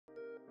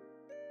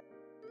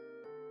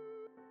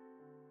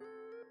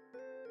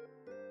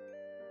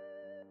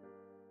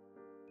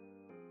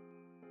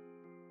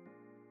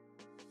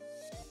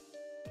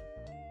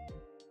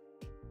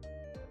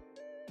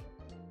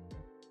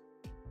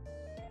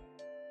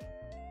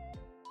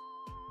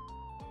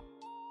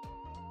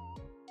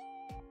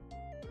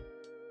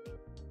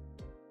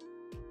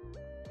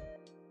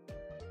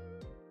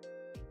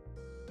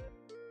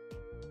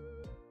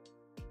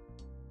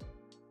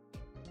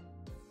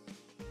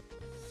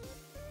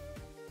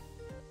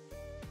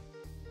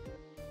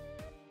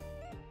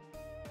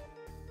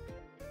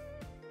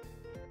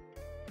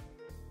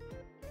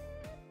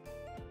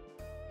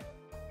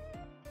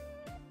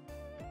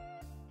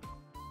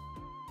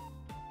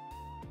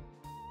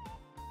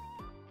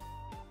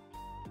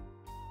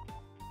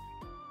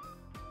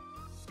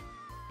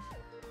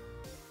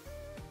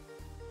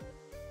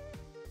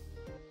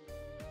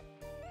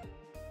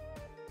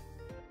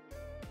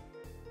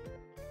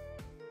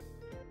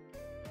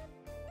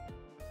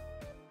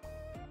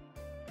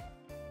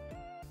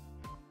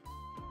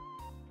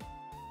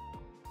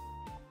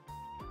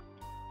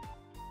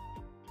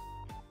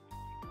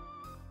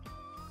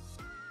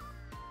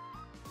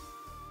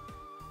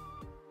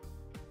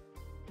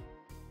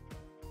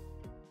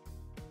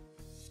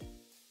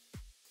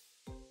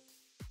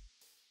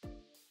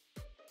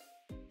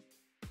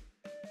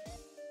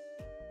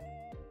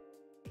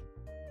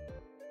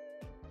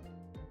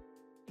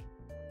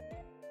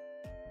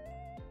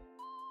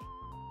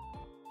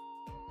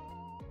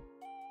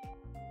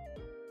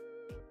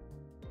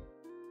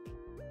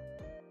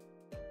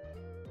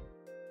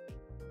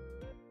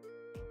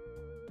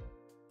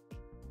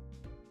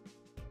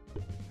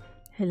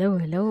Hello,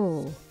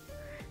 hello.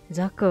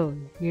 Zako,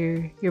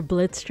 you're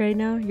blitzed right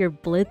now? You're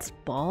blitz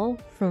ball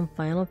from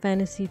Final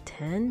Fantasy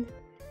X?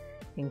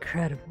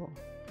 Incredible.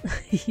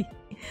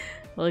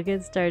 We'll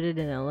get started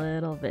in a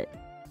little bit.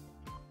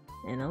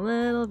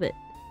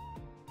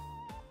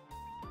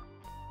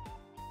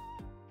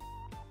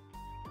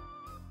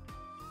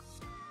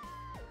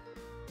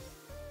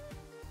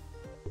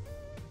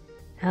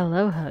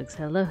 Hello, Hugs.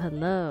 Hello,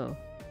 hello.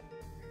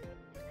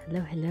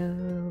 Hello,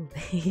 hello.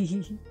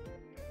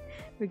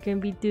 We're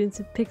gonna be doing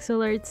some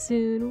pixel art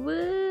soon.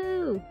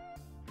 Woo!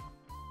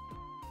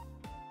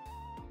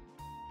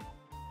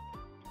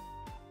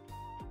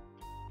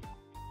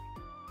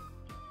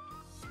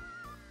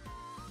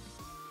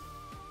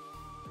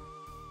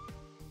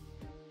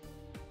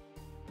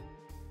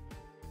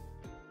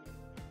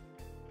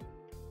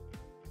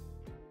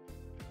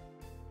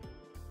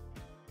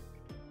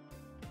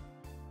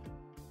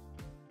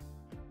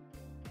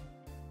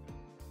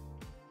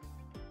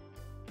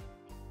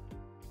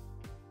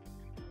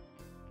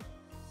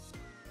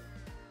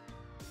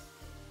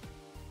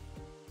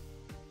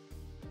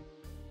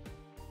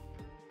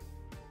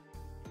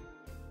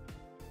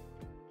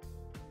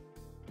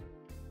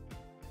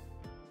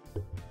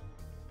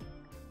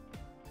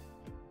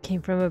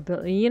 Came from a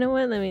build. You know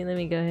what? Let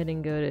me go ahead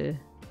and go to.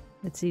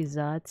 Let's see,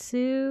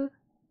 Zatsu.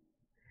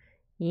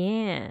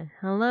 Yeah.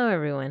 Hello,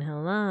 everyone.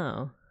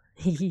 Hello.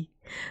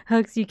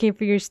 Hugs, you came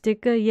for your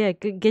sticker? Yeah,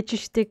 get your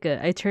sticker.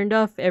 I turned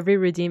off every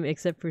redeem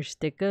except for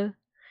sticker.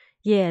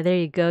 Yeah, there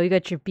you go. You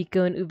got your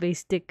Pico and Ube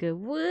sticker.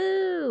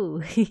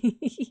 Woo!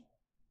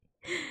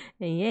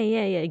 And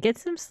yeah. Get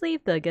some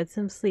sleep though. Get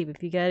some sleep.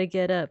 If you gotta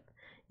get up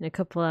in a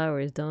couple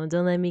hours, don't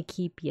let me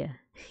keep ya.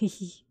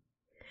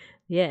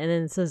 Yeah, and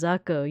then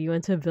Sazako, you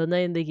went to a build night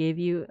and they gave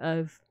you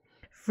a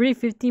free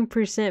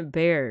 15%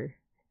 bear.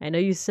 I know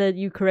you said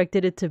you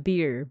corrected it to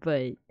beer,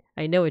 but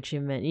I know what you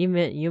meant. You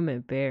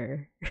meant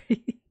bear.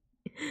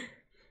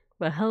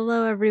 But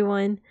hello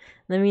everyone.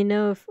 Let me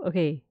know if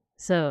okay,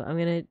 so I'm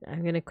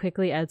gonna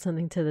quickly add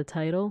something to the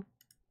title.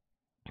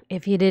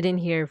 If you didn't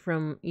hear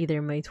from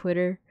either my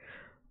Twitter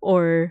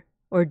or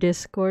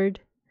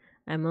Discord,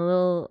 I'm a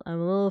little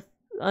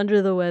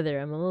under the weather.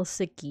 I'm a little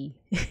sicky.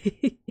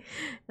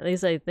 At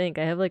least I think.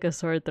 I have like a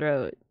sore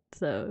throat.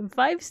 So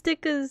 5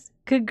 stickers.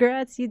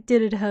 Congrats, you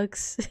did it,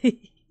 Hux.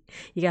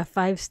 You got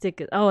 5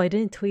 stickers. Oh, I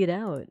didn't tweet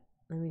out.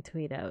 Let me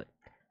tweet out.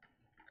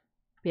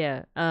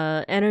 Yeah,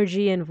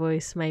 energy and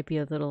voice might be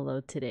a little low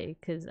today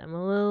because I'm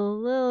a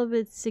little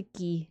bit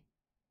sicky.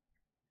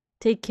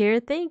 Take care.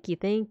 Thank you.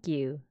 Thank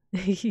you.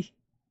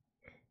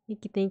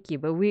 Thank you.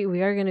 But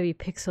we are gonna be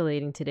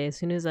pixelating today as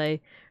soon as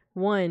I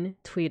 1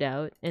 tweet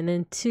out and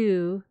then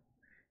 2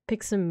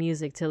 pick some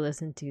music to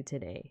listen to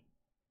today.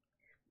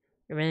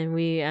 And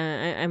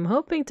I'm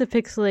hoping to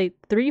pixelate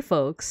 3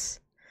 folks.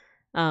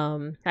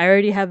 I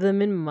already have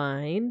them in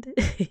mind.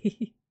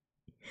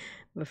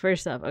 But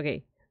first off,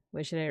 okay,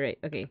 what should I write?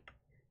 Okay,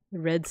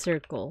 red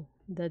circle.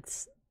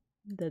 That's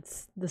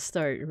the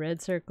start.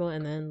 Red circle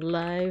and then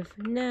live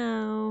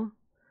now.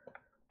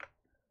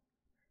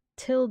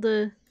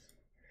 Tilde.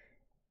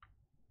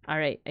 All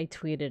right, I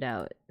tweeted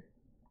out.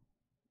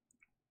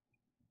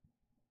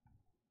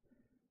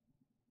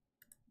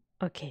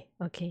 Okay.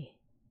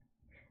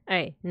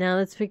 Alright, now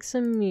let's pick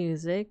some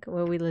music.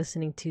 What are we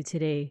listening to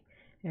today,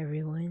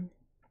 everyone?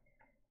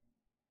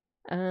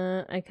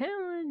 I kind of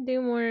want to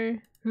do more...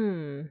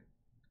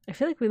 I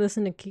feel like we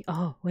listen to...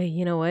 Oh, wait,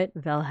 you know what?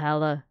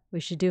 Valhalla. We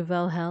should do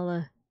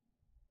Valhalla.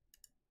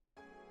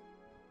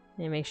 Let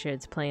me make sure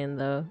it's playing,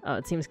 though. Oh,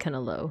 it seems kind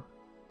of low.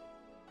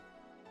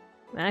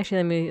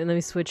 Actually, let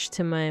me switch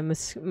to my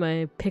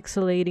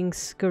pixelating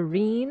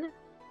screen.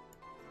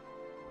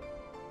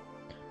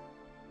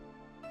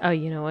 Oh,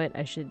 you know what?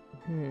 I should...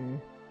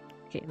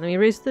 Okay, let me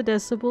raise the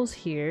decibels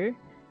here.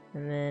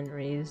 And then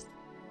raise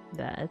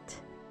that.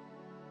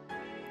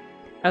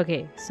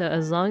 Okay, so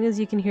as long as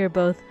you can hear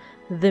both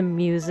the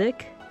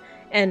music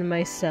and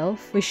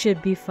myself, we should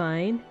be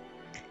fine.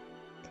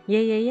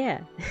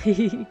 Yeah.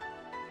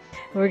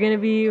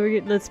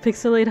 Let's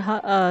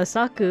pixelate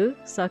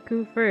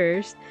Saku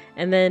first.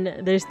 And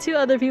then there's 2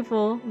 other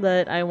people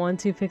that I want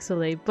to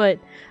pixelate. But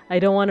I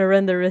don't want to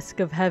run the risk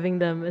of having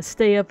them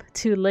stay up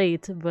too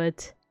late,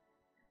 but...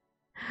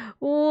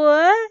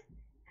 What?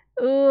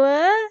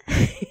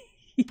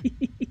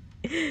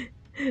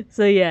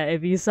 So yeah,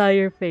 if you saw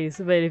your face,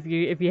 but if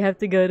you have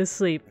to go to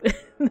sleep,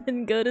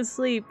 then go to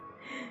sleep.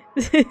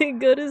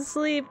 Go to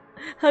sleep.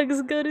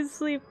 Hugs, go to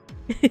sleep.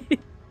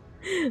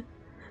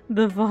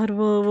 The VOD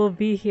will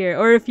be here,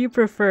 or if you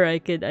prefer, I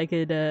could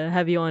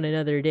have you on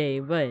another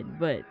day. But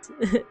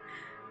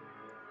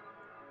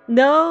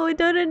no,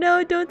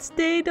 don't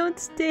stay.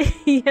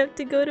 You have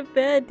to go to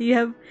bed. Do you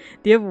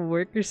have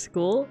work or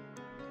school?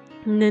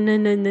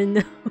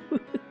 No.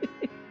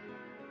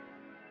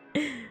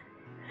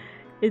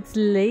 It's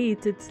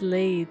late.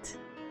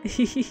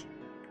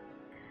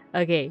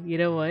 Okay, you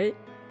know what?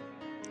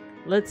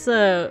 Let's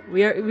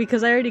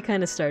because I already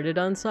kind of started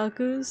on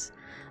Saku's.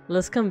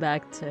 Let's come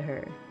back to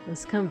her.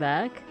 Let's come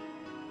back.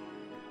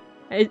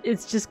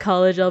 It's just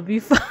college, I'll be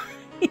fine.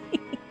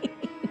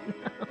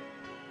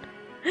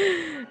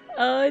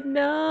 Oh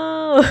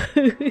no!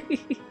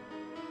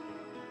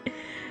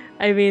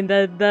 I mean,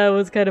 that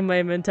was kind of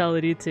my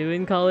mentality too.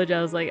 In college,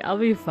 I was like, I'll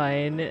be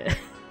fine.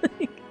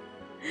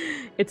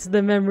 It's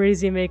the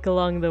memories you make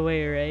along the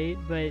way, right?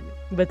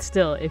 But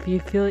still, if you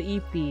feel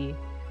eepy,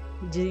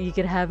 you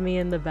could have me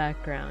in the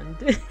background.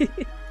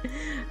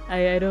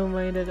 I don't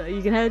mind it.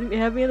 You can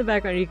have me in the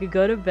background. You could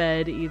go to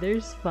bed.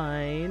 Either's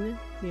fine,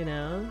 you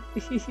know.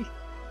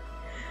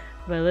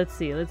 But let's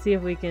see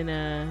if we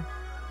can.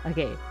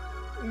 Okay,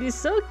 he's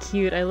so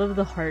cute. I love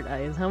the heart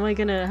eyes. How am I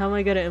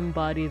gonna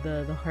embody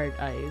the heart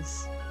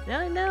eyes?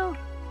 No.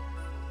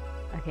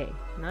 Okay,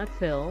 not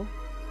Phil.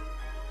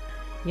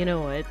 You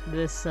know what?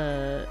 This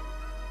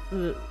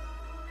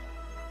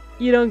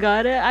you don't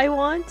got it? I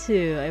want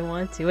to.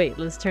 Wait,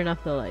 let's turn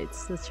off the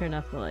lights.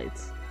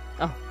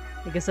 Oh,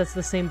 I guess that's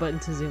the same button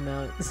to zoom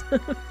out.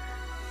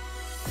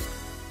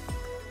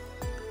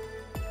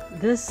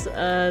 This,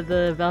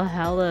 the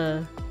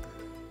Valhalla...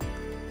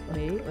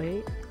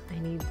 Wait. I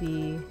need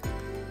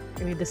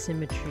the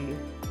symmetry.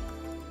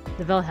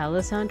 The Valhalla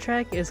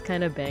soundtrack is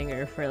kind of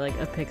banger for like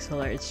a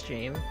pixel art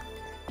stream.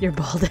 You're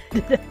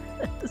bald-headed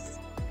ass.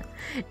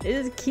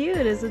 It's cute,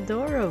 it's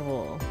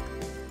adorable.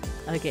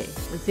 Okay,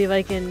 let's see if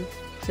I can...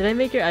 Should I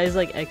make your eyes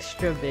like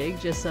extra big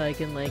just so I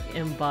can like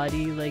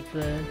embody like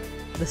the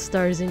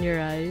stars in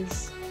your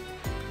eyes?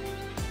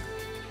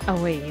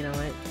 Oh wait, you know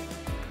what?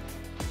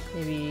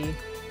 Maybe...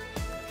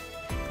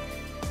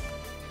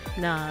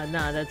 Nah,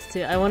 that's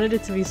too... I wanted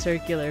it to be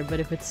circular, but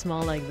if it's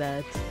small like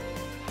that...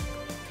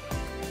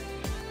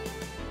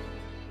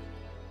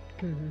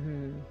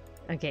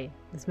 Okay,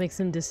 let's make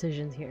some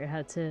decisions here.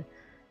 Had to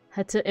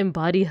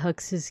embody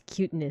Hux's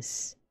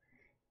cuteness.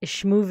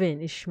 Ish moving.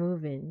 Let's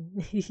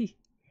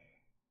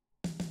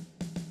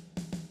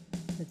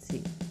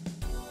see.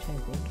 Trying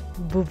to think.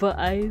 Booba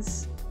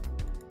eyes.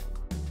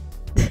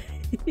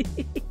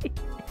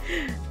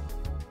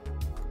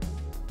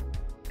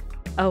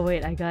 Oh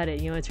wait, I got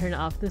it. You want to turn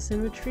off the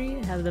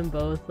symmetry? Have them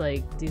both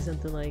like do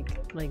something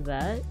like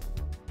that?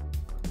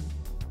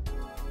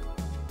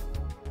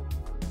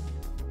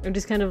 I'm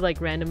just kind of like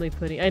randomly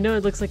putting... I know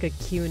it looks like a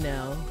Q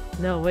now.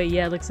 No, wait,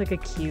 yeah, it looks like a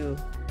Q.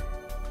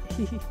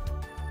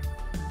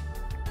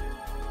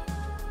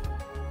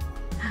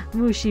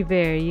 Mushy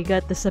Bear, you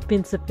got the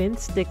sapin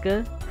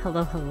sticker.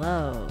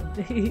 Hello.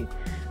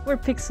 We're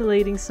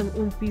pixelating some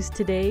oompies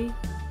today.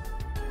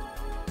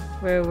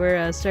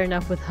 We're starting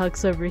off with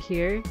Hux over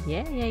here.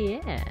 Yeah.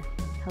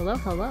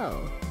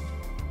 Hello.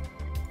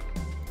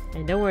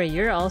 And don't worry,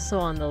 you're also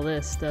on the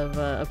list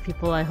of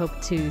people I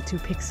hope to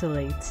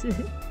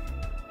pixelate.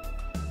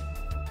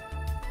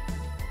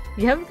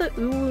 You have the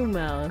ooh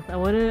mouth. I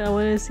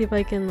wanna see if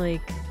I can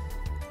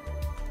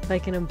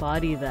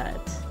embody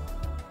that.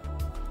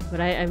 But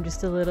I'm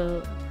just a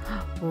little...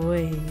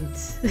 Wait.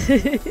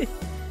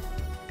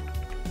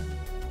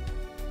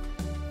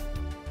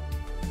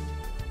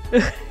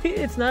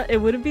 It's not...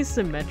 It wouldn't be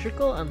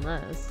symmetrical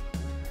unless...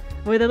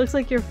 Wait, that looks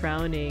like you're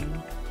frowning.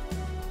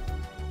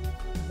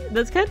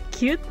 That's kind of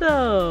cute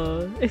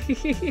though!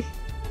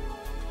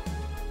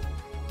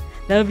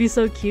 That would be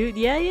so cute.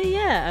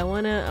 Yeah. I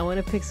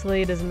wanna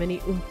pixelate as many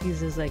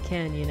oompies as I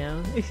can, you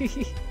know?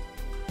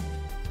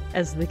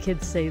 As the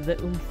kids say, the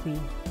oomphy.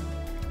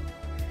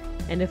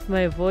 And if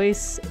my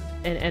voice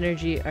and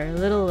energy are a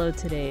little low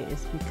today,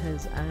 it's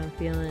because I'm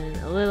feeling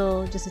a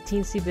little, just a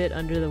teensy bit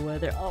under the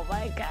weather. Oh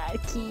my god,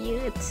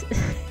 cute!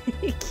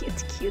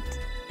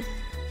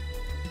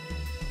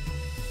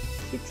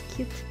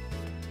 Cute.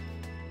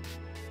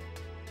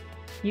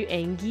 You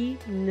angry?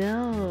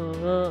 No.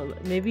 Well,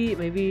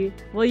 maybe.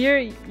 Well,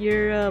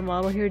 your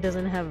model here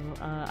doesn't have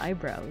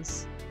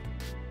eyebrows.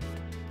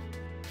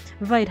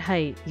 Right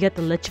height. You got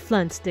the Let You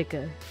Flan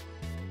sticker.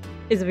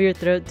 Is your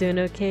throat doing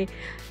okay?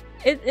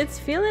 It's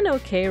feeling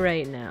okay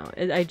right now.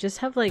 I just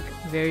have like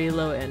very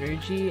low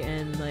energy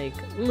and like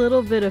a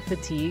little bit of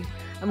fatigue.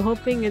 I'm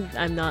hoping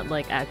I'm not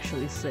like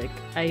actually sick.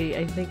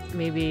 I think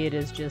maybe it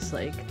is just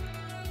like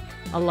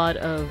a lot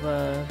of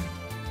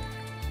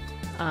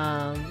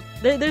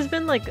there's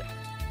been like,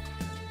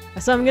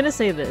 so I'm gonna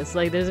say this,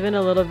 like there's been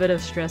a little bit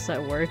of stress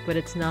at work, but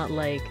it's not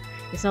like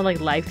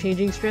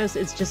life-changing stress,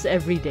 it's just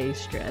everyday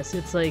stress.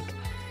 It's like,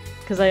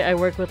 because I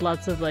work with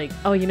lots of like,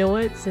 oh, you know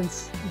what,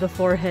 since the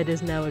forehead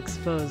is now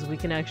exposed, we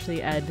can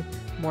actually add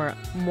more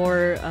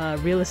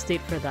real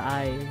estate for the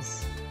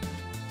eyes.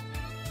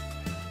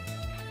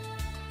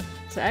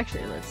 So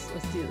actually, let's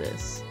do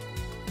this.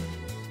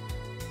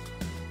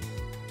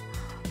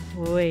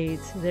 Wait,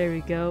 there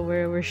we go.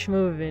 We're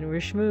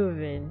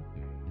schmoovin'.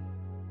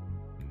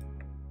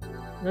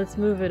 Let's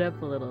move it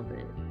up a little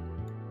bit.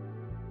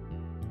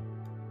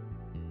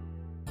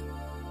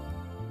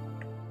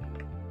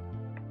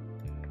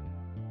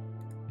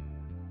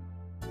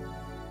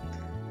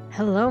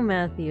 Hello,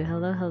 Matthew.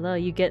 Hello.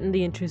 You getting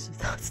the intrusive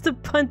thoughts to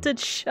punt a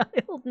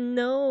child?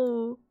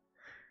 No.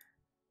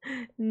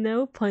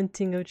 No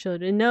punting of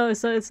children. No,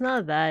 so it's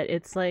not that.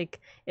 It's like,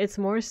 it's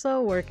more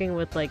so working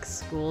with like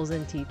schools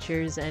and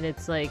teachers, and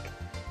it's like,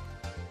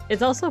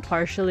 it's also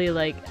partially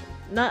like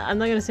I'm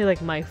not gonna say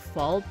like my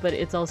fault, but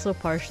it's also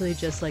partially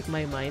just like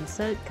my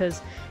mindset,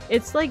 because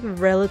it's like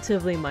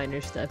relatively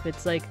minor stuff.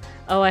 It's like,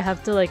 oh, I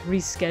have to like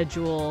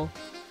reschedule,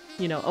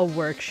 you know, a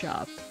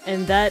workshop,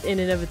 and that in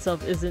and of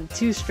itself isn't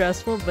too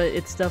stressful, but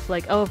it's stuff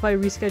like, oh, if I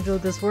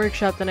reschedule this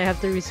workshop, then I have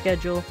to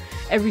reschedule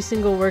every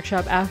single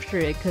workshop after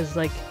it, because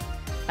like,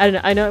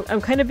 I know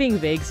I'm kind of being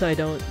vague so I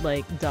don't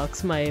like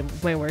dox my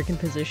work and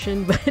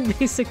position, but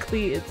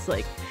basically it's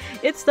like,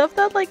 it's stuff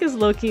that like is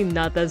low-key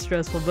not that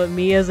stressful, but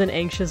me as an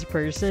anxious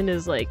person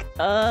is like,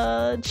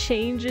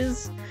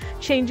 changes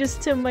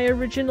to my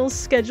original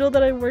schedule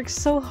that I worked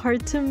so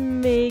hard to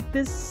make,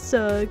 this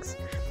sucks.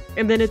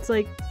 And then it's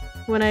like,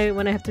 when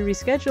I have to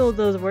reschedule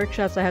those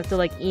workshops, I have to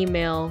like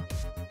email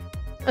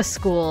a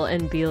school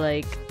and be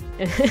like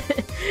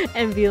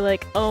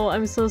oh,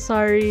 I'm so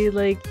sorry,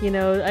 like, you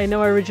know, I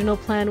know our original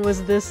plan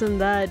was this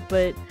and that,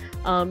 but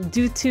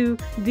due to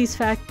these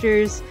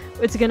factors,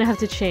 it's gonna have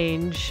to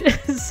change.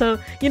 So,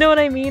 you know what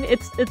I mean?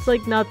 It's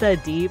like not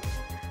that deep,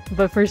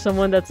 but for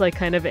someone that's like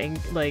kind of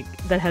like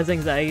that has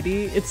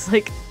anxiety, it's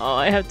like, oh,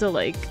 I have to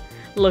like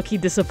low-key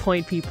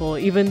disappoint people,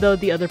 even though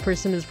the other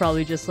person is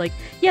probably just like,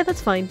 yeah,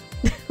 that's fine.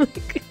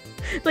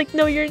 Like,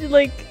 no, you're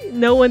like,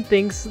 no one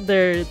thinks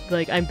they're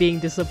like, I'm being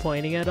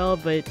disappointing at all,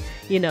 but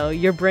you know,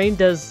 your brain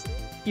does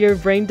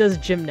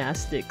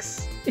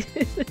gymnastics.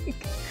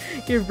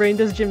 Your brain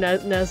does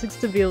gymnastics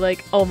to be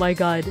like, oh my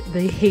god,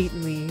 they hate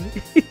me.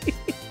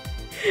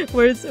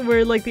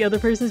 Where like the other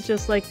person's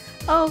just like,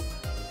 oh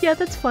yeah,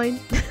 that's fine.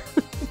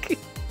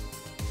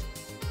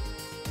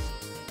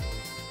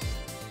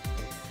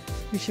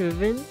 We should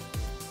move in.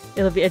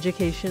 It'll be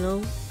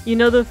educational. You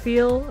know the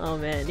feel? Oh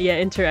man, yeah,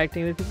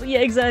 interacting with people. Yeah,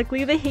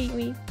 exactly. They hate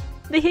me.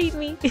 They hate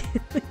me.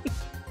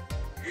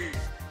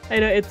 I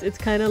know it's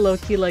kind of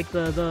low-key like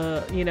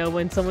the you know,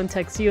 when someone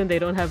texts you and they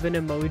don't have an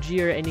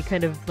emoji or any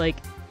kind of like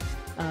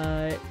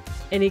sorry,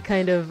 let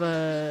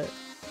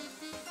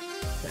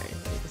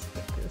me just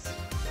put this.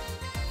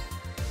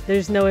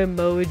 There's no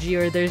emoji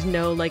or there's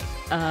no like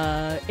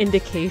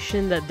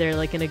indication that they're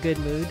like in a good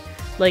mood.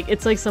 Like,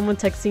 it's like someone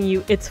texting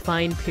you, it's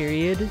fine,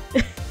 period.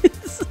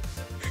 It's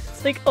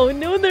like, oh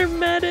no, they're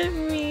mad at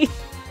me.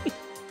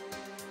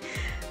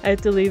 I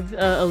have to leave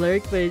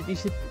alert, but you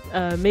should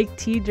make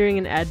tea during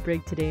an ad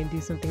break today and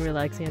do something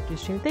relaxing after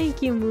stream.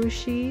 Thank you,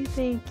 Mushi.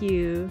 Thank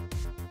you.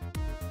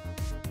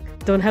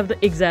 Don't have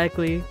the—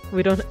 exactly.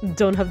 We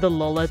don't have the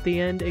lol at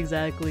the end.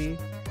 Exactly.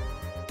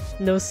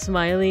 No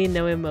smiley,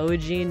 no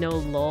emoji, no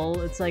lol.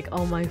 It's like,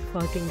 oh my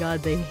fucking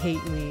god, they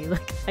hate me.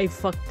 Like, I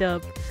fucked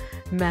up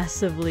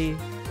massively.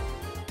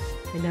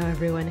 And now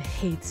everyone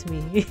hates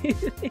me.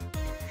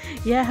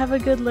 Yeah, have a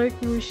good lurk,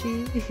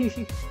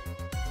 Mushi.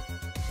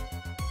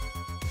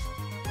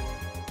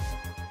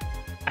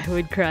 I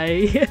would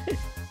cry.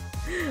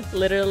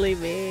 Literally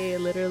me,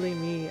 literally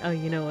me. Oh,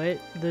 you know what?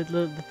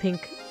 The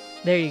pink,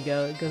 there you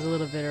go. It goes a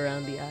little bit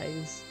around the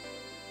eyes.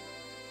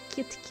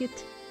 Cute,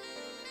 cute.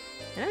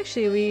 And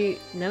actually,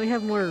 now we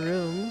have more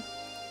room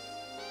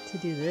to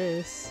do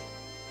this.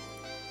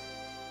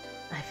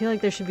 I feel like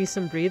there should be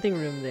some breathing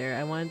room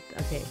there.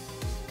 Okay.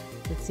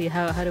 Let's see,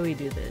 how do we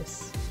do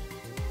this?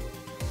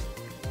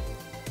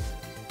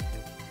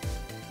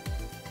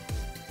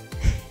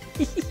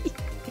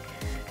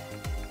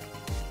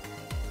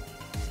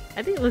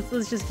 I think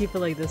let's just keep it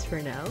like this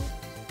for now.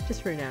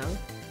 Just for now.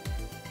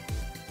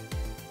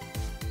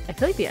 I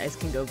feel like the eyes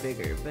can go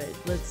bigger, but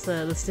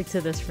let's stick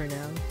to this for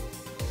now.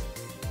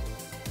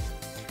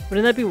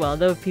 Wouldn't that be wild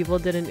though if people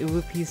did an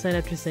uwu peace sign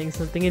after saying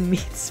something in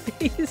meat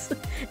space?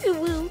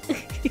 Uwu.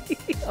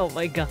 Oh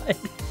my god.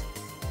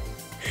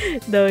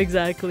 No,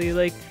 exactly.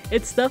 Like,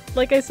 it's stuff,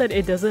 like I said,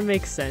 it doesn't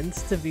make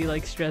sense to be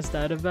like stressed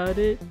out about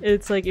it.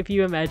 It's like, if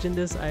you imagine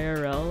this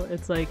IRL,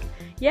 it's like,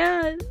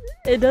 yeah,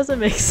 it doesn't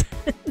make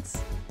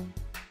sense.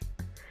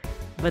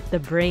 But the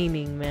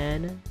braining,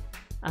 man.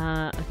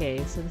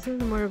 Okay, so this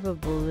is more of a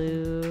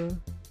blue.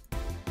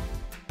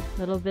 A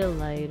little bit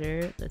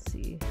lighter. Let's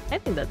see. I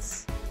think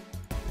that's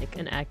like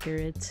an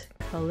accurate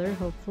color,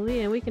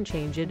 hopefully, and we can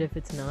change it if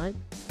it's not.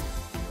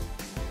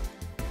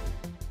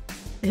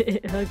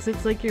 Hugs,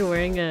 it's like you're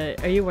wearing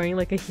are you wearing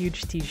like a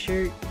huge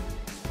t-shirt?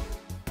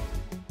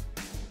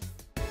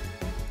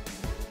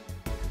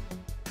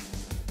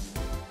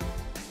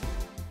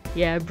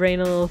 Yeah, brain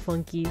a little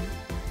funky.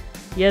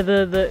 Yeah,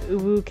 the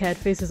uwu cat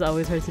face is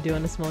always hard to do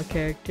on a small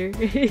character.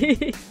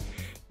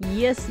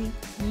 Yesy,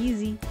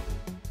 easy.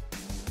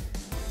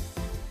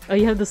 Oh,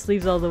 you have the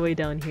sleeves all the way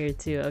down here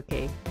too.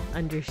 Okay,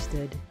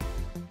 understood.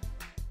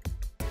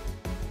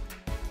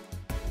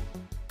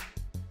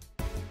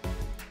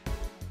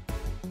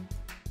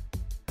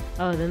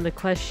 Oh, then the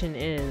question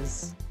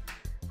is,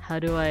 how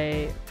do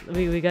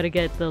we gotta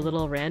get the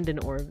little random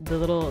orb, the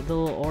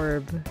little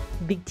orb,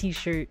 big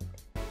t-shirt.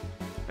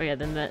 Oh yeah,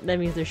 then that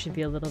means there should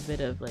be a little bit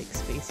of like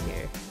space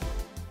here.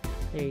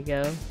 There you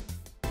go.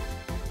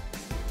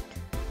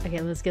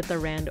 Okay, let's get the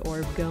rand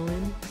orb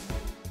going.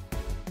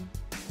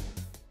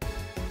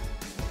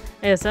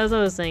 Yeah, so as I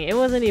was saying, it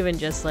wasn't even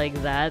just like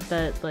that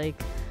like,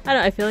 I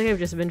don't know, I feel like I've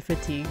just been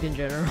fatigued in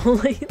general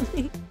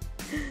lately.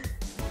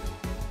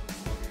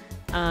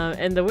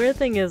 And the weird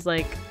thing is,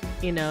 like,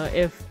 you know,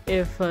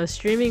 if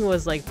streaming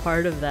was like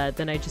part of that,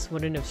 then I just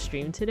wouldn't have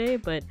streamed today.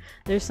 But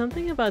there's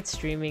something about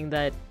streaming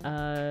that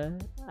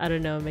I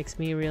don't know, makes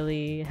me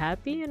really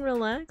happy and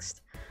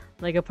relaxed.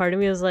 Like, a part of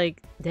me is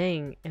like,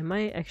 dang, am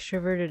I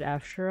extroverted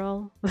after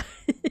all?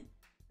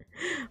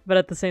 But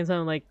at the same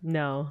time, I'm like,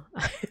 no,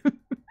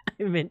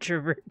 I'm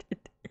introverted.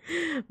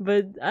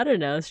 But I don't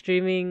know,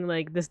 streaming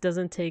like this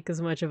doesn't take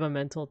as much of a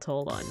mental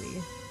toll on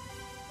me.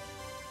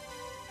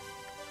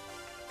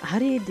 How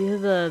do you do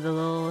the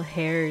little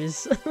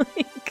hairs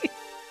like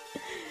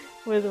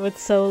with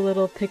so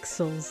little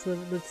pixels?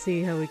 Let's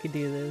see how we could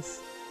do this.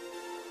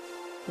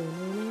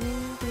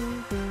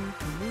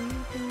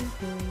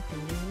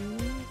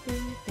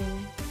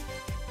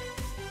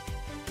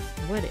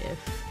 What if?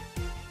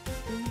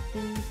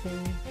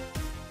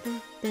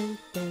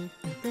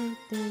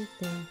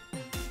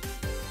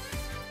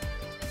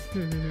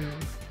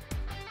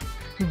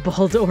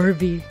 Bald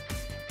Orby.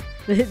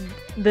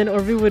 Then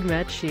Orby would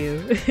match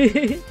you.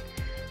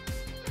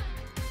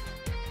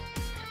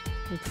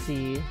 Let's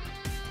see.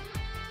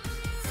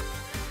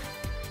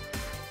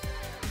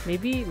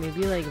 Maybe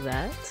like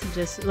that?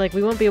 Just like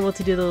we won't be able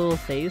to do the little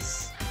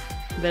face,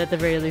 but at the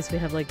very least we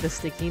have like the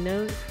sticky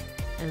note.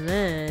 And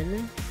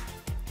then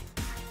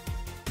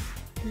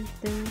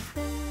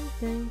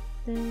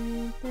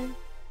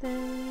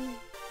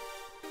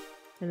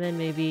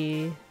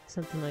maybe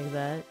something like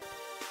that.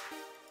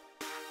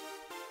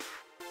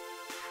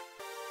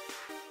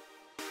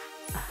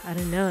 I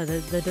don't know,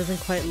 that doesn't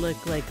quite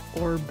look like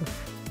orb.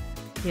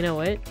 You know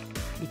what?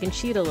 You can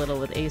cheat a little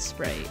with Ace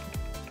Sprite,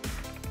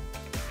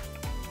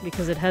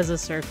 because it has a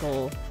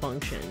circle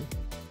function.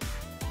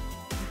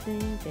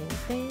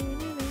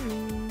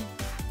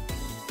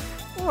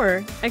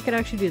 Or I could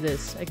actually do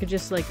this. I could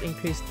just like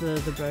increase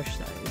the brush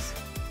size.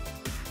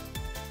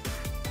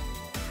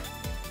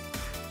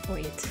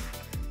 Wait,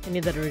 I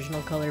need that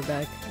original color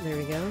back. There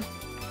we go.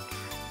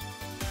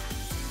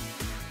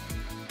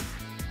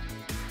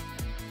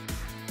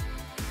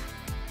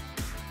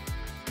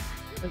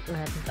 What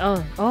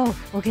happened? Oh,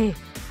 okay.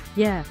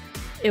 Yeah.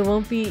 It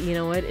won't be, you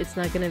know what? It's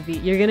not gonna be,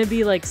 you're gonna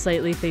be like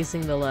slightly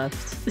facing the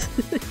left.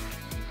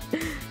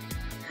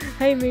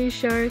 Hi May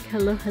Shark,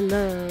 hello,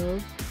 hello.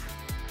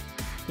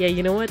 Yeah,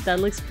 you know what? That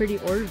looks pretty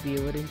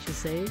Orby, wouldn't you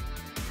say?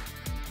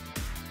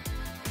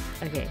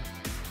 Okay.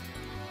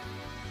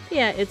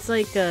 Yeah, it's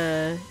like,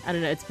 I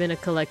don't know, it's been a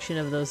collection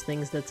of those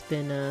things that's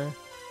been,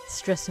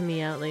 stressing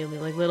me out lately.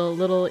 Like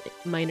little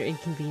minor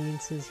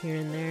inconveniences here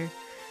and there.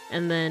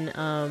 And then,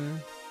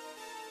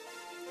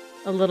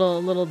 a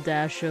little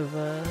dash of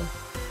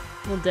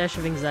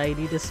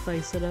anxiety to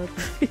spice it up.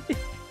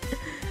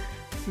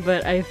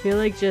 But I feel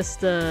like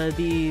just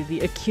the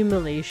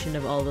accumulation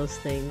of all those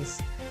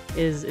things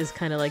is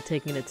kind of like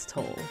taking its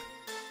toll.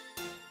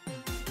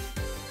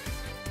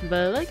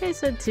 But like I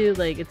said too,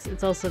 like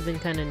it's also been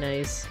kind of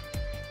nice.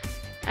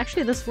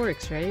 Actually, this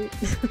works, right?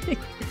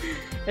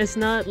 It's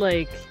not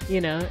like, you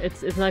know,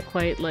 it's not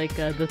quite like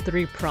the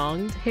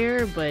three-pronged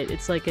hair, but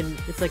it's like an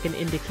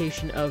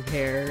indication of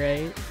hair,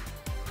 right?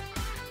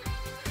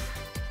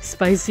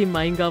 Spicy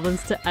mind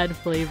goblins to add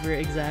flavor,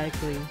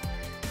 exactly.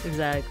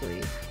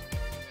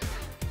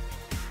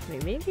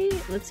 Wait, maybe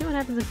let's see what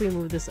happens if we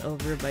move this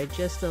over by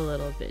just a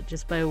little bit,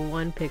 just by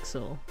 1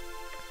 pixel.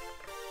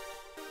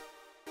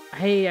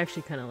 I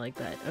actually kind of like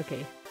that.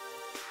 Okay.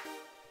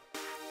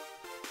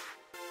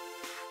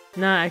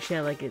 Nah, actually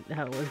I like it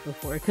how it was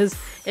before, because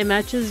it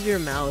matches your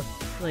mouth.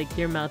 Like,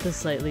 your mouth is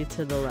slightly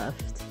to the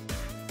left.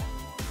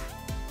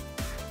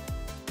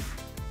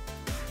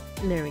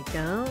 There we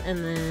go, and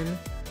then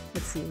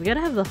let's see, we gotta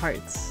have the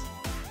hearts.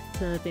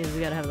 That's another thing, is we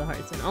gotta have the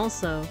hearts. And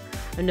also,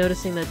 I'm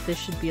noticing that this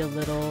should be a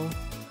little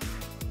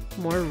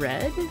more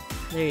red.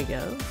 There you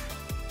go.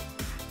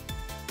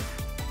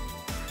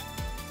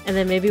 And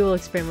then maybe we'll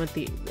experiment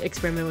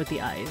with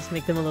the eyes,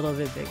 make them a little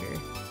bit bigger.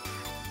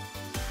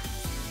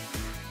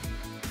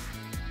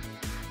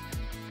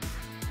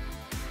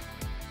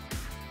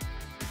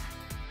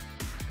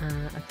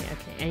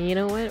 Okay. And you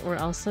know what? We're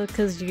also,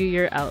 because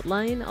your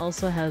outline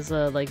also has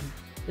a, like,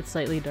 it's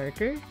slightly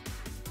darker.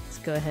 Let's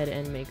go ahead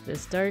and make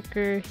this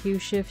darker. Hue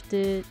shift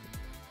it.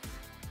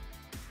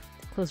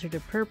 Closer to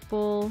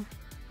purple.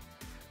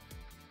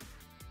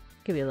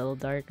 Could be a little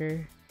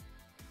darker.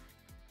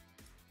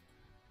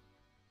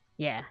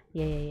 Yeah.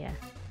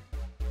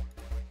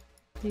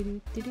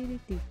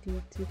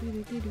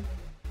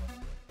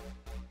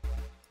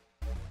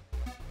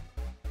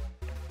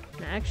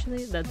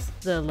 Actually, that's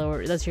the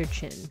lower, that's your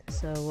chin.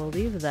 So we'll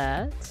leave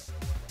that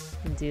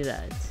and do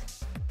that.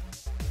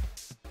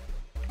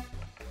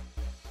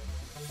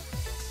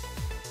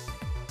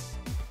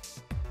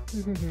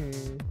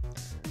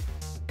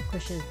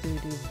 Question is, do we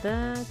do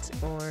that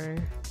or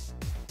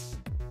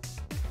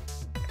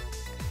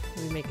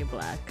we make it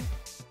black?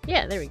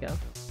 Yeah, there we go.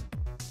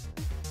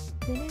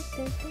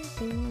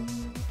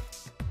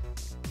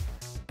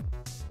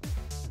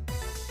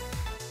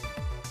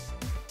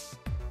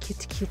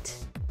 Cute.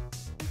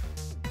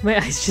 My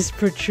eyes just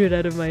protrude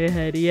out of my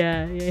head.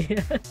 Yeah.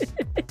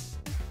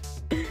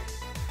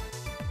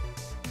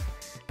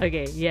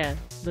 Okay, yeah.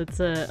 Let's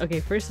okay,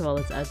 first of all,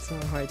 let's add some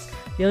more hearts.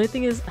 The only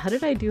thing is, how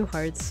did I do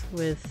hearts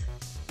with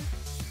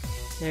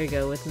there you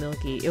go, with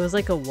Milky. It was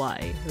like a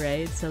Y,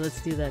 right? So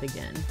let's do that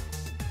again.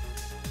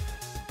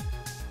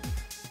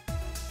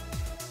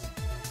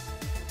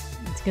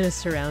 It's gonna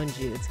surround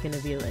you. It's gonna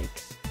be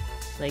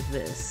like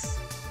this.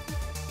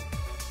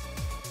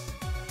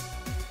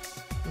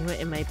 You know what,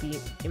 it might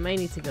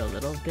need to go a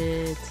little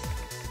bit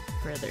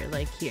further,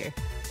 like here.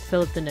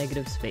 Fill up the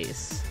negative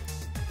space.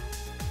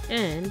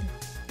 And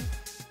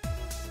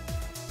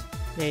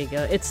there you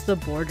go. It's the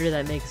border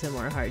that makes it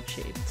more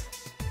heart-shaped.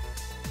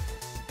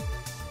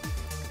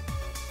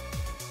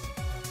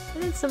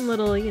 And then some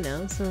little, you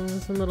know, some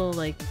little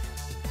like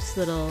just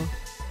little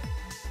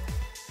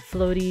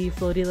floaty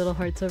little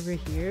hearts over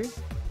here.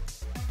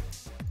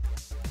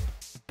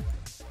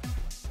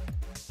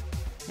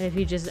 And if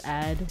you just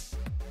add,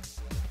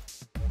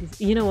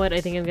 you know what? I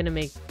think I'm gonna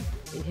make.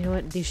 You know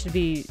what? These should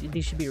be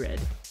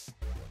red.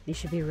 These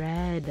should be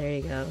red. There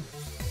you go.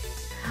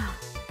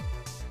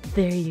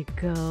 There you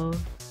go.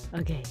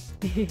 Okay.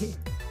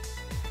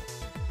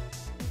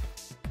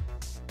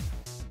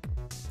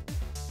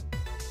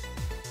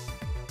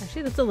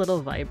 Actually, that's a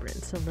little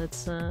vibrant. So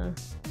let's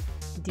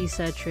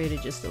desaturate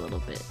it just a little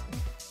bit.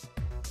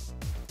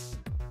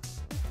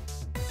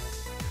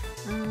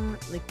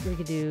 Like we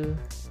could do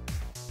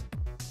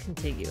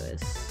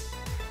contiguous.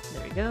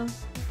 There we go.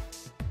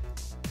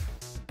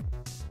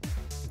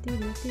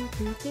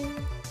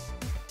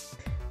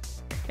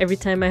 Every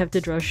time I have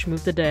to draw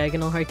Schmoop the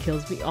diagonal heart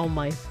kills me. Oh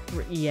my,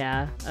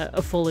 yeah,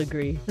 a full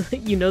agree.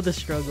 You know the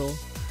struggle.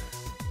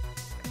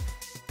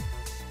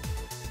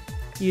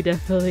 You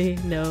definitely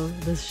know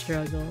the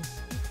struggle.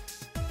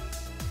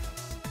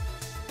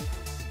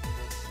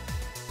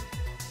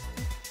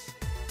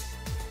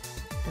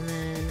 And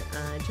then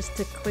just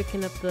to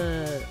quicken up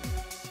the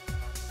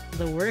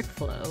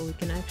workflow, we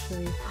can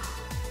actually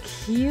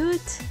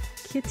cute.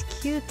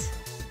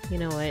 You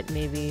know what?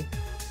 Maybe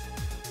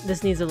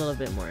this needs a little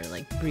bit more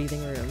like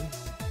breathing room.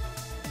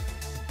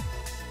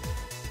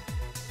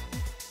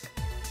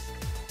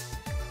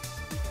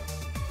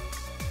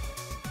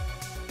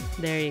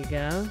 There you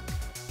go.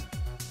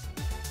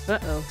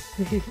 Uh-oh.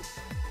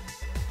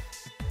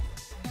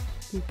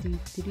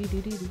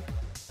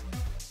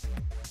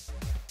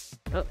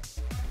 Oh,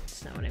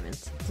 that's not what I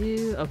meant to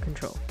do. Oh,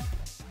 control.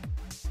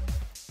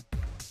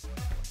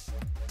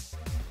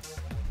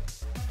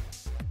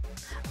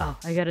 Oh,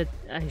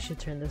 I should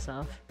turn this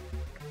off.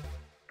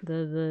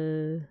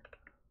 The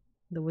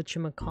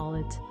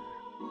whatchamacallit.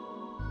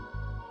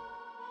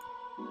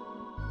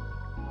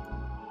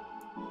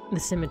 The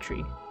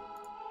symmetry.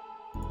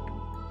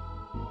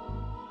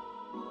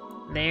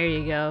 There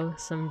you go.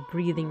 Some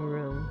breathing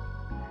room.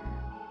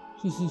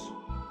 Hehe.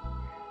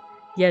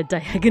 Yeah,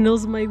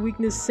 diagonal's my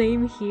weakness.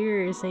 Same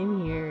here.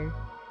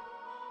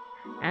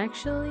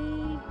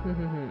 Actually,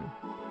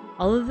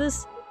 all of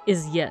this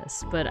is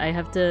yes, but I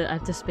have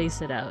to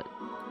space it out.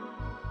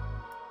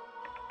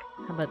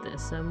 How about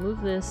this? So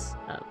move this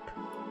up.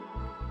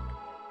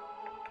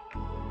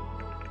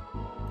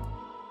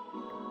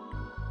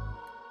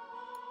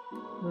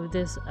 Move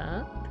this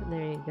up.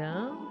 There you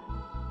go.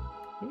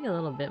 Maybe a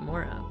little bit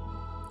more up.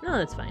 No,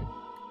 that's fine.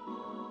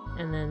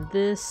 And then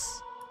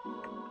this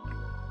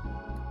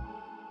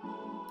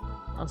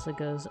also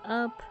goes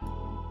up.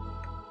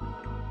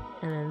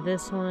 And then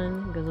this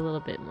one goes a little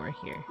bit more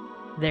here.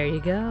 There you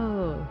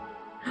go.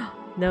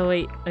 No,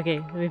 wait. Okay,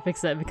 let me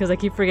fix that because I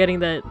keep forgetting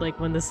that like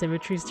when the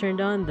symmetry's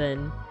turned on,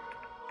 then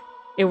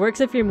it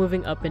works if you're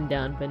moving up and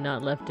down, but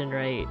not left and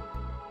right.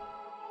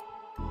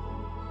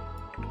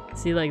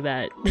 See, like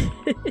that.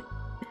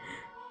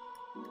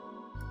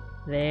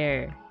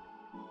 There.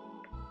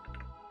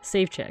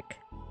 Save check.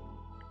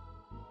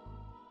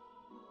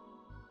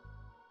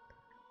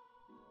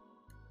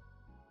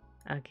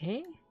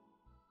 Okay.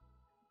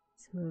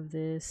 Let's move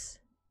this.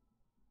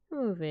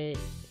 Move it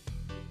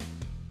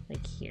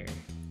like here.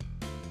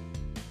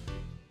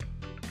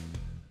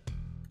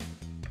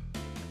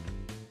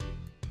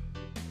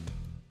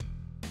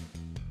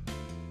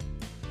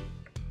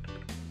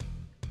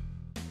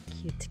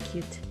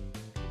 Cute.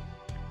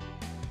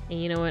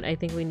 And you know what? I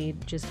think we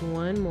need just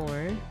one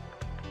more.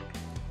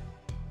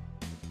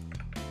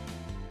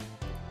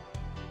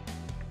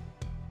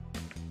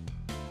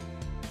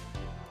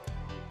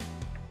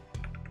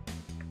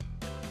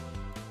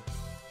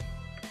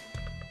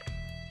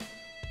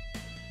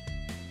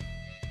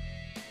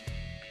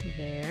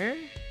 There.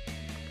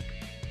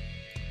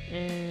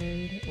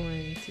 And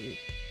 1, 2,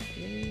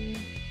 3.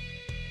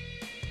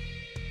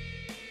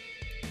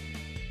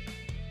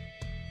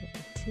 1,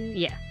 2.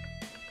 Yeah.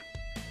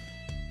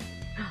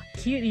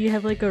 Cute, you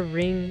have like a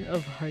ring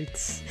of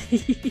hearts.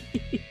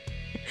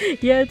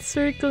 Yeah, it's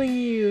circling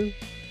you.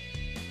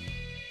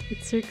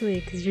 It's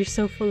circling because you're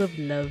so full of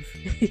love.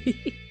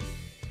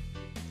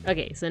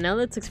 Okay, so now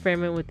let's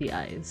experiment with the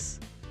eyes.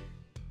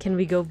 Can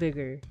we go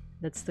bigger?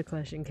 That's the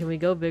question. Can we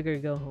go big or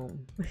go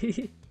home?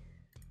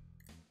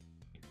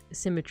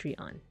 Symmetry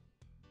on.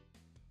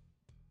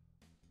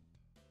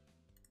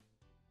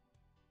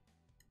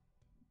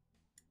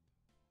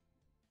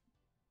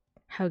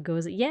 How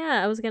goes it? Yeah,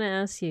 I was gonna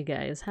ask you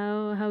guys,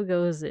 how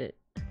goes it?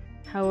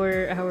 How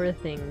are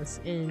things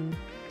in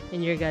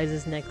your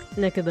guys'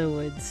 neck of the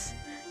woods?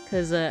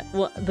 Cause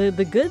well,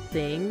 the good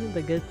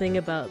thing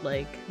about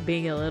like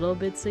being a little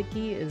bit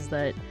sicky is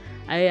that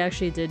I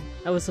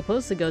was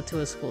supposed to go to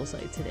a school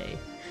site today.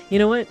 You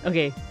know what?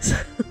 Okay, so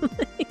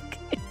like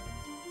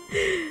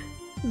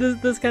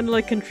this kind of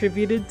like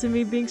contributed to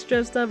me being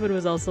stressed out, but it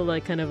was also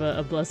like kind of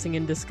a blessing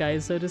in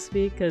disguise, so to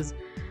speak. Cause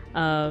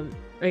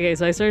okay,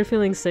 so I started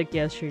feeling sick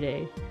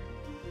yesterday.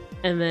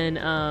 And then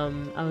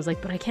I was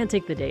like, but I can't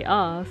take the day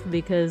off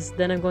because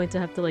then I'm going to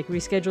have to like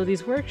reschedule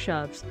these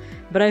workshops.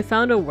 But I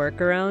found a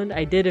workaround.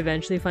 I did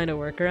eventually find a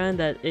workaround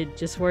that it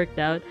just worked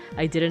out.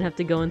 I didn't have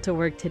to go into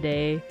work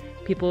today.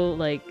 People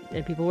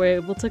were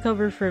able to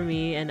cover for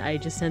me, and I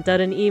just sent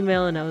out an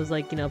email and I was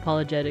like,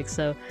 apologetic.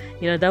 So,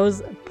 that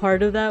was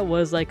part of that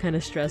was like kind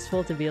of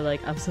stressful to be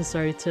like, I'm so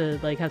sorry to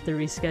like have to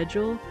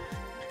reschedule.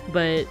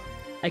 But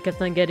I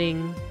kept on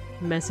getting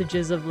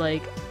messages of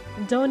like,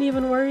 don't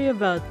even worry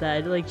about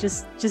that, like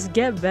just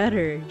get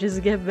better,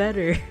 just get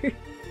better.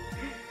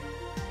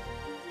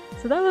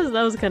 So that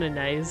was kind of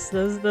nice.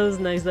 That was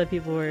nice that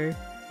people were,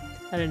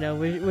 I don't know,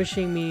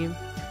 wishing me,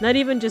 not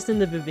even just in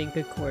the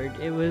Bibinka court,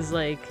 it was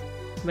like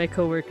my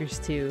coworkers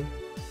too.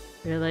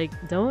 They're like,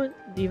 don't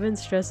even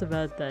stress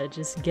about that,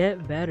 just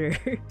get better.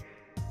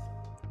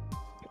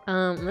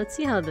 Let's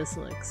see how this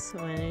looks.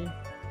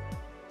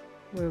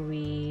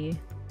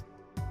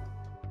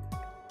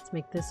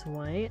 Make this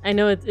white. I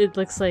know it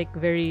looks like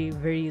very,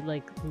 very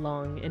like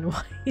long and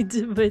white,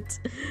 but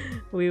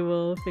we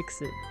will fix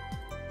it.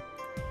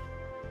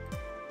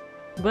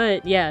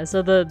 But yeah,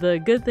 so the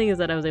good thing is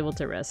that I was able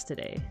to rest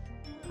today.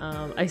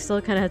 I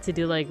still kind of had to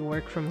do like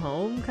work from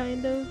home,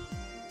 kind of.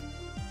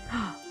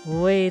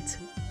 Wait,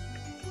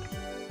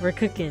 we're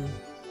cooking.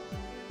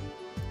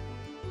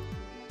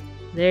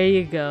 There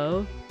you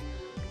go.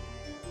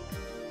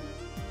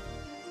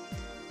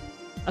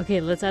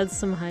 Okay, let's add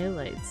some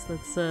highlights.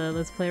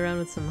 Let's play around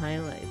with some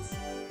highlights.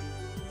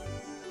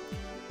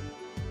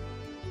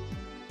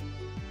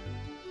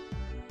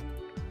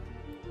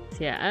 So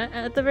yeah,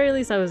 at the very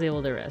least I was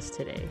able to rest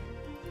today.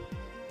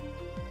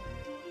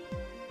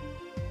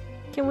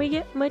 Can we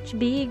get much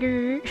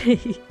bigger?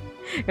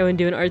 Everyone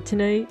doing art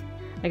tonight?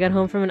 I got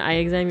home from an eye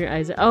exam, your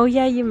eyes are— oh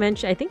yeah,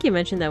 I think you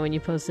mentioned that when you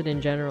posted in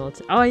general.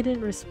 Oh, I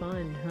didn't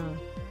respond, huh?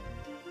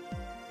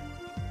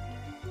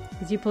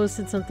 You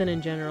posted something in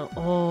general.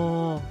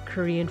 Oh,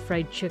 Korean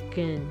fried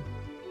chicken.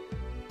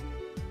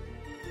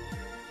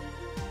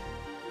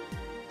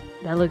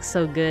 That looks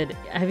so good.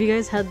 Have you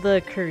guys had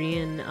the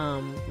Korean,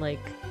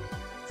 like,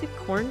 is it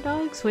corn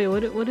dogs? Wait,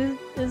 what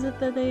is it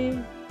that they...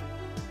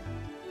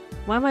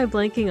 Why am I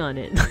blanking on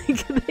it?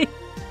 Like,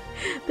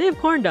 they have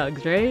corn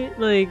dogs, right?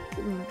 Like,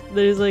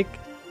 there's like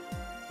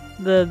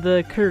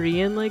the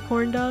Korean, like,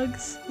 corn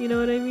dogs. You know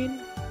what I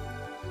mean?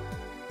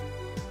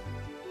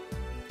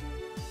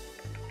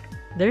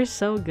 They're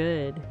so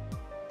good.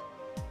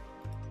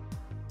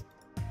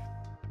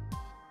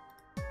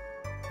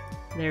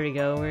 There we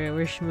go.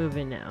 We're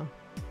schmoving now.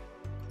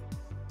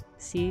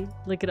 See?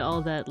 Look at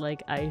all that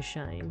like eye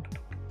shine.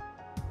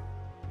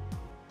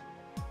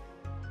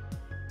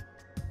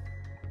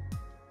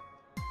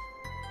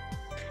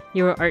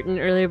 You were arting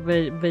earlier,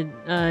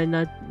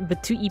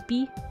 but too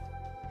eepy.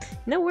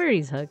 No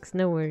worries, Hux.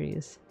 No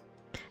worries.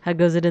 How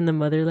goes it in the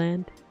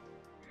motherland?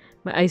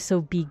 My eye's so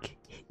big.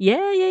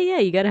 Yeah,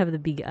 you gotta have the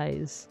big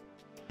eyes.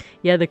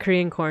 Yeah, the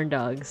Korean corn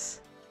dogs.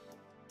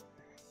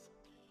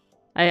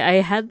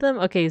 I had them.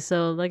 Okay,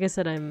 so like I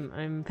said,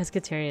 I'm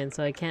pescatarian,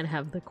 so I can't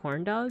have the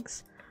corn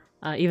dogs.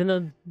 Even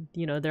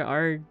though, there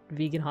are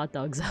vegan hot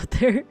dogs out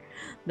there.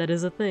 That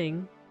is a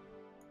thing.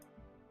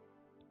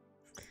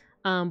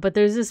 But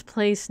there's this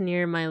place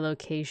near my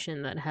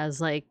location that has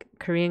like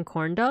Korean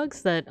corn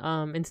dogs that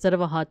instead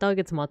of a hot dog,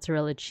 it's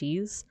mozzarella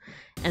cheese.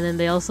 And then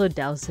they also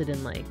douse it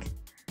in like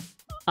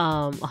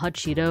a hot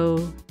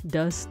Cheeto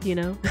dust,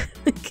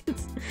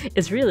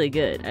 it's really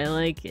good. I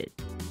like it.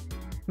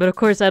 But of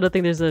course I don't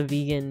think there's a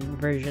vegan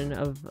version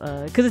of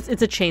because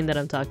it's a chain that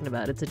I'm talking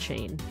about. It's a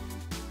chain.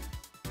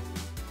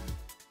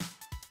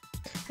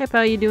 Hi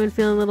pal, you doing?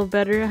 Feeling a little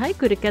better? Hi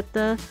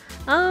Kuriketa.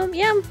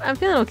 Yeah, I'm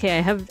feeling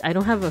okay. I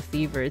don't have a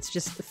fever. It's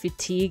just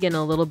fatigue and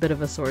a little bit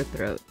of a sore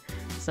throat.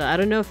 So I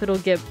don't know if it'll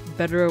get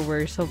better or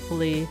worse.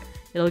 Hopefully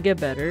it'll get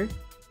better.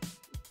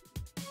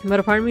 But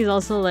a part of me is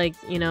also like,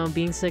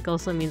 being sick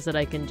also means that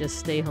I can just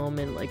stay home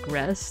and like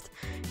rest,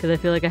 because I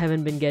feel like I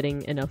haven't been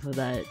getting enough of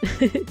that.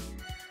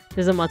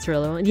 There's a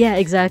mozzarella one. Yeah,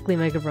 exactly,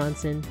 Mega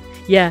Bronson.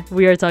 Yeah,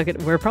 we're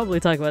probably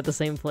talking about the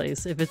same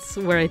place, if it's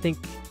where I think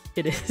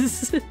it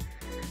is.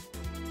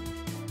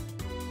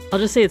 I'll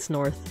just say it's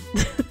north.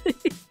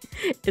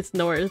 It's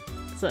north,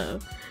 so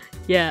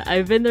yeah,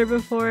 I've been there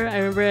before. I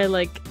remember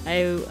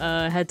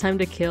I had time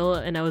to kill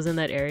and I was in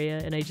that area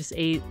and I just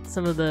ate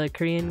some of the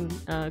Korean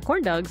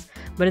corn dogs,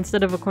 but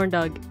instead of a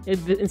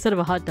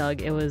hot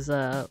dog, it was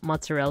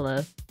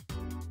mozzarella.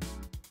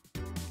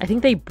 I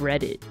think they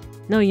bread it.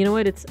 No, you know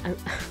what?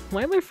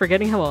 Why am I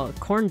forgetting how a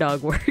corn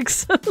dog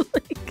works?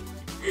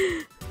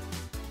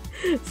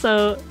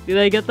 So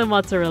they get the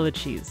mozzarella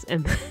cheese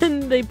and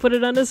then they put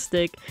it on a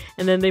stick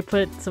and then they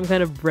put some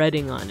kind of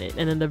breading on it.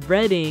 And then the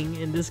breading,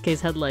 in this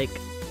case, had like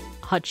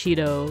hot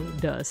Cheeto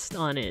dust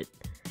on it.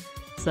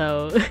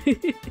 So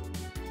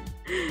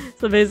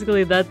so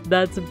basically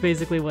that's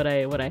basically what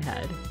I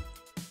had.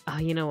 Oh,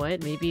 you know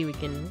what? Maybe we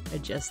can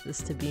adjust this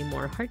to be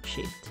more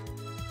heart-shaped.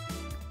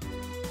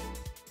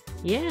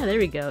 Yeah, there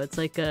we go. It's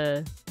like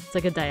a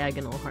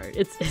diagonal heart.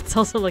 It's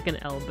also like an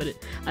L, but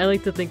I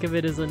like to think of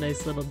it as a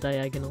nice little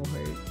diagonal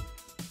heart.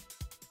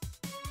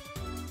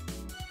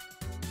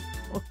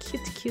 Oh,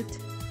 cute.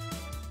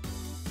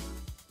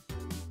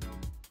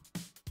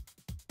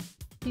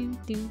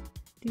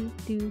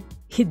 Do.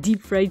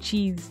 Deep fried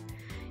cheese.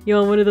 You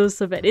want one of those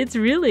so bad. It's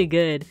really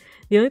good.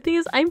 The only thing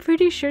is, I'm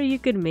pretty sure you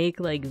could make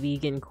like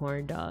vegan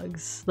corn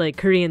dogs, like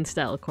Korean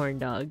style corn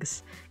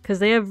dogs, because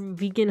they have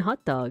vegan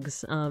hot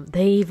dogs.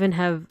 They even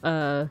have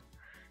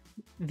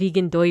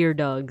vegan doyer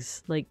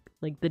dogs, like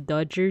the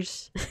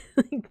Dodgers,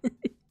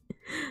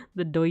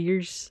 the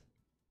Doyers.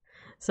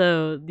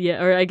 So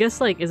yeah, or I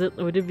guess like,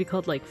 would it be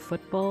called like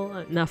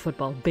football? Not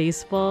football,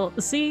 baseball.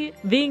 See,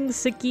 being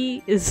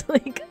sicky is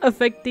like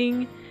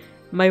affecting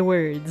my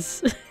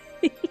words.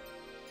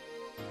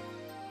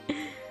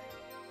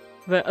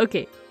 But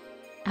okay,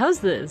 how's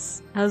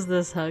this,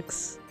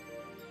 Hux?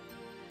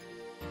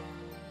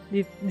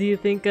 Do you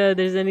think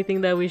there's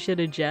anything that we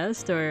should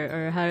adjust,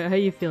 or how are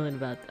you feeling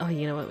about? Oh,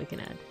 you know what, we can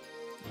add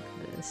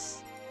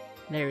this.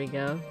 There we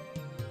go.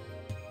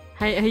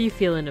 How you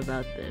feeling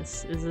about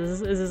this? Is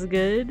this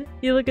good?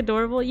 You look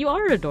adorable. You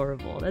are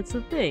adorable. That's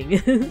the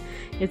thing.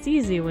 It's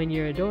easy when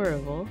you're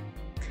adorable.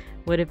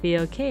 Would it be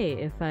okay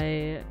if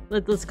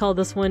let's call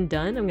this one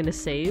done? I'm gonna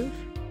save.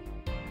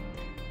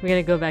 We're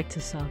gonna go back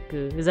to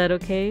Saku. Is that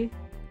okay?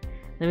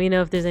 Let me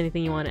know if there's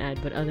anything you want to add,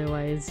 but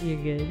otherwise,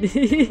 you're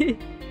good.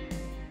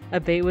 A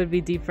bait would be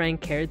deep frying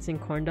carrots in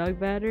corn dog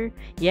batter?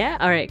 Yeah?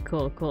 Alright,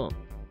 cool.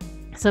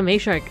 So make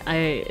sure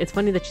it's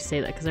funny that you say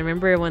that, because I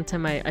remember one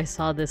time I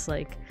saw this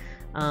like,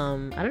 I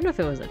don't know if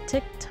it was a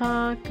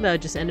TikTok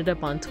that just ended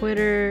up on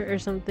Twitter or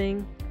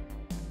something.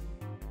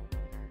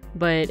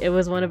 But it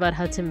was one about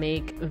how to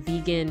make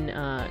vegan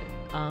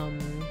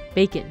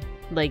bacon.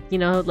 Like, you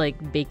know,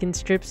 like bacon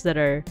strips that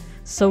are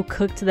so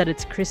cooked that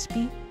it's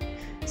crispy.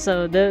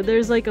 So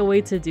there's like a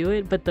way to do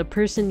it, but the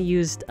person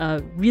used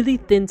really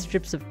thin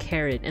strips of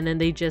carrot and then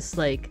they just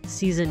like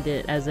seasoned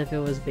it as if it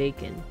was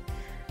bacon.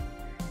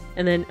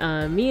 And then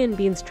me and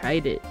Beans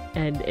tried it,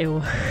 and it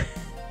was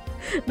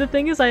the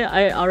thing is,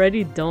 I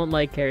already don't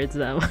like carrots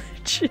that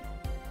much.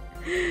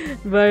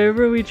 But I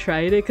remember we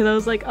tried it because I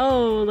was like,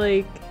 oh,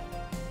 like,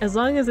 as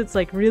long as it's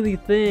like really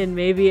thin,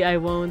 maybe I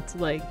won't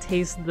like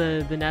taste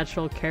the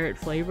natural carrot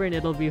flavor and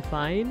it'll be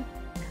fine.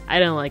 I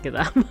didn't like it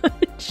that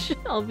much.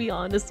 I'll be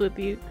honest with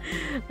you.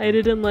 I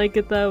didn't like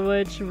it that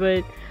much,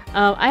 but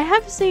I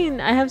have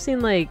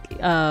seen like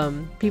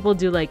people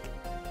do like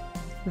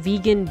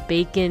vegan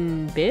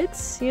bacon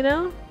bits, you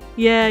know?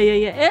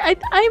 Yeah.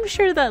 I'm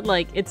sure that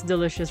like it's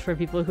delicious for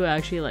people who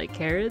actually like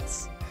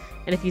carrots.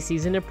 And if you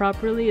season it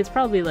properly, it's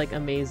probably like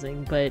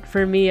amazing. But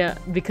for me,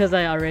 because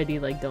I already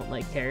like don't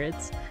like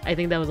carrots, I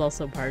think that was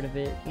also part of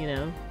it, you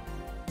know.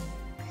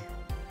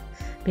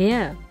 But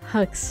yeah,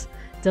 Hux,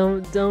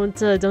 don't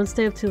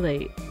stay up too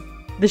late.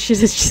 This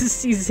shit is just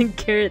seasoned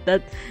carrot.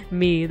 That's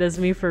me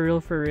for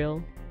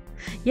real.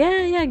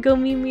 Yeah, go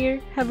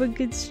Mimir. Have a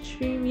good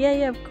stream.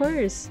 Yeah, of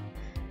course.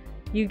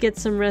 You get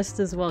some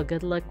rest as well.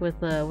 Good luck with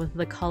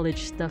the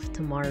college stuff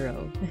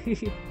tomorrow.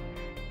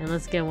 And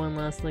let's get one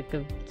last look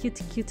of cute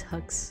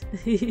Hux.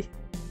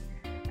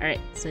 Alright,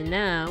 so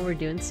now we're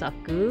doing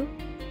Saku.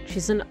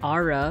 She's an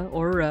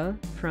Aura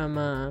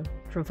from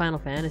Final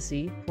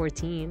Fantasy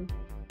 14.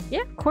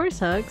 Yeah, of course,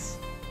 Hux.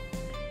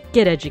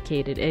 Get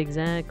educated,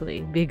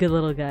 exactly. Be a good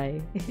little guy.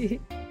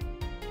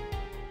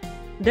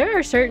 There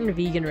are certain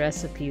vegan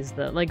recipes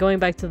though, like going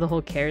back to the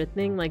whole carrot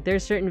thing, like there are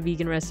certain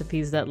vegan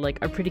recipes that like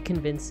are pretty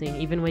convincing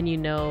even when you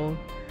know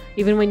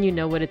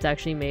what it's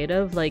actually made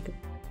of. Like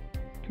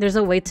there's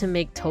a way to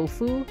make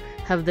tofu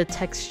have the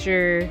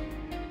texture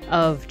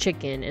of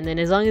chicken, and then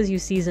as long as you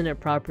season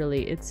it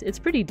properly, it's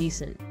pretty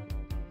decent.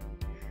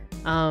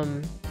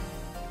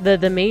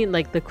 The main,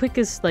 like the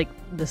quickest, like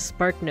the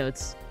spark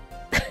notes.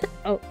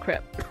 Oh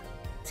crap.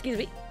 Excuse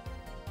me.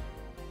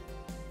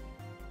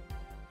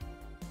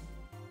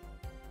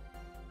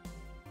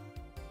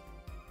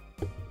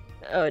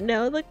 Oh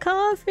no, the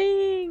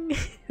coughing.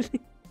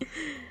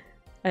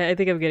 I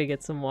think I'm gonna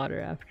get some water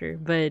after,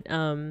 but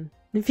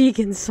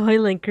vegan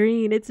Soylent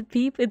Green. It's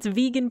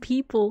vegan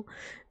people.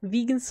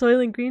 Vegan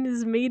Soylent Green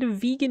is made of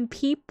vegan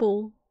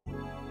people.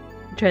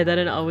 Try that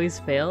and always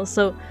fail.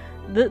 So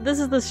this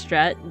is the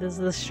strat. This is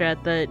the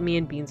strat that me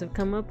and Beans have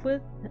come up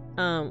with.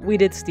 We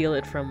did steal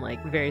it from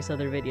like various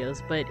other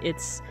videos, but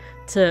it's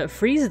to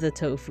freeze the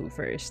tofu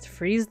first.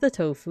 Freeze the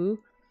tofu,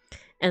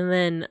 and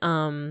then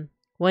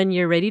when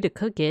you're ready to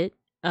cook it,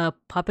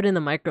 pop it in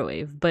the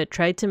microwave. But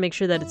try to make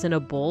sure that it's in a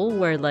bowl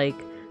where like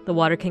the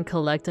water can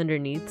collect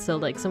underneath. So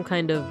like some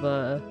kind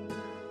of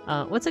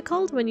what's it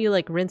called when you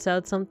like rinse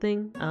out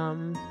something?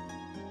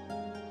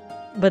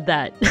 but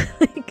that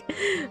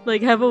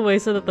like have a way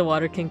so that the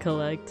water can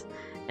collect.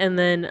 And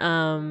then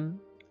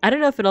I don't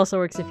know if it also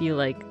works if you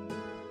like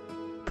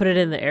put it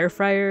in the air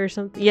fryer or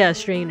something. Yeah,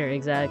 strainer,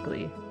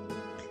 exactly.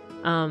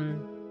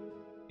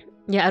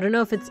 Yeah, I don't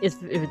know if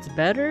it's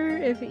better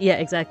if yeah,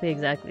 exactly.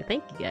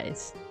 Thank you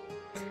guys.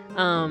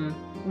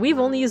 We've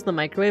only used the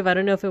microwave. I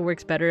don't know if it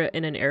works better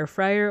in an air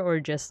fryer or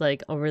just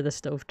like over the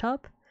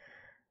stovetop.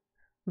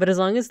 But as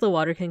long as the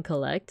water can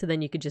collect,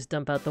 then you could just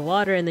dump out the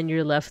water and then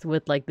you're left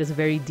with like this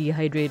very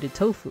dehydrated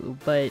tofu.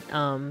 But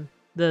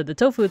the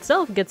tofu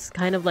itself gets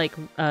kind of like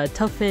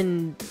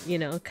toughened, you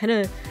know, kind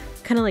of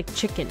like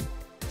chicken.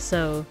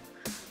 So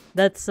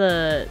that's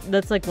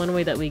like one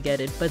way that we get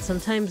it. But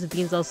sometimes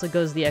Beans also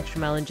goes the extra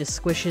mile and just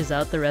squishes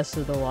out the rest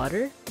of the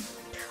water.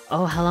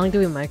 Oh, how long do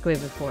we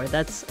microwave it for?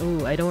 That's,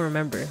 ooh, I don't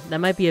remember. That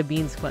might be a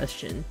Beans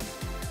question.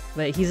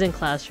 But he's in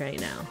class right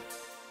now.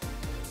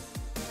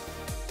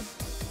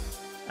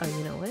 Oh,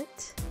 you know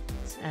what?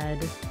 Let's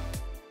add...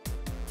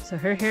 So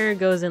her hair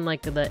goes in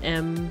like the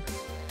M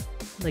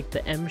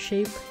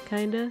shape,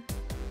 kinda.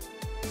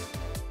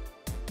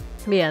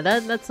 But yeah,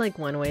 that's like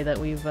one way that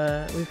we've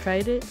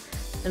tried it.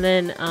 And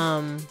then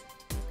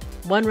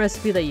one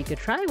recipe that you could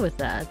try with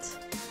that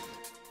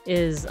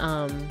is you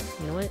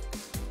know what?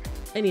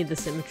 I need the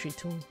symmetry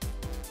tool.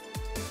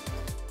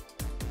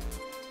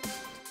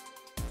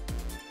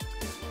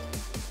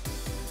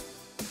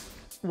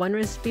 One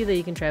recipe that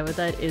you can try with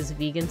that is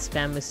vegan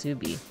spam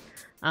musubi.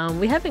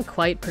 We haven't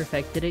quite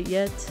perfected it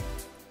yet,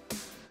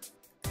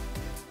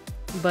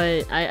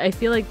 but I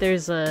feel like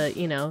there's a,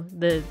 you know,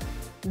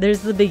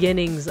 there's the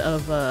beginnings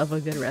of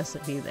a good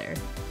recipe there.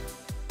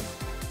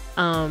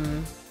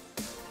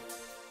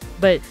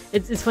 But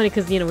it's funny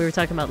because, you know, we were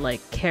talking about like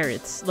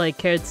carrots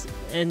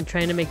and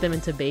trying to make them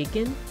into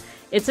bacon.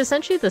 It's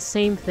essentially the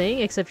same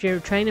thing, except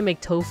you're trying to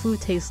make tofu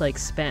taste like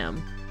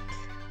spam.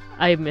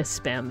 I miss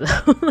spam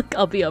though. Like,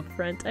 I'll be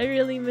upfront. I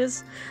really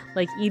miss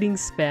like eating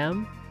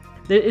spam.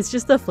 It's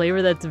just a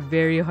flavor that's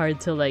very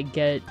hard to like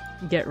get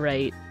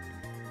right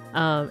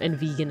and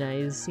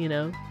veganize, you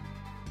know.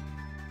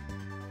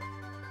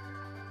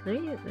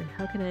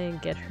 How can I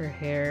get her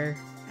hair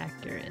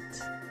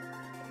accurate?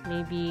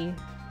 Maybe.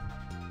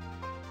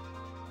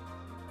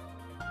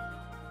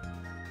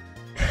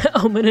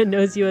 Omina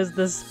knows you as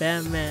the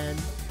spam man.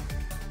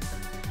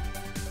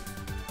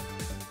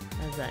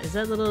 How's that? Is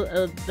that little?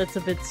 That's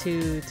a bit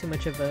too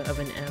much of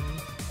an M.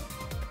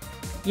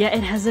 Yeah,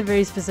 it has a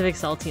very specific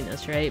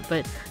saltiness, right?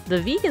 But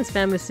the vegan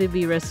spam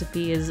musubi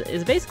recipe is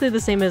basically the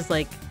same as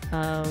like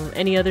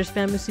any other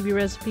spam musubi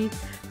recipe.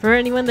 For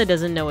anyone that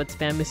doesn't know what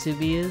spam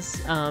musubi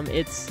is,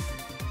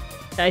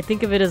 I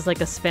think of it as like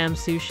a spam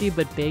sushi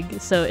but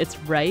big. So it's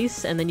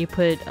rice and then you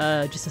put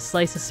just a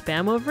slice of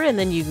spam over it and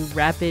then you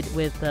wrap it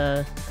with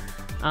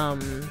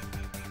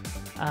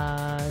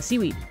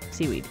seaweed,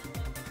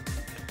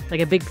 like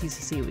a big piece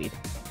of seaweed,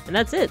 and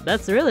that's it.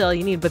 That's really all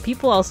you need. But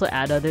people also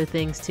add other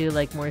things too,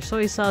 like more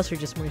soy sauce or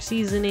just more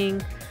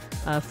seasoning,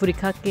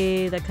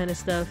 furikake, that kind of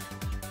stuff.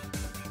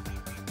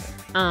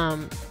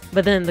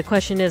 But then the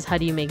question is, how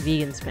do you make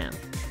vegan spam?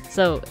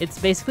 So it's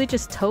basically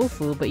just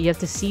tofu, but you have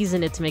to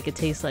season it to make it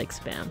taste like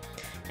spam.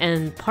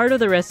 And part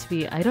of the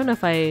recipe, I don't know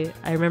if I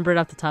remember it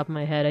off the top of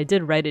my head. I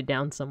did write it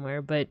down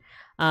somewhere, but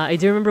I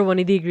do remember one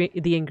of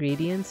the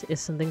ingredients is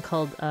something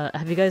called,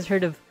 have you guys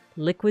heard of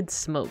liquid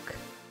smoke?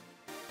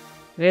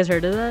 You guys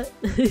heard of that?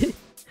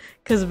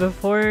 Because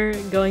before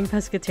going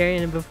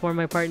pescatarian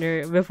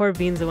and before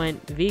Beans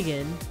went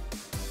vegan,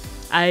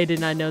 I did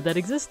not know that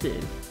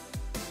existed.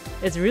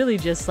 It's really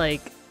just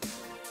like,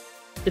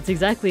 it's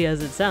exactly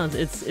as it sounds.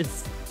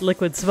 It's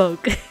liquid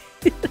smoke.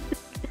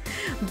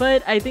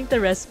 But I think the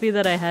recipe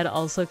that I had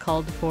also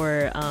called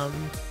for, I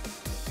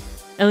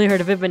only heard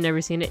of it but never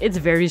seen it. It's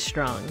very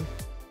strong.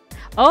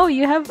 Oh,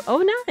 you have,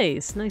 oh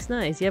nice.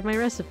 You have my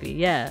recipe,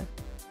 yeah.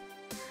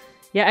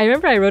 Yeah, I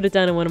remember I wrote it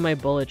down in one of my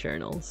bullet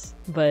journals,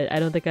 but I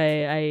don't think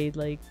I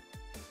like,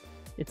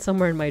 it's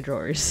somewhere in my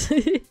drawers.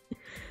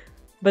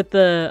 But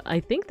I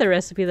think the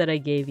recipe that I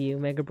gave you,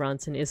 Mega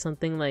Bronson, is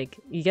something like,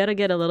 you gotta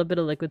get a little bit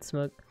of liquid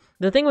smoke.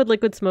 The thing with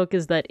liquid smoke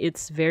is that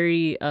it's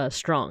very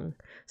strong.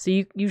 So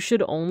you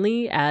should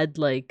only add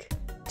like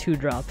 2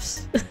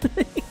 drops.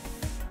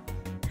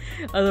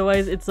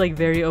 Otherwise it's like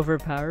very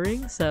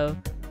overpowering. So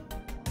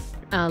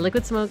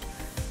liquid smoke,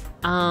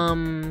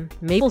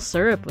 maple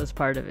syrup was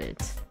part of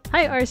it.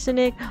 Hi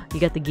Arsenic!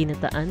 You got the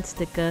ginataan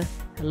sticker.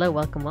 Hello,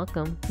 welcome.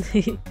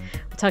 We're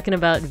talking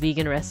about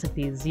vegan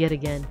recipes yet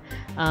again.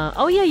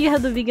 Oh yeah, you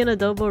have the vegan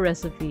adobo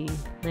recipe.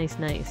 Nice.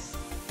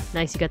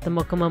 Nice, you got the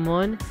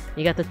mokamamon,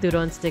 you got the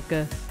turon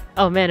sticker.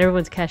 Oh man,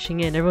 everyone's cashing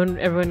in.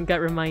 Everyone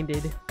got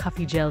reminded.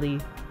 Coffee jelly.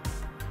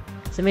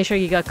 So make sure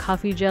you got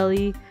coffee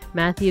jelly.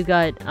 Matthew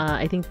got,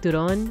 I think,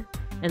 turon.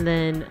 And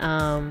then,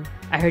 I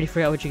already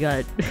forgot what you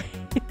got.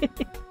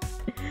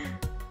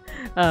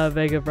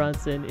 Mega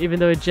Bronson. Even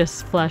though it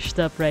just flashed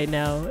up right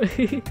now.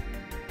 You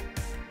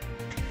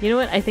know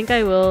what? I think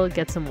I will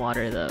get some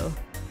water though.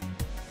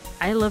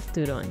 I love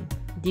turon.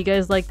 Do you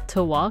guys like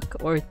tawak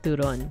or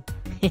turon?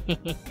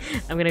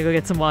 I'm gonna go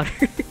get some water.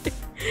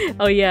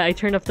 Oh yeah, I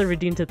turned off the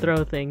redeem to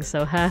throw thing,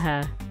 so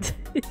haha.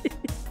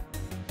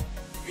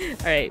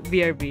 Alright,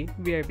 BRB.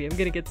 I'm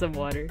gonna get some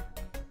water.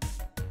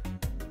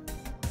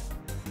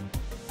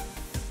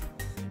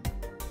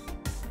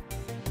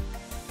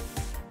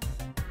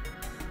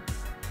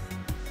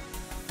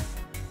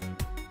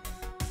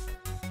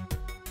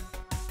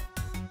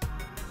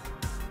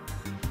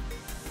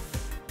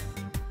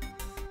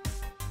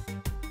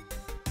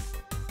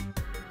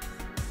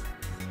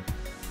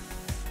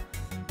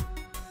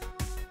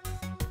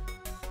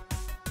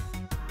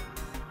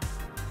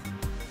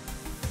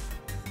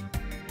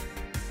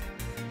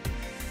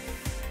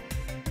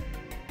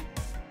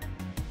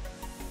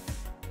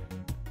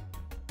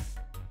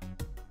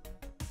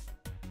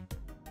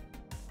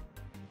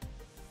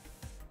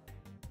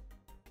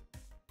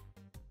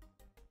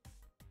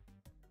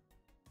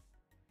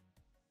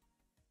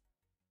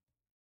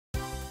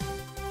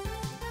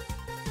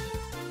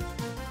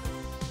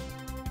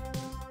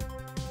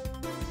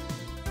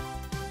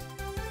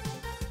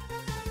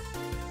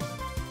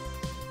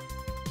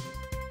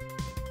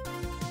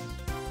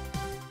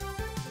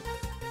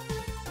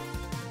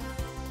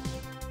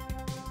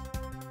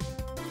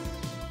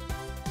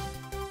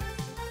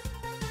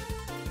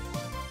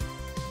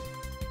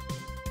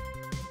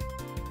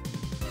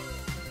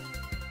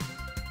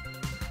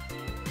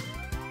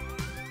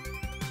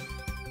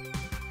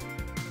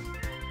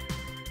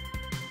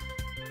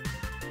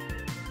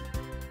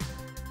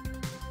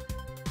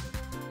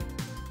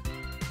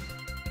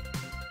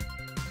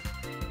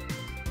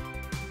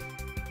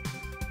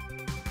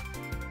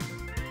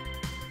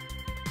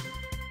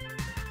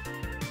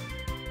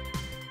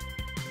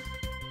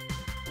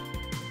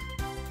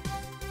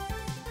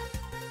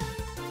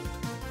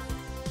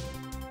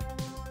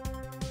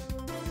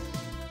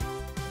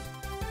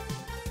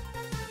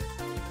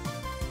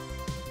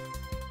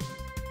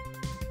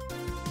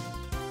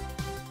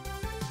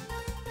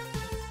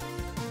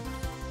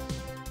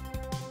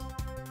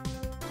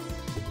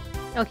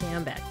 Okay,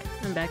 I'm back.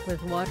 I'm back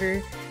with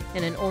water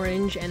and an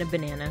orange and a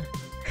banana.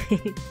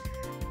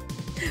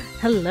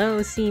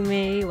 Hello,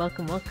 Sime.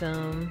 Welcome.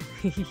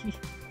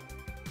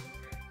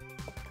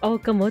 Oh,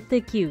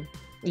 kamote Q.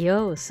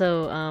 Yo,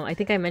 so I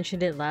think I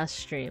mentioned it last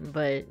stream,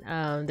 but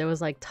there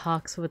was like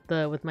talks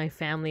with my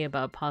family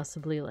about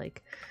possibly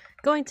like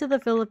going to the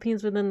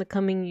Philippines within the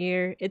coming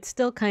year. It's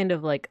still kind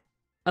of like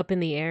up in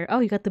the air.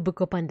 Oh, you got the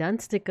Buko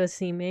Pandan sticker,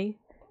 Sime.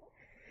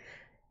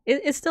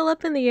 It's still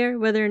up in the air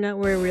whether or not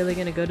we're really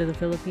gonna go to the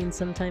Philippines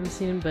sometime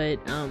soon, but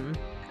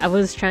I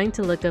was trying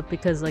to look up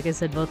because, like I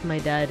said, both my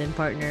dad and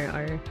partner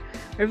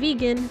are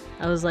vegan.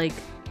 I was like,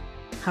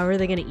 how are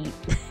they gonna eat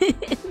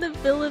in the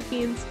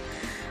Philippines?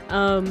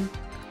 So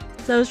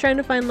I was trying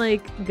to find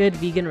like good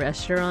vegan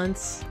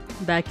restaurants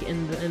back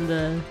in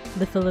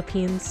the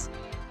Philippines.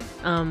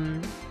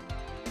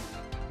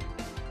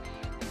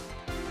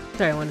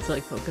 Sorry, I wanted to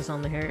like focus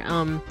on the hair.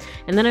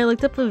 And then I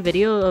looked up a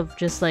video of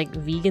just like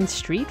vegan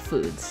street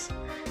foods,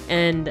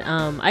 and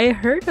I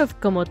heard of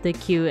kamote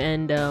Q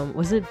and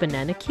was it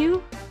banana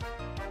Q?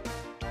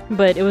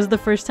 But it was the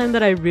first time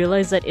that I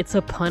realized that it's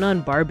a pun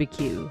on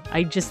barbecue.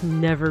 I just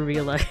never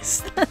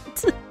realized that.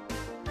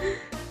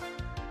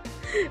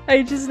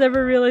 I just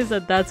never realized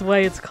that that's why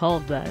it's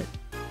called that.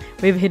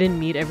 We have hidden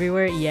meat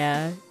everywhere.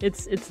 Yeah,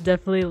 it's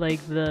definitely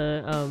like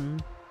the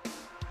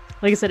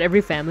like I said,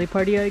 every family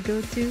party I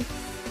go to,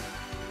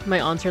 my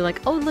aunts are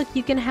like, oh look,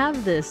 you can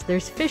have this,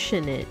 there's fish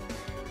in it.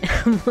 And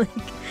I'm like,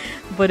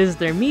 but is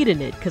there meat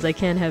in it? Because I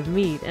can't have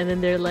meat. And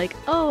then they're like,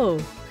 oh,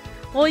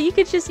 well you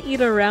could just eat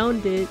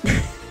around it.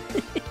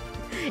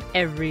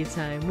 Every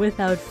time,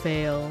 without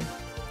fail.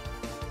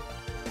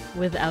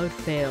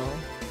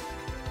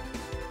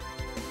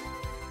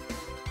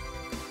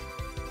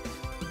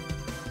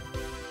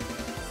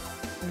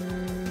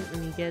 Let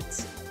me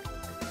get,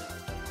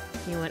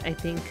 you know what, I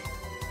think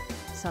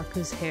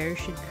Saku's hair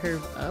should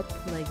curve up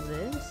like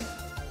this.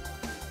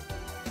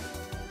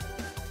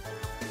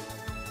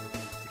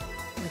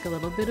 Like a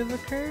little bit of a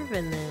curve,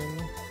 and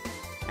then...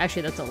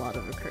 Actually, that's a lot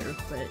of a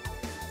curve, but...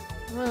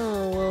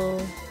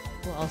 Well,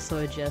 we'll also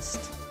adjust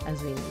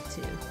as we need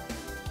to.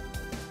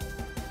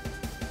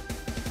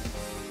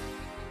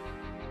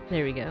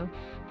 There we go.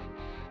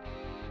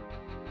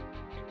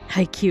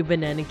 Hi Q,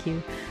 banana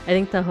Q. I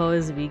think Taho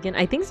is vegan.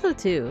 I think so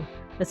too.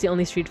 That's the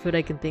only street food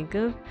I can think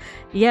of.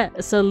 Yeah,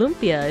 so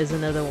lumpia is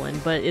another one,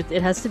 but it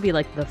has to be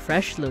like the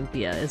fresh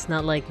lumpia. It's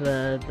not like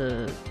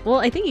the well,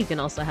 I think you can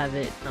also have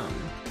it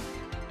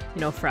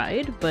you know,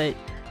 fried, but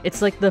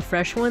it's like the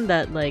fresh one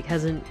that like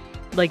hasn't,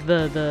 like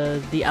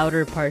the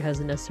outer part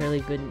hasn't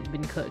necessarily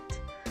been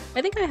cooked.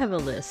 I think I have a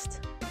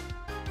list.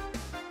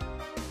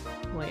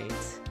 Wait.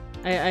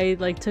 I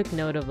like took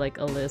note of like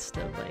a list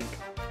of like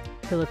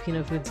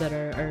Filipino foods that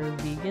are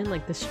vegan,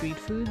 like the street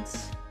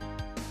foods.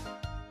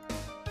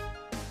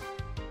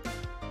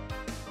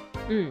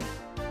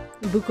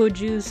 Buko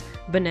juice,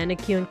 banana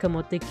Q and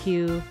kamote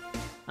Q,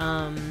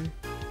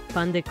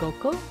 pan de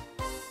coco.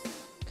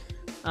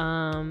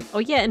 Oh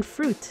yeah, and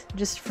fruit.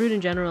 Just fruit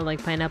in general,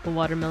 like pineapple,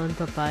 watermelon,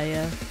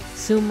 papaya,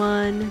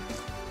 suman.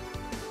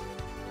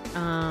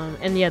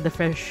 And yeah, the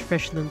fresh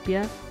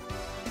lumpia.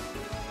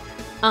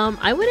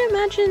 I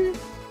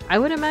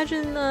would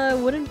imagine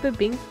wouldn't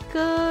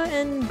bibinka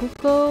and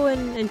buko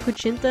and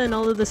kuchinta and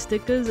all of the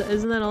stickas,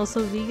 isn't that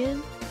also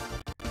vegan?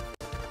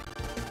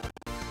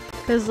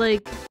 Cause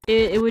like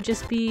it would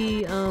just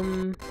be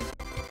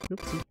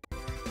oopsie.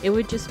 It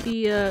would just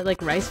be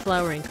like rice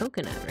flour and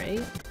coconut,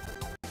 right?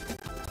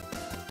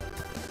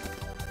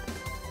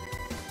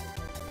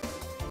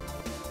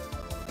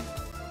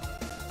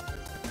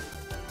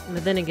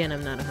 But then again,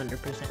 I'm not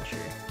 100% sure.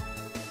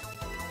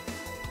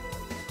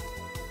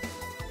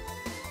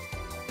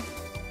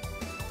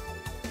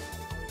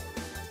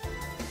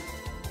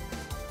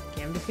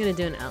 Okay, I'm just gonna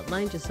do an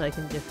outline just so I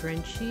can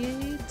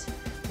differentiate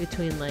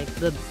between like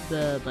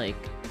the like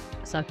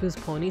Saku's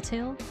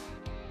ponytail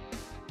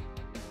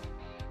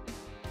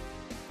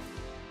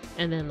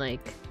and then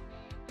like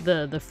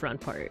the front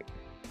part.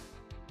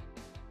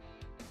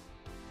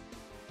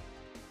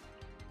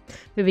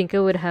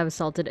 Bibinka would have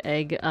salted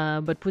egg,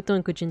 but puto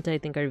and kuchinta I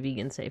think are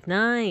vegan safe.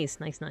 Nice,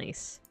 nice,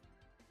 nice.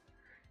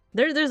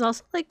 There's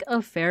also like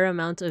a fair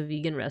amount of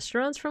vegan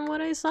restaurants from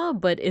what I saw,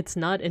 but it's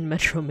not in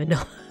Metro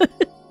Manila.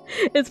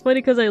 It's funny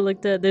because I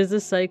looked at, there's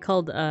this site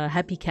called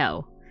Happy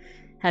Cow.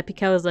 Happy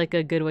Cow is like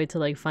a good way to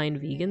like find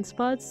vegan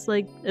spots,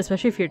 like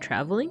especially if you're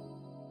traveling.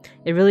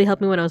 It really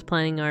helped me when I was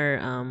planning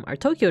our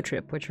Tokyo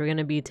trip, which we're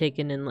gonna be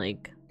taking in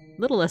like a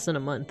little less than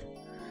a month,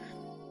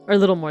 or a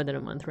little more than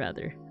a month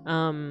rather.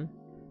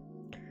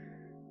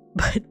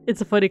 But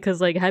it's funny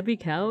because like Happy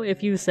Cow,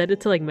 if you set it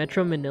to like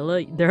Metro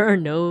Manila, there are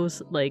no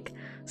like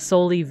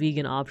solely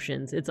vegan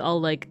options. It's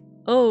all like,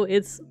 oh,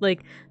 it's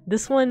like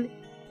this one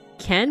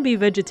can be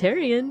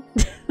vegetarian.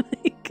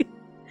 Like,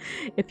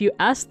 if you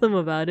ask them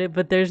about it,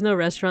 but there's no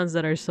restaurants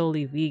that are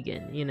solely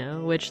vegan, you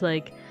know, which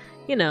like,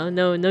 you know,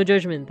 no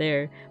judgment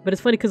there. But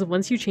it's funny because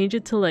once you change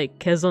it to like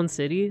Quezon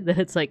City, then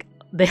it's like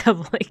they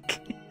have like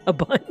a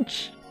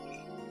bunch.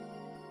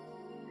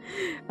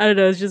 I don't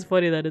know, it's just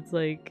funny that it's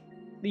like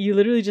you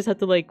literally just have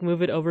to like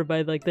move it over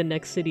by like the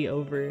next city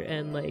over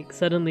and like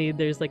suddenly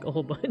there's like a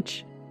whole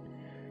bunch.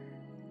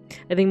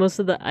 I think most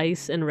of the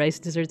ice and rice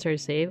desserts are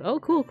safe. Oh,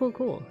 cool, cool,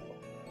 cool.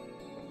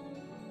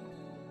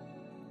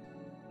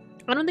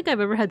 I don't think I've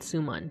ever had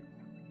suman.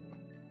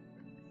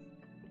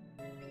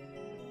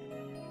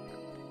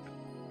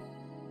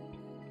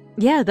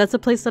 Yeah, that's a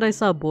place that I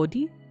saw.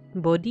 Bodhi?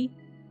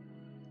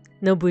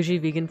 No bougie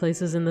vegan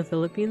places in the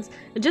Philippines.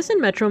 Just in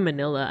Metro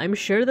Manila. I'm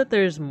sure that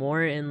there's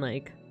more in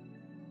like...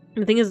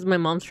 The thing is, my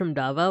mom's from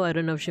Davao. I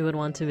don't know if she would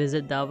want to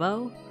visit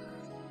Davao.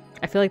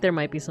 I feel like there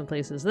might be some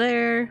places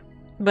there.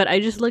 But I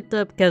just looked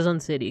up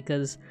Quezon City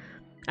because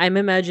I'm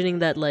imagining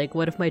that, like,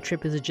 what if my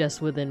trip is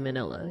just within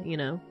Manila, you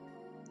know?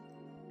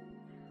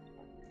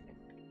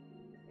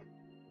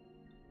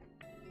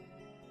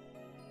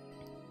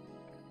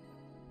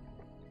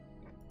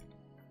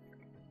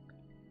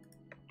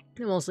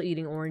 I'm also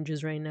eating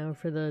oranges right now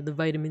for the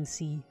vitamin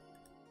C.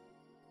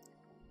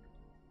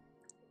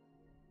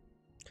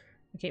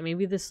 Okay,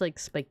 maybe this like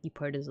spiky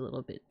part is a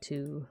little bit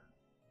too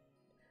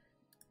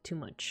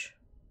much.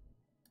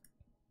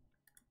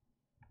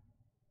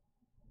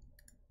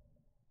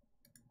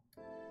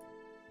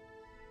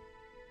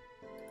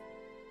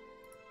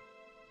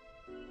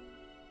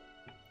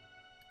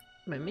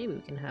 But maybe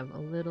we can have a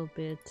little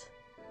bit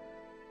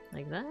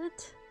like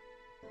that.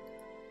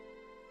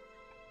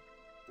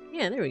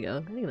 Yeah, there we go.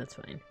 I think that's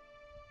fine.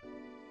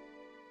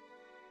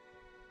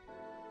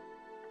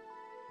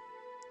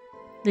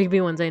 There could be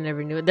ones I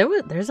never knew.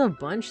 There's a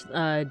bunch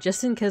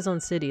just in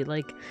Quezon City.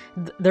 Like,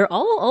 they're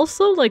all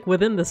also, like,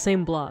 within the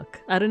same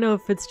block. I don't know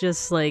if it's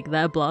just, like,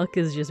 that block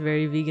is just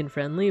very vegan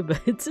friendly,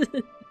 but...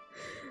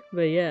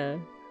 but yeah.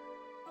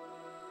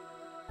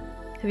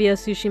 Have you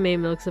asked Sushi May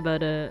Milks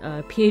about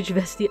a PH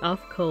Vesti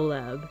off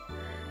collab?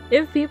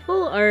 If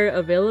people are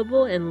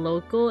available and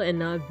local and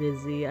not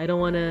busy, I don't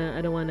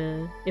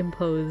wanna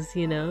impose,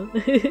 you know?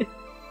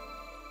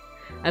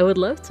 I would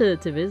love to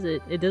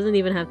visit. It doesn't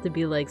even have to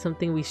be like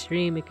something we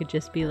stream. It could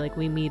just be like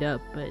we meet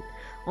up, but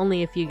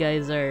only if you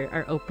guys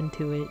are open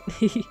to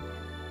it.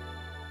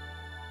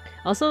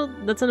 Also,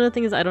 that's another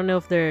thing is I don't know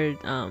if they're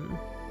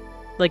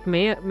like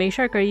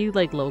Mayshark, are you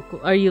like local?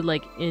 Are you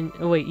like in?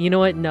 Oh, wait, you know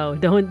what? No,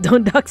 don't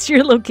dox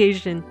your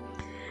location.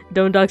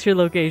 Don't dox your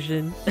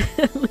location.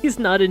 At least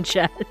not in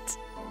chat.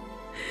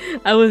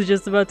 I was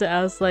just about to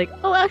ask, like,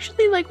 oh,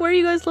 actually, like, where are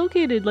you guys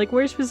located? Like,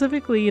 where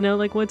specifically? You know,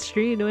 like, what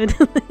street? Like,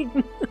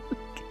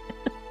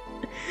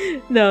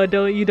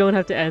 no, you don't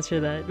have to answer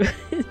that.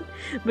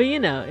 But you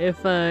know, if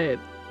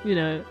you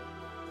know,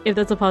 if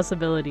that's a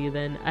possibility,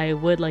 then I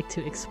would like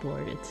to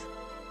explore it.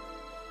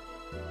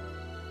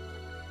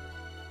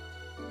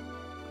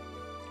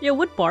 Yeah,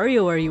 what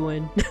barrio are you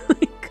in?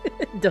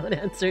 Like, don't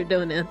answer.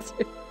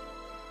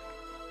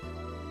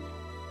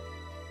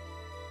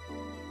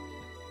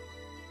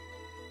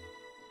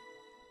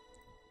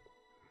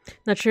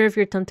 Not sure if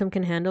your tum tum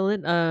can handle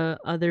it.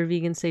 Other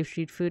vegan safe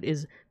street food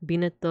is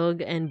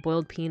binatog and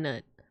boiled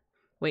peanut.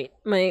 Wait,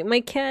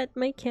 my cat,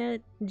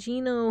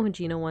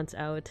 Gino wants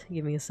out.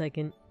 Give me a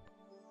second.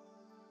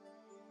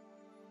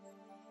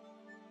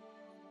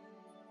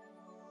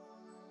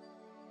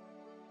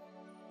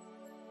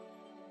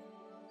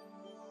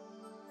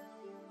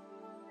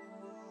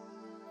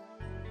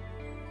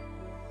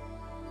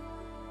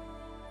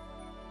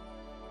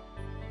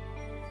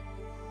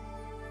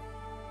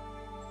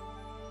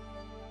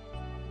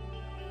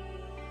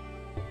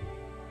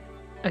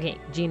 Okay,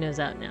 Gino's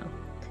out now.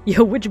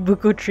 Yo, which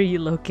buko tree you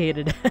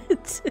located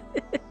at?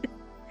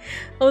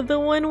 Oh, the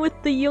one with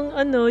the yung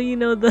ano, you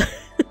know, the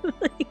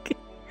like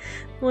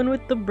one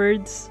with the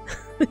birds.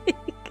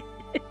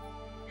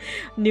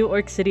 New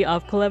York City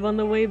off collab on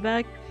the way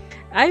back.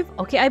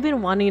 I've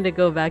been wanting to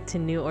go back to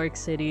New York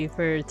City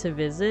to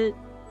visit.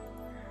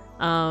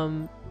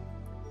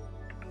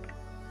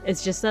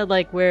 It's just that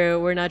like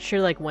we're not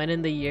sure like when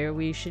in the year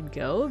we should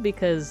go,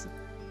 because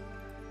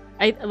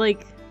I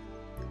like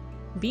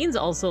Beans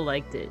also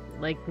liked it,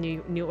 like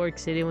New York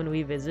City when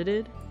we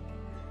visited.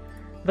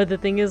 But the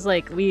thing is,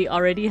 like, we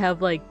already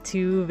have like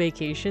 2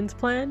 vacations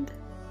planned.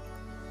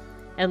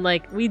 And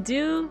like we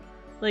do,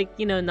 like,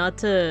 you know, not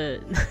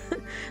to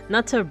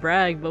not to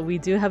brag, but we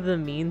do have the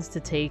means to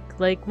take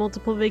like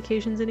multiple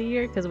vacations in a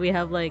year, because we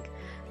have like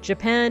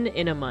Japan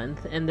in a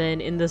month, and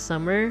then in the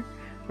summer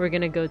we're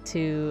gonna go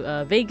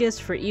to Vegas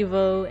for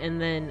Evo,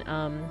 and then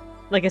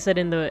like I said,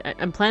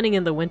 I'm planning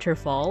in the winter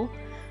fall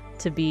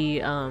to be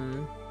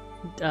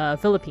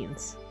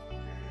Philippines.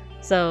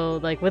 So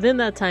like within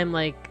that time,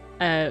 like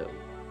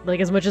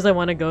as much as I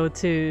want to go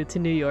to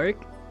New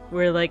York,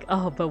 we're like,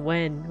 oh, but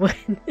when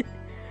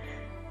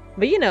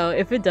but you know,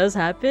 if it does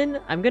happen,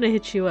 I'm gonna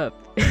hit you up.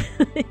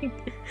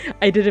 Like,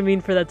 I didn't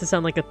mean for that to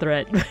sound like a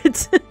threat,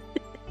 but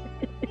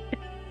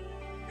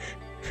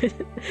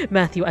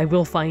Matthew, I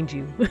will find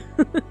you.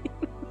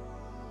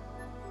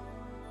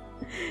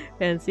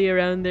 Fancy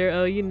around there,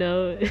 oh, you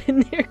know,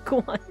 near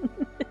Kwan.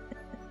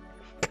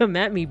 Come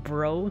at me,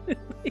 bro.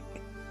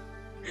 Like,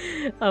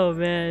 oh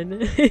man.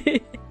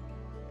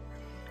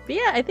 But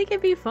yeah, I think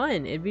it'd be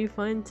fun. It'd be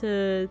fun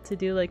to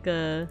do like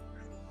an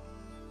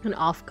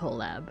off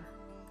collab.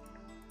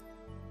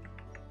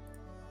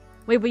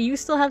 Wait, but you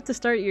still have to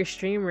start your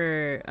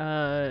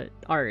streamer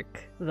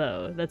arc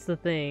though. That's the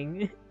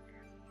thing.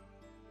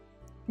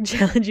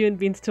 Challenge you and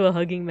Beans to a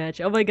hugging match.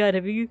 Oh my god,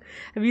 have you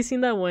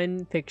seen that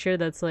one picture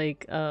that's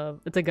like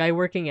it's a guy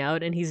working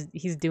out, and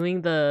he's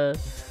doing the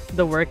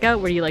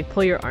workout where you like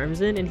pull your arms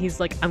in, and he's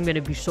like, I'm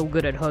gonna be so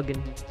good at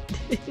hugging.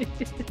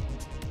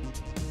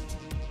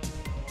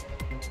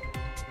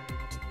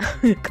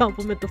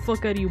 Compliment the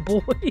fuck out of you,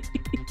 boy.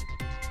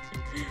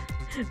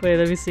 Wait,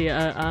 let me see.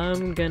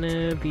 I'm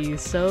gonna be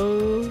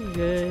so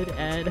good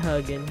at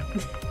hugging.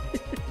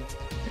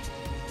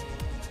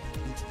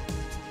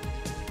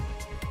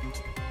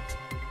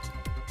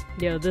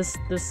 Yo, this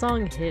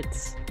song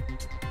hits,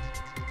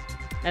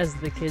 as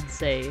the kids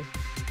say.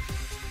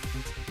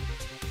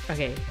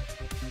 Okay.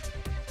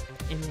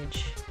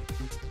 Image.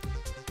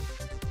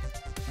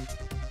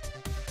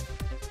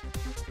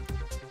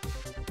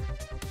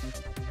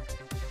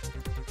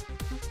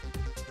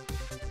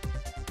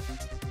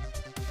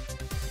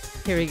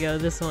 Here we go,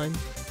 this one.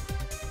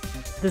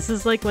 This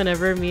is like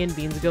whenever me and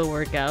Beans go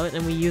work out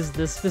and we use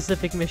this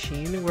specific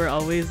machine, we're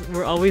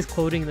always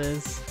quoting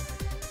this.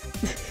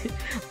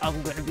 I'm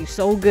gonna be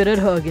so good at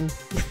hugging.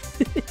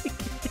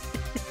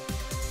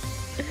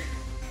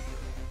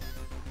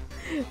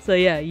 So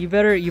yeah, you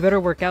better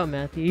work out,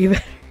 Matthew.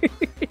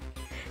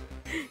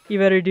 You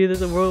better do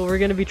this. We're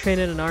gonna be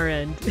training on our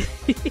end.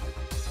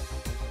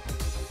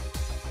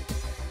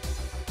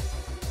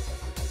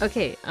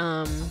 Okay,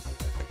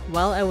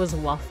 while I was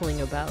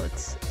waffling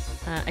about,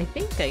 I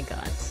think I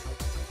got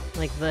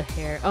like the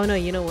hair. Oh no,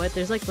 you know what?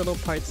 There's like little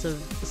parts of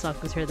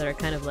Saku's hair that are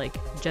kind of like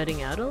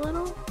jutting out a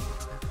little.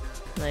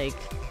 Like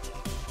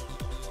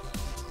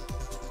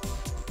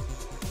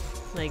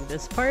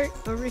this part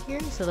over here.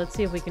 So let's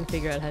see if we can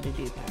figure out how to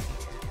do that.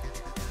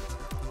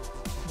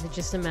 Is it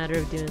just a matter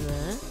of doing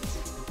that?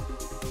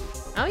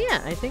 Oh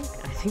yeah, I think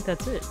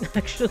that's it,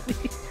 actually.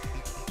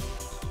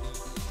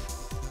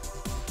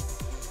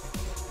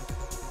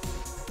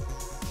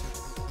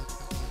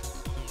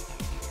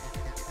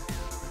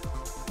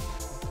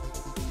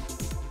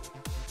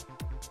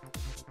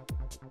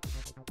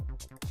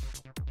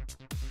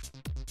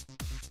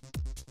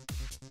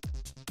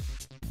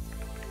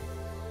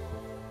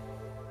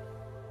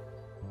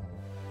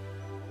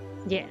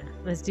 Yeah,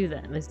 let's do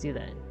that. Let's do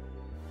that.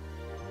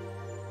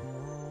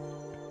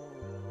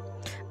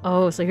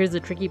 Oh, so here's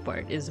the tricky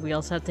part, is we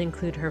also have to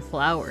include her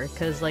flower,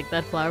 because like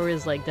that flower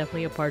is like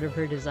definitely a part of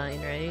her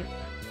design, right?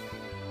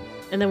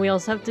 And then we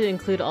also have to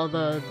include all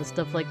the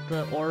stuff like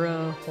the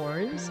aura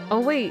horns. Oh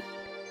wait!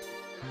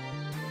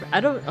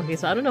 Okay,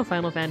 so I don't know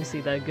Final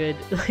Fantasy that good.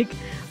 Like,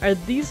 are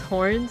these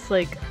horns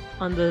like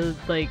on the,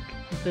 like,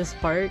 this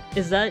part?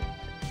 Is that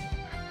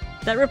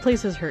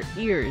replaces her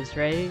ears,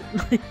 right?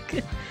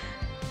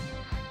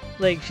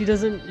 Like she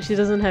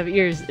doesn't have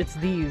ears, it's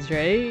these,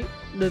 right?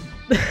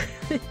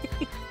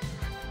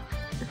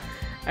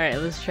 Alright,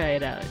 let's try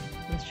it out.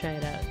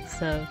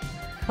 So,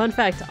 fun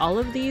fact, all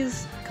of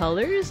these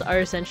colors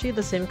are essentially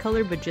the same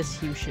color but just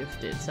hue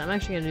shifted. So I'm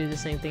actually gonna do the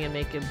same thing and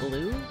make it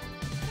blue.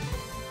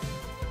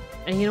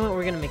 And you know what,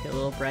 we're gonna make it a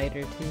little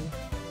brighter too.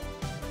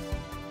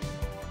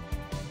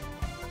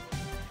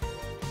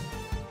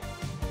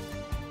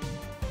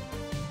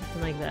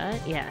 Something like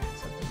that? Yeah,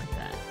 something like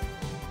that.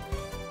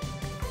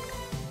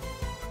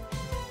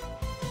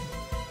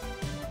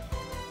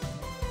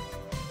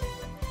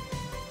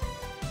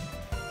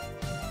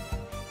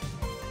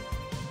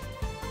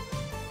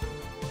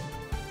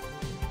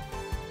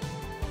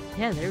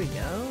 Yeah, there we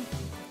go.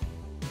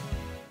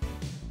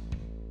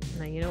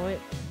 Now, you know what?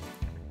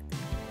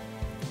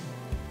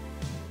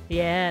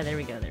 Yeah, there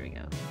we go, there we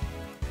go.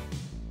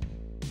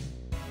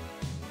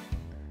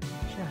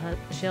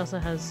 She also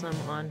has some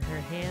on her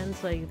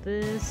hands like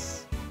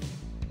this.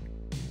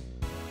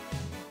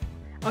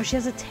 Oh, she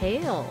has a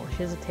tail. She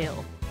has a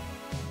tail.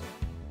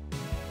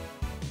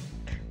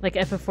 Like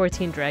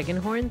FF14 dragon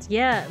horns?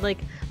 Yeah, like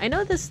I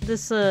know this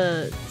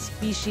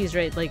species,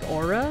 right? Like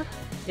aura,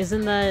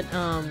 isn't that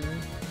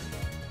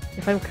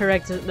if I'm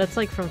correct, that's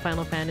like from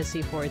Final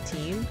Fantasy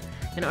 14.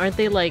 And aren't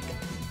they like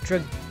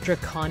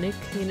draconic,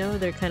 you know?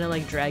 They're kind of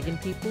like dragon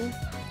people.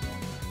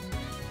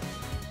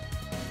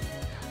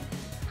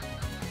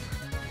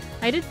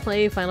 I did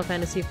play Final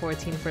Fantasy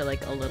 14 for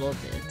like a little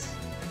bit.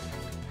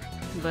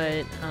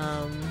 But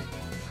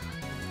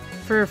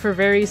for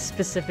very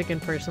specific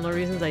and personal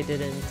reasons, I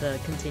didn't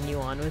continue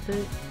on with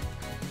it.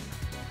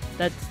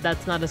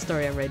 That's not a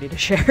story I'm ready to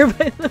share,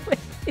 by the way.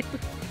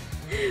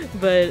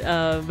 But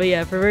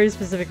yeah, for very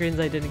specific reasons,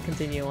 I didn't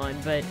continue on.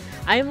 But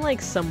I'm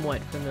like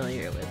somewhat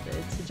familiar with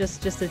it.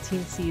 Just the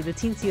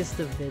teensiest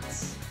of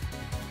bits.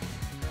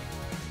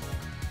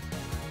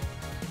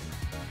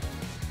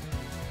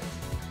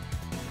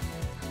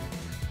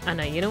 Oh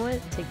no, you know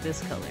what? Take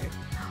this color.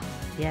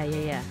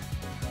 Yeah.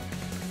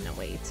 No,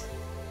 wait.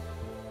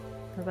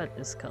 How about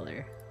this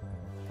color?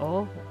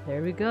 Oh,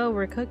 there we go.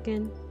 We're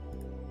cooking.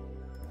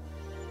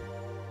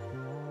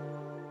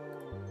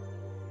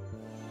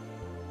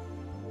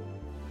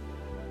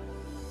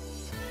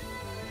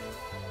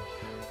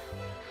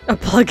 A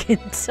plug-in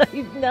type?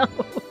 No.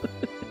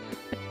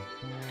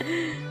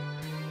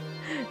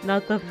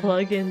 Not the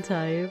plug-in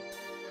type.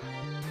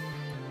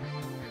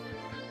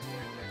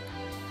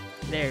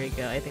 There we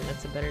go. I think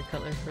that's a better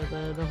color for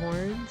the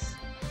horns.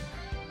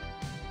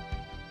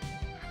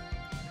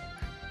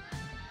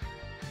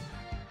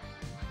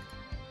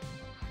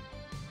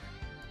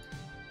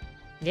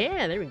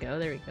 Yeah, there we go.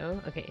 There we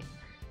go. Okay.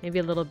 Maybe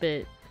a little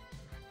bit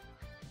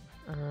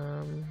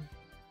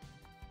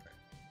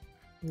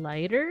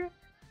lighter?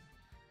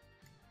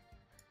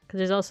 Because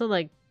there's also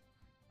like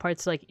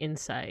parts like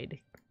inside.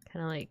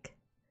 Kind of like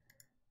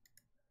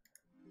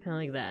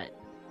that.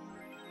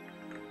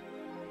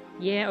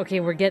 Yeah, okay,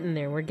 we're getting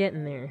there. We're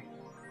getting there.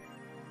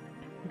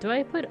 Do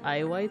I put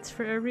eye whites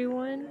for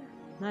everyone?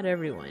 Not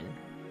everyone.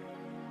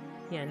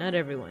 Yeah, not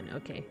everyone.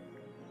 Okay.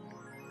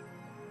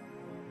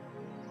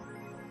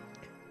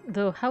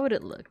 Though, how would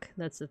it look?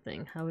 That's the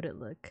thing. How would it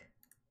look?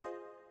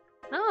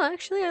 Oh,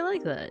 actually, I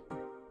like that.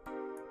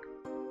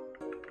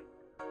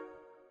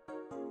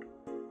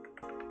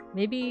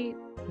 Maybe...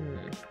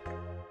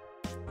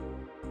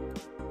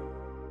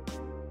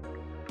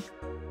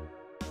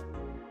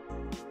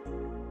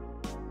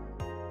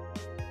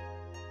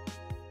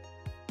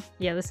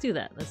 Yeah, let's do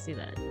that. Let's do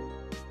that.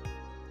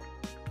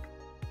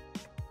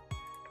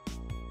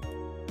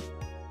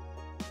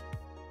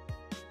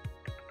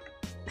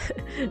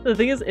 The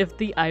thing is, if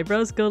the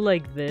eyebrows go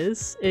like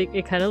this,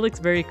 it kind of looks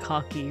very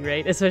cocky,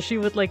 right? Especially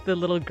with like the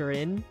little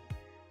grin.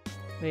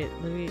 Wait,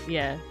 let me...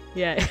 Yeah.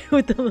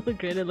 With the little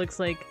grin, it looks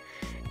like,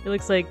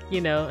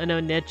 you know, an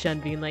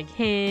One-chan being like,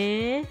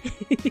 hey.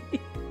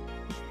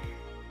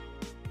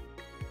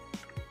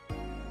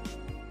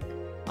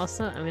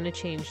 Also, I'm gonna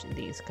change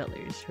these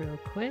colors real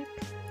quick.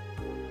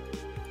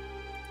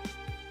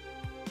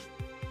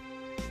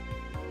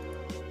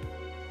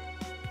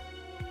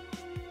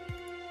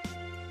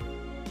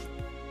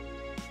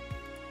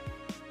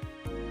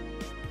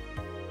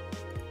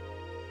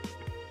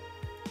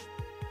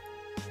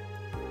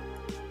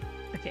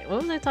 Okay,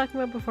 what was I talking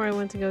about before I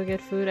went to go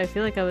get food? I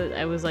feel like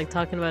I was like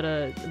talking about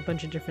a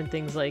bunch of different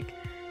things, like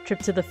trip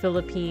to the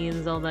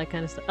Philippines, all that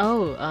kind of stuff.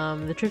 Oh,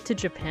 the trip to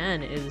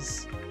Japan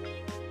is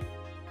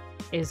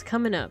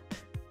coming up.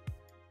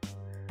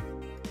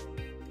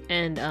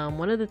 And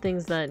one of the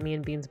things that me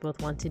and Beans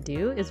both want to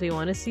do is we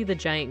want to see the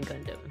giant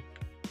Gundam.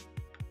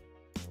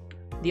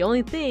 The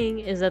only thing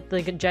is that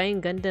the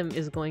giant Gundam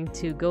is going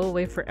to go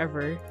away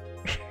forever.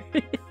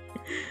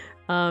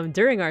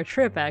 During our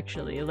trip,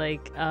 actually.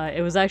 Like,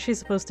 it was actually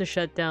supposed to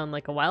shut down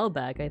like a while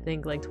back, I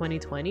think like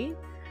 2020,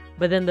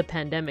 but then the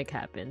pandemic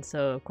happened,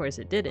 so of course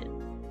it didn't.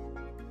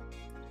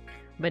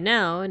 But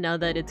now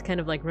that it's kind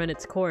of like run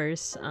its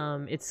course,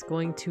 it's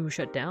going to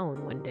shut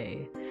down one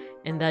day.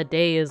 And that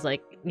day is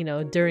like, you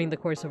know, during the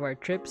course of our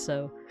trip,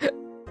 so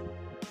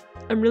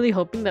I'm really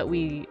hoping that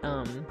we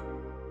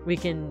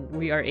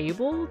are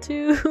able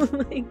to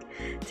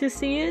like to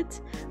see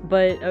it.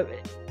 But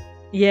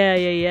yeah,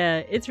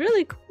 it's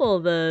really cool.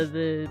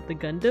 The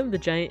Gundam, the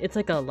giant, it's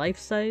like a life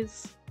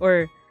size,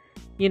 or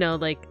you know,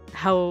 like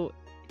how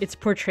it's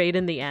portrayed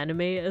in the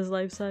anime as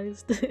life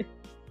sized.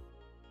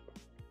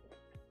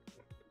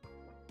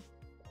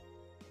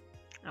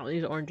 Oh,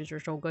 these oranges are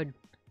so good.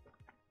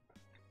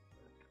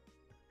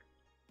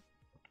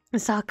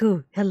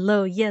 Saku,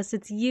 hello. Yes,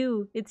 it's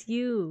you. It's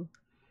you.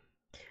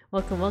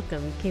 Welcome.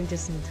 You came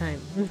just in time.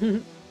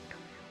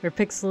 We're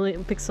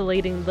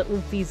pixelating the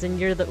oompies, and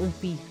you're the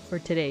oompy for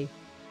today.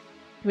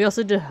 We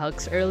also did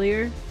Hux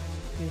earlier. You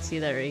can see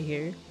that right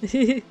here.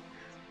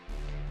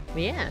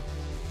 But yeah.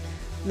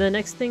 The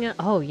next thing,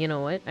 oh, you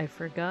know what? I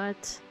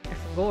forgot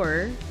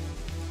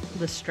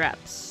the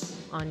straps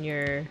on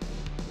your,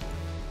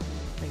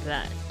 like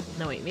that.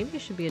 No, wait, maybe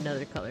it should be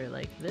another color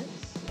like this.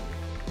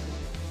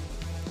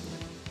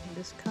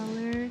 This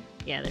color.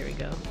 Yeah, there we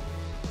go.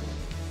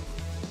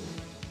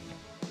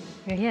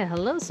 Yeah,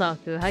 hello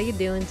Saku, how you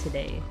doing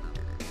today?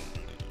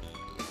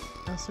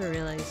 I also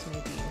realized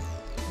maybe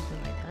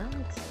something like that?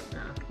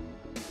 Nah.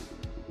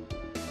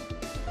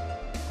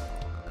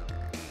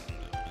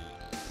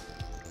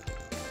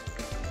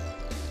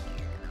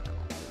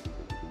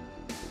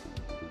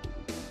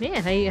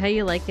 Yeah, how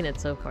you liking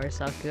it so far,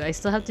 Saku? I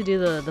still have to do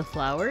the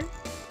flower,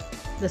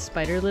 the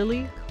spider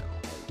lily.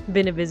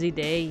 Been a busy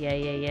day,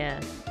 yeah.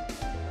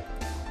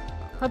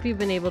 Hope you've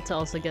been able to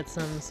also get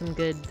some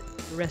good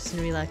rest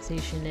and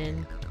relaxation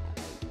in.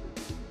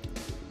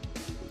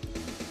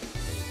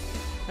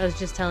 I was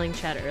just telling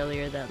Chad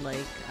earlier that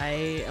like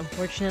I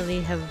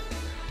unfortunately have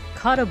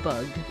caught a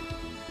bug.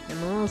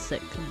 I'm a little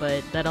sick,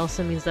 but that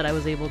also means that I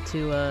was able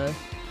to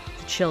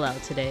chill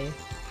out today.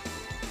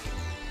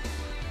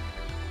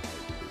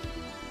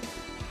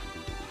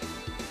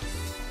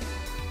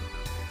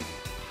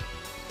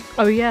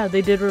 Oh yeah,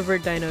 they did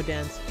revert Dino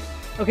Dance.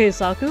 Okay,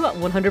 Saku,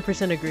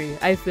 100% agree.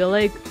 I feel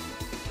like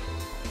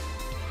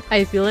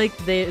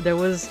there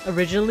was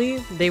originally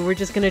they were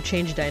just gonna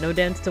change Dino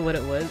Dance to what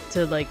it was,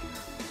 to like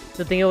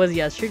the thing it was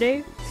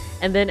yesterday,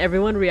 and then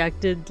everyone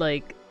reacted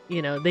like,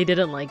 you know, they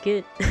didn't like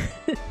it.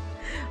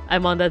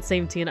 I'm on that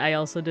same team. I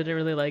also didn't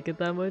really like it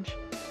that much.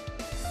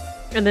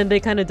 And then they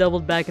kind of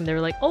doubled back and they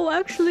were like, oh,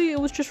 actually, it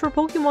was just for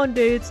Pokemon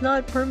Day. It's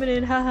not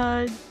permanent.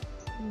 Haha.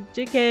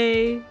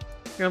 JK.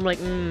 And I'm like,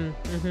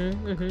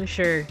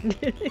 sure.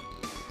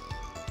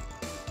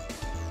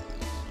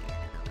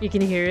 You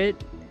can hear it.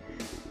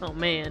 Oh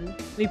man,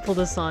 we pulled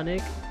a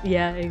Sonic.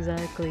 Yeah,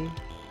 exactly.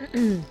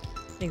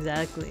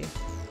 Exactly.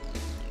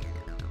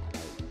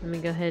 Let me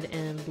go ahead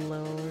and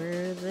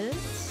lower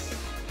this.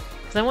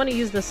 Because I want to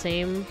use the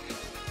same...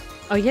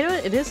 Oh, you know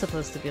what? It is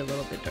supposed to be a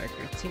little bit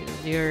darker too.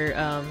 Your,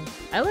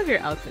 I love your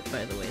outfit,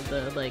 by the way.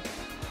 The, like...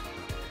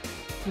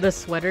 the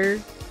sweater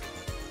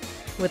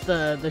with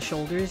the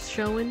shoulders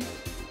showing.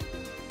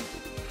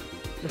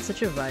 That's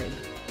such a vibe.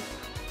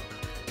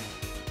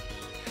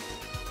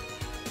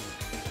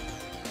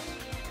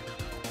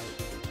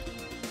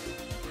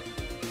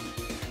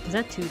 Is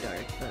that too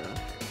dark, though?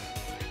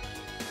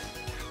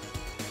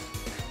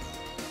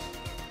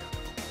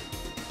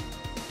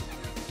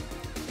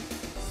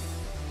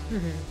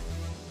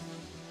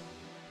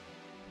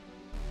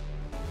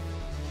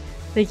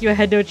 Thank you, I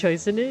had no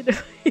choice in it?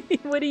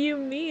 What do you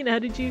mean? How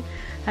did you...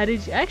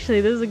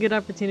 Actually, this is a good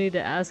opportunity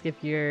to ask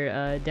if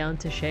you're down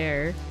to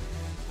share.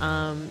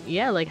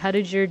 Yeah, like, how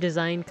did your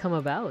design come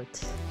about?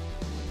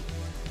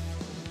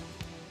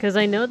 Because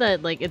I know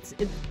that, like, it's...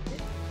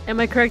 Am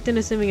I correct in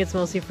assuming it's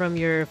mostly from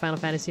your Final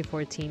Fantasy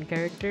XIV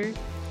character?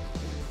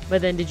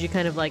 But then did you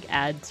kind of, like,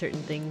 add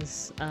certain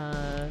things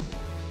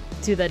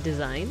to that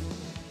design?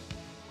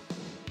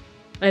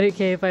 I don't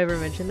care if I ever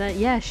mentioned that.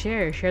 Yeah,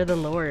 share the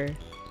lore.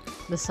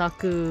 The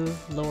Saku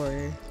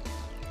lore.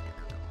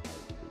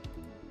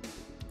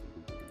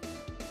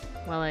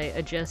 While I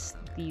adjust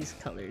these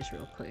colors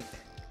real quick.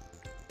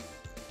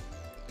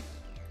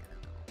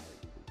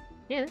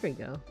 Yeah, there we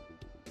go.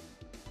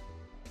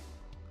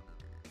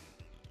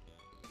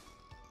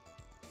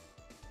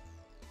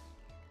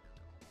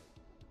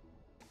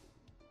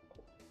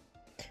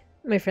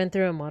 My friend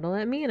threw a model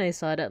at me and I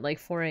saw it at like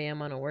 4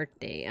 AM on a work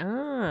day.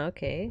 Ah,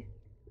 okay.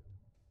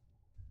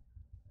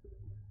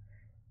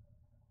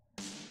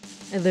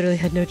 I literally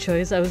had no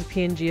choice. I was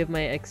PNG of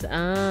my ex.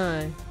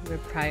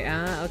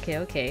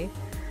 Okay.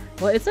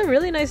 Well, it's a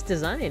really nice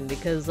design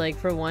because, like,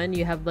 for one,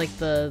 you have like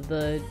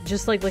the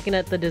just like looking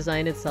at the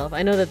design itself.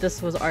 I know that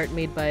this was art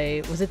made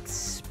by, was it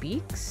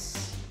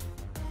Speaks?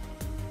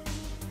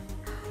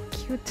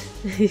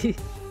 Cute.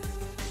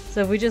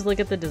 So if we just look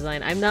at the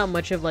design, I'm not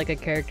much of like a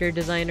character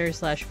designer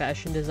slash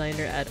fashion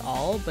designer at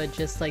all, but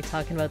just like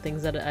talking about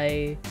things that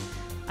I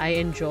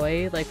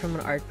enjoy, like from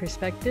an art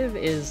perspective,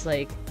 is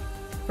like,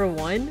 for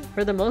one,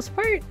 for the most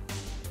part,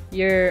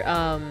 your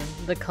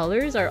the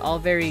colors are all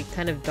very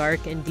kind of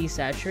dark and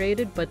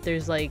desaturated, but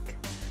there's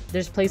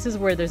places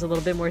where there's a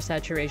little bit more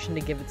saturation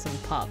to give it some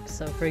pop.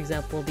 So for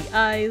example, the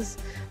eyes,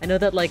 I know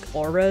that like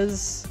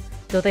auras,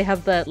 don't they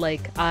have that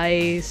like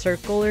eye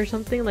circle or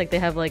something? Like they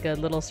have like a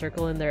little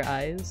circle in their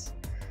eyes.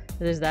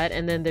 There's that,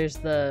 and then there's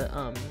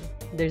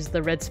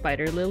the red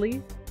spider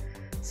lily.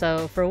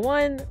 So for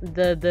one,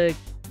 the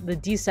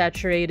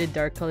desaturated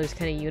dark colors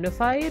kind of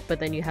unify it, but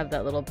then you have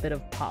that little bit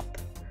of pop,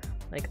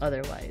 like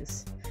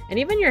otherwise. And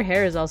even your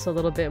hair is also a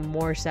little bit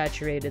more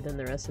saturated than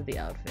the rest of the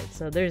outfit,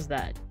 so there's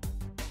that.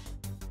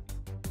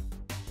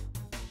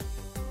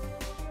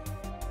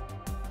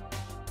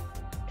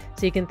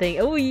 So you can think,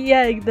 oh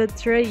yeah,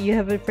 that's right, you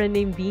have a friend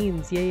named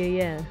Beans,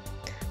 yeah.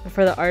 But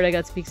for the art, I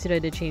got Speaks to, I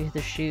did change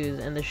the shoes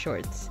and the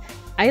shorts.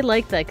 I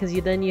like that, because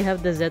then you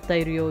have the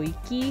Zetai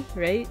Ryoiki,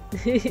 right?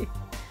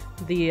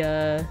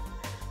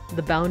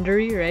 The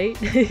boundary, right?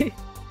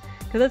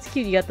 Cause that's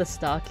cute. You got the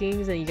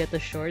stockings and you got the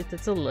shorts.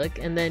 It's a look.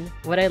 And then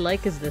what I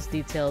like is this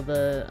detail,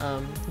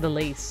 the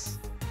lace.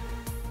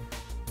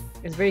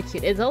 It's very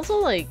cute. It's also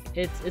like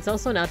it's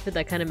also an outfit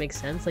that kind of makes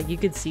sense. Like you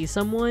could see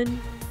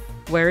someone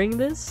wearing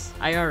this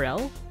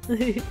IRL.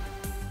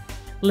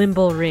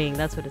 Limbo ring.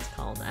 That's what it's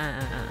called.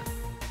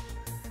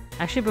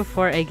 Actually,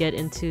 before I get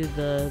into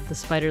the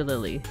spider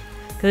lily,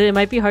 because it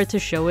might be hard to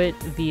show it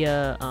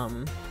via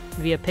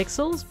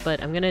pixels,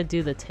 but I'm gonna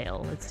do the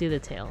tail. Let's do the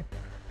tail.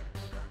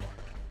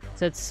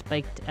 So it's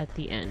spiked at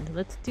the end.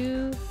 Let's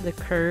do the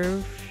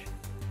curve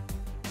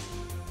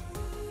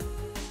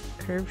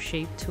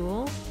shape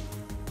tool.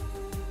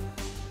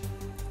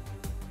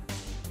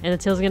 And the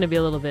tail's gonna be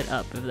a little bit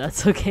up, if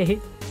that's okay.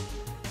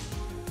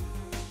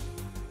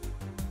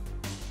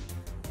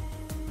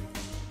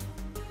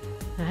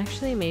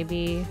 Actually,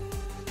 maybe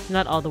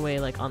not all the way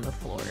like on the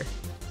floor.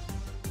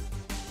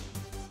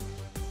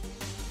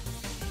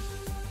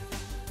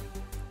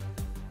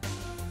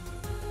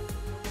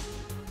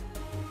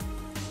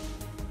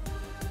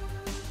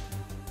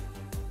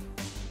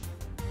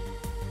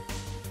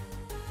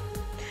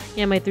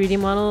 Yeah, my 3D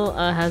model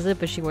has it,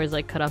 but she wears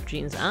like cut-off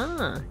jeans.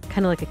 Ah,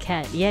 kind of like a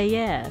cat.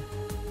 Yeah.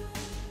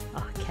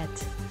 Oh, cat.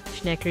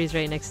 Schnecker's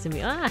right next to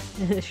me. Ah,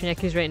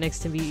 Schnecker's right next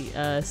to me,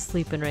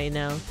 sleeping right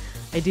now.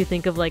 I do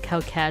think of like how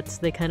cats,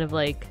 they kind of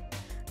like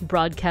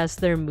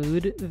broadcast their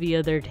mood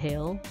via their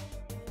tail.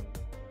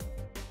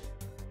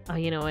 Oh,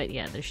 you know what?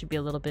 Yeah, there should be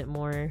a little bit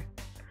more.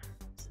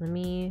 So let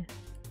me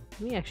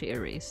actually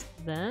erase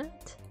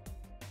that.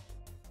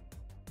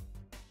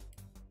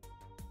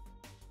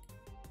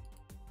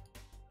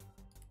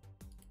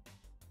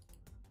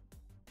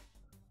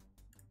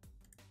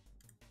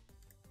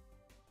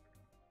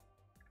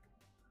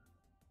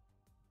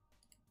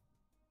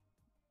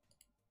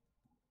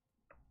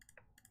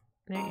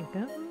 There you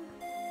go.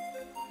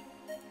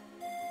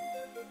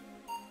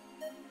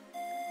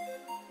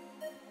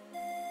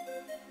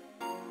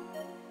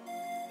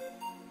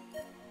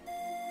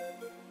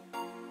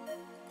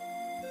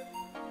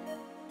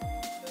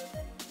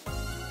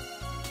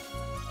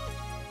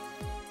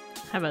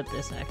 How about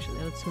this actually?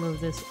 Let's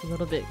move this a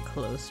little bit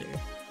closer.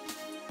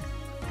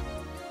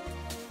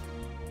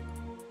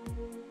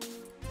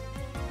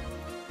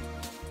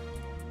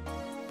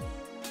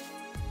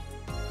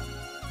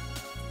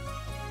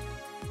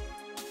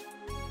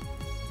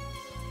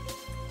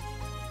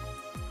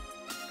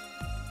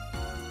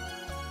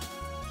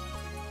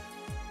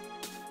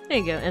 There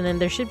you go, and then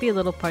there should be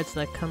little parts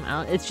that come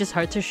out. It's just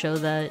hard to show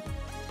that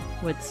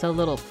with so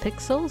little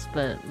pixels,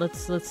 but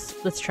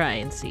let's try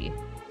and see.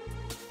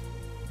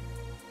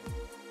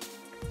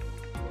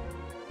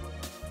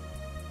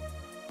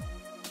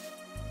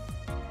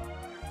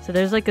 So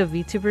there's like a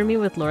VTuber me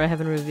with lore I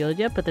haven't revealed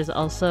yet, but there's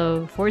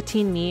also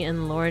 14 me,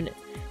 and lore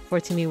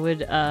 14 me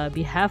would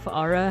be half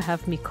Aura,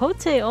 half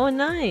Mikote. Oh,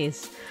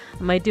 nice!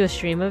 I might do a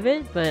stream of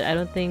it, but I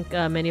don't think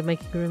many of my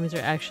kigurumis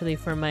are actually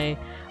for my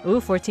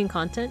 14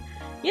 content.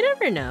 You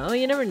never know,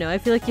 you never know. I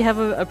feel like you have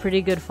a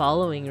pretty good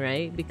following,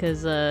 right?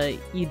 Because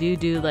you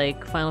do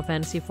like Final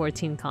Fantasy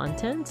 14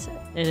 content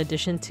in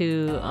addition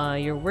to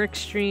your work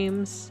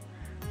streams,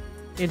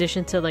 in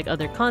addition to like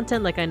other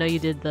content. Like I know you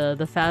did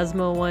the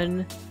Phasmo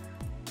one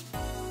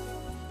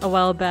a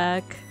while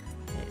back.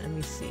 Okay, let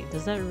me see.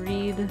 Does that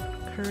read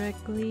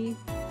correctly?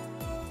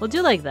 We'll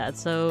do like that.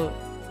 So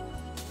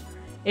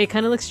it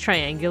kind of looks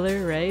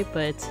triangular, right?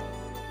 But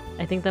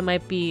I think that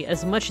might be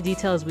as much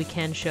detail as we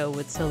can show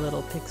with so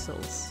little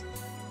pixels.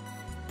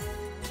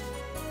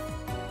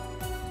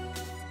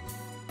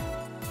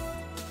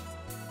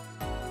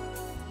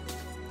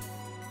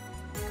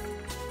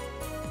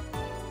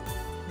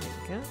 There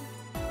we go.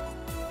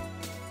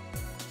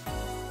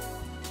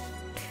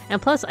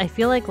 And plus, I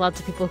feel like lots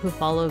of people who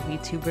follow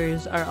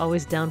VTubers are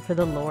always down for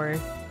the lore.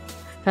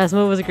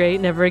 Phasmo was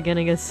great, never again,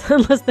 I guess,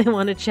 unless they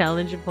want a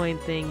challenge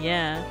point thing,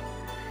 yeah.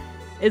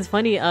 It's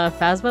funny,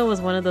 Phasmo was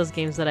one of those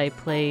games that I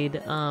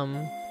played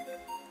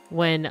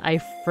when I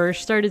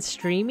first started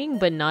streaming,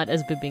 but not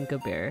as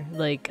Babinka Bear.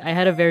 Like, I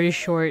had a very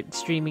short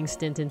streaming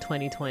stint in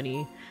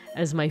 2020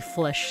 as my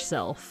flesh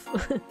self.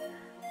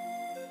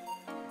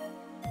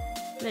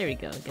 There we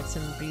go, get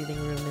some breathing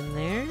room in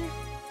there.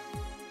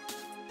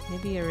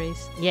 Maybe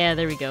erase... Yeah,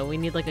 there we go, we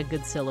need like a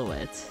good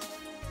silhouette.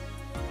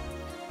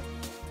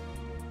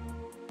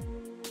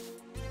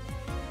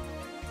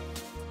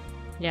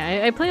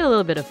 Yeah, I played a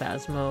little bit of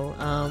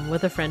Phasmo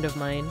with a friend of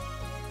mine,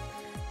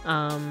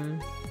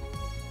 and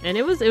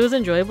it was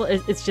enjoyable.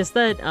 It's just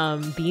that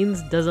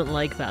Beans doesn't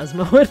like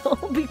Phasmo at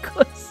all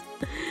because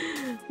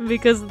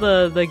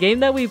the game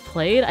that we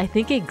played, I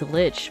think it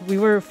glitched.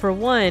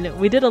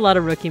 We did a lot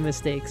of rookie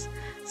mistakes,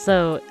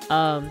 so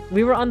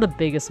we were on the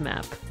biggest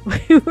map.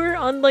 We were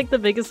on like the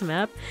biggest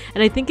map,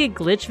 and I think it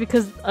glitched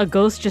because a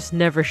ghost just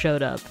never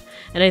showed up.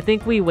 And I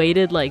think we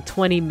waited like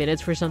 20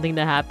 minutes for something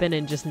to happen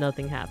and just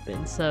nothing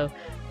happened. So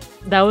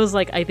that was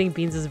like, I think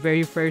Beans'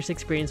 very first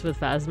experience with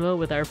Phasmo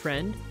with our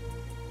friend.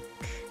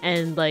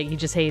 and like he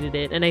just hated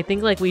it. And I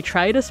think like we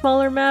tried a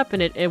smaller map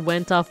and it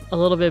went off a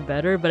little bit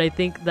better, but I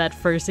think that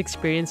first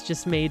experience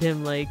just made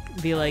him like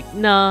be like,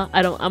 nah,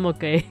 I'm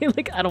okay.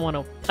 Like I don't want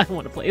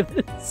to play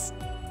this.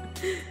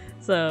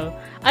 So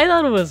I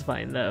thought it was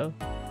fine though.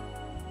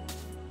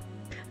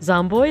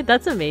 Zomboid,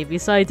 that's a maybe.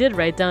 So I did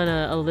write down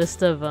a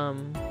list of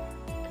I'm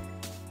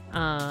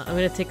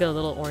gonna take a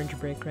little orange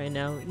break right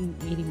now,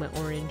 eating my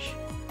orange.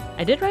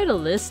 I did write a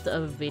list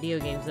of video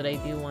games that I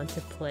do want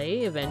to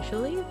play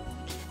eventually,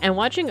 and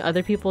watching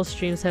other people's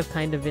streams have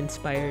kind of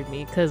inspired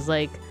me, because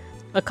like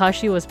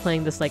Akashi was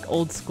playing this like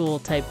old school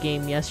type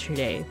game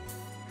yesterday.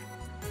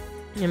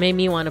 It made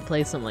me want to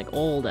play some like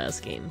old ass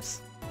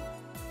games.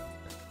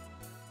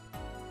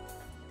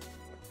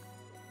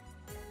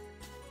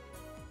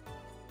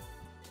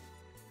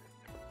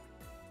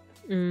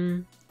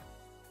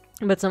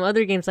 But some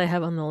other games I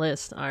have on the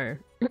list are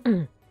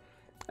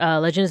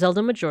Legend of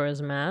Zelda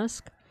Majora's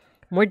Mask,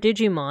 more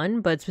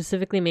Digimon, but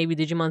specifically maybe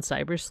Digimon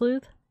Cyber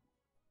Sleuth.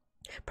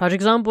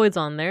 Project Zomboid's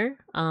on there.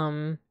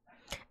 And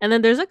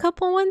then there's a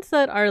couple ones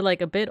that are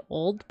like a bit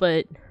old,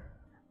 but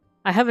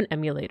I have an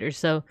emulator.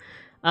 So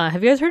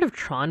have you guys heard of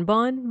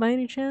Tronbon by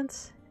any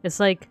chance? It's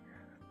like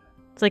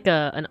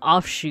an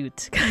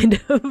offshoot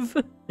kind of.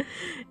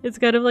 It's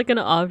kind of like an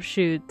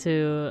offshoot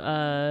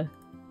to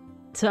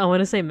I want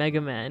to say Mega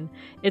Man.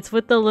 It's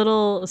with the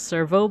little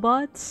servo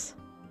bots.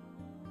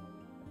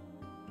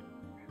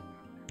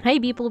 Hi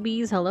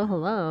beeplebees, hello,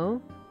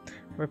 hello.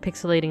 We're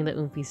pixelating the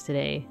oompies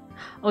today.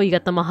 Oh, you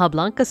got the Maha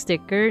Blanca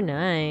sticker.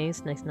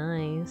 Nice, nice,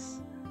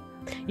 nice.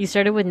 You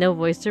started with no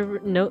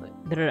voiceover, no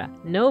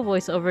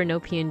voiceover, no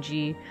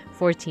PNG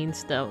 14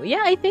 stuff.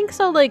 Yeah, I think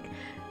so. Like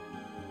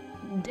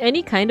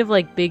any kind of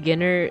like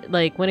beginner,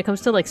 like when it comes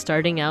to like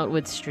starting out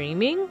with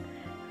streaming,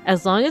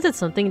 as long as it's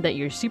something that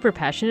you're super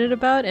passionate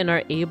about and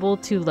are able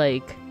to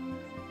like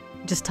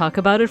just talk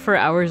about it for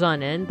hours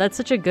on end, that's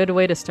such a good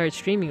way to start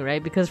streaming,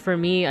 right? Because for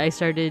me, I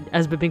started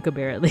as Babinka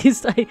Bear, at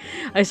least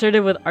I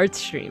started with art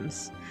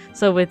streams.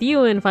 So with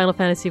you in Final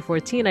Fantasy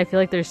XIV, I feel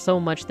like there's so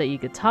much that you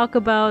could talk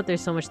about,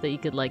 there's so much that you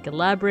could like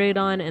elaborate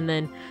on, and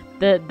then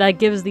that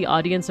gives the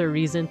audience a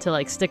reason to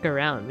like stick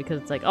around,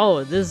 because it's like,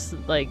 oh, this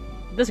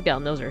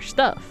gal knows her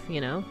stuff, you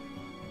know?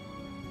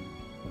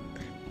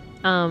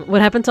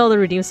 What happened to all the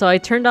redeems? So I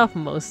turned off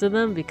most of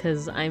them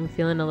because I'm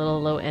feeling a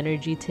little low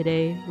energy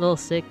today, a little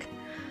sick.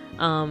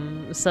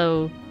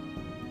 So,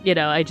 you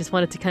know, I just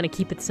wanted to kind of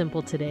keep it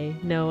simple today.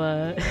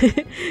 No,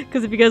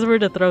 because if you guys were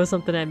to throw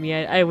something at me,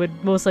 I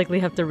would most likely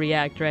have to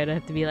react, right? I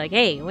have to be like,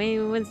 hey,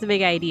 what's the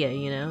big idea,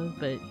 you know?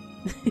 But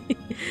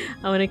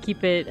I want to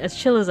keep it as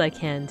chill as I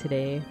can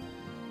today.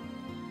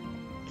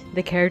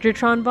 The character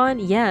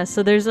Tronbon? Yeah,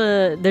 so there's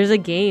a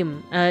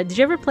game. Did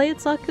you ever play it,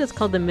 Saku? It's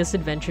called The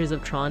Misadventures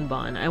of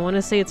Tronbon. I want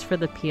to say it's for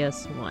the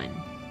PS1.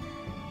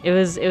 It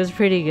was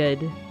pretty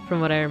good from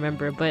what I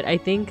remember, but I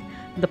think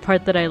the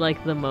part that I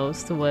liked the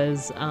most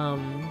was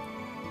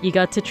you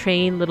got to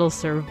train little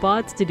serve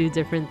bots to do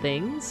different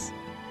things.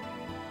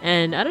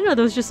 And I don't know,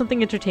 there was just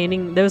something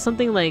entertaining. There was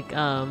something like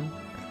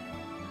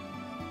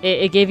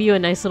it gave you a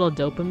nice little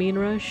dopamine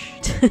rush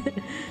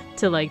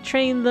to like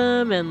train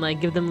them and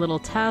like give them little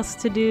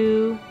tasks to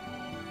do.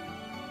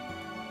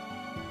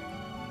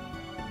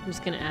 I'm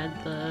just gonna add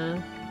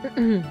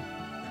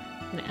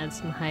gonna add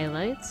some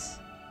highlights.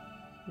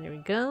 There we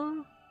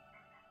go.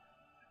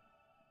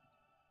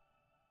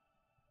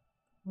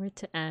 Where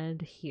to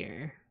add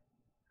here?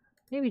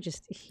 Maybe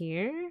just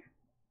here.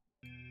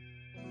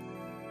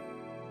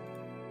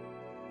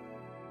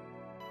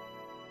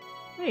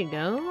 There you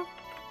go.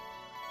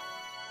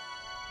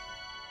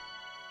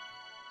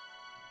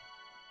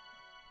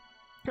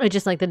 I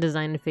just like the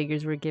design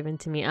figures were given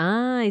to me.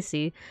 Ah, I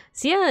see.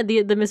 So yeah,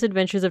 the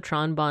Misadventures of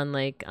Tronbon,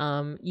 like,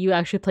 you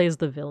actually play as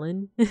the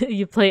villain.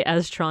 You play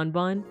as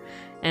Tronbon,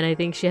 and I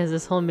think she has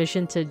this whole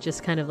mission to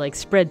just kind of like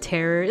spread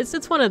terror.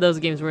 It's one of those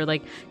games where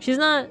like she's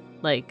not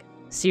like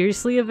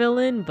seriously a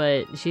villain,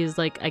 but she's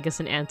like, I guess,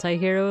 an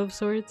anti-hero of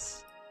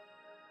sorts.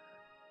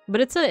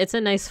 But it's a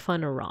nice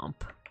fun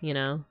romp, you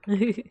know?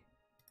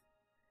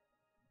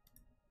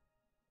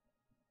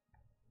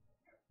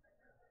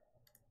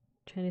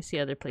 Trying to see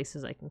other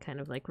places I can kind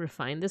of like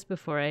refine this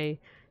before I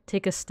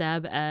take a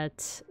stab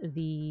at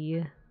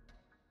the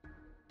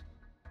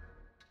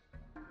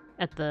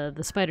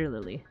spider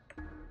lily.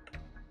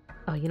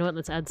 Oh, you know what?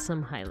 Let's add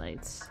some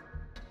highlights.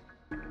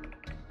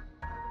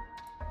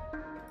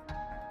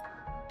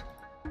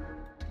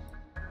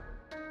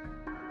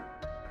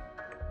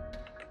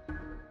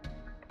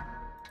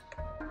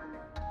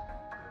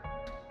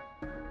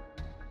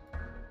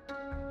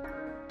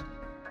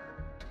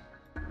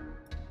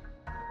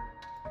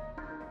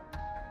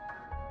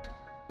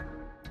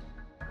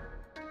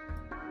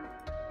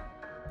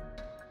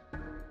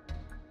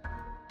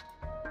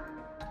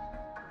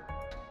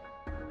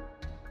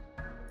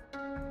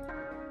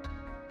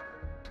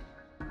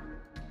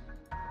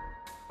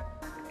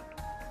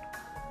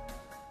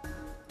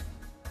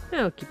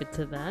 I'll keep it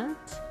to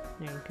that.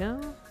 There you go.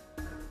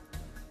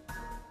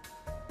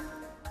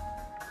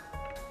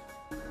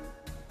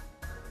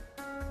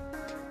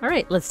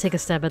 Alright, let's take a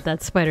stab at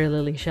that spider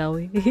lily, shall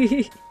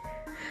we?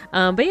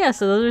 But yeah,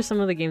 so those are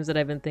some of the games that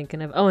I've been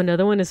thinking of. Oh,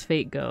 another one is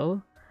Fate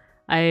Go.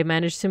 I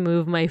managed to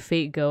move my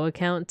Fate Go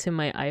account to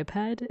my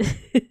iPad.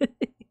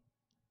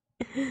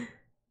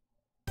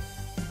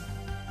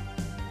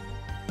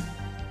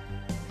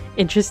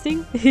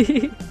 Interesting.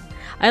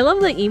 I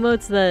love the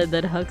emotes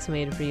that Hux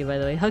made for you, by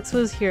the way. Hux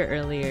was here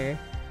earlier.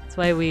 That's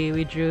why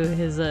we drew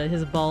his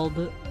bald,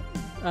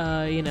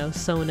 you know,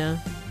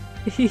 Sona.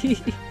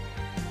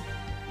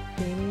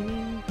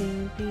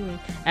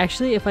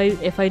 Actually, if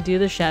I do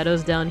the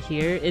shadows down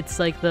here, it's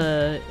like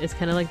it's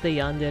kind of like the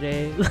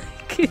yandere,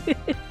 like.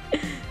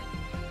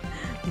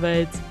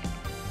 But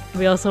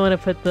we also want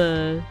to put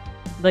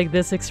like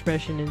this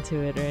expression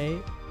into it,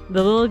 right?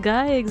 The little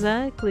guy,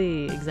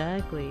 exactly.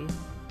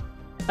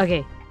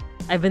 Okay,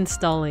 I've been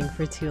stalling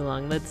for too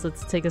long. Let's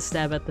take a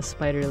stab at the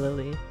spider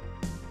lily.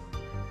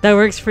 That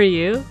works for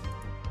you?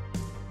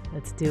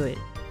 Let's do it.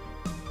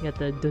 You got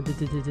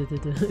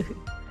the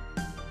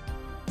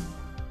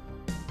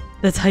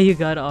That's how you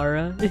got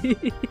aura.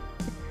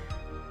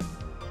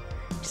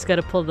 Just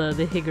gotta pull the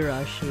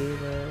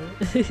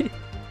Higurashi.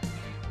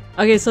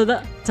 Okay,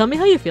 so tell me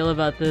how you feel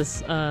about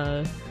this,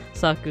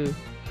 Saku.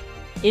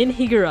 In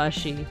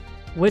Higurashi,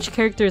 which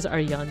characters are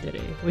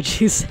yandere,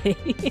 would you say?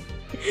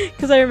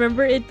 Because I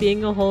remember it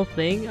being a whole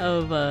thing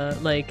of,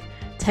 like,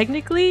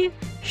 technically,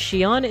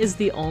 Shion is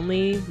the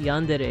only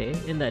yandere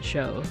in that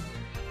show.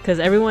 Because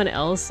everyone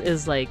else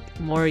is, like,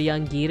 more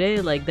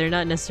yangire, like, they're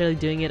not necessarily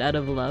doing it out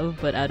of love,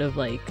 but out of,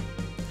 like,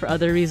 for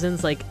other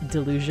reasons, like,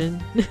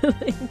 delusion.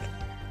 Like,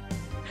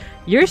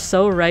 you're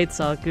so right,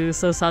 Saku.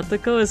 So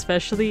Satoko,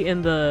 especially in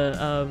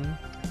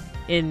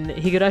in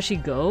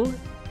Higurashi Go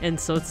and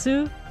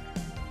Sotsu,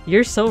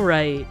 you're so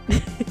right.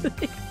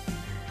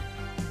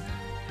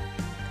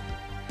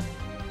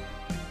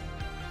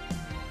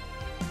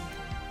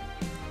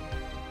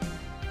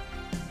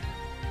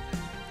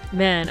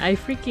 Man, I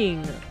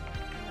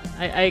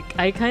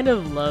kind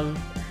of love.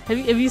 Have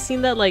you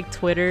seen that like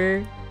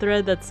Twitter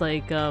thread that's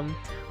like,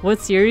 what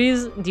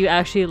series do you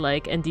actually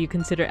like and do you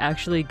consider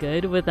actually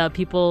good without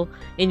people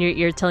in your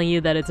ear telling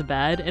you that it's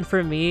bad? And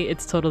for me,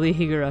 it's totally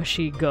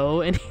Higurashi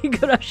Go and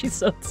Higurashi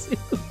Sotsu.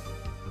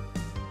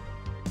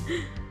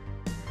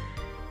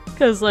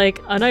 Because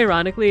like,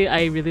 unironically,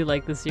 I really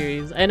like the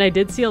series. And I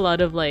did see a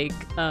lot of like,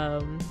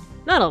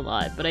 not a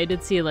lot, but I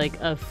did see like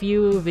a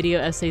few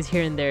video essays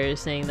here and there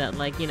saying that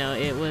like, you know,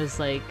 it was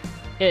like,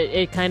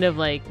 it kind of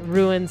like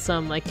ruined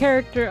some like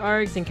character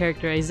arcs and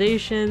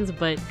characterizations,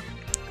 but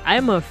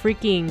I'm a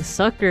freaking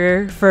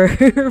sucker for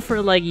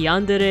for like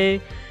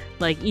yandere,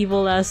 like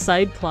evil ass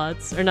side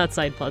plots, or not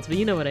side plots, but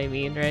you know what I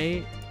mean,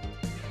 right?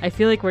 I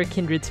feel like we're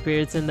kindred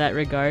spirits in that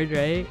regard,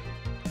 right?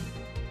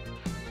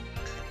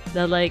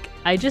 That like,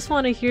 I just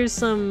want to hear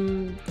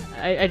some,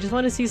 I just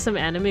want to see some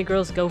anime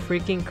girls go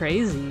freaking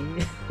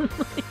crazy.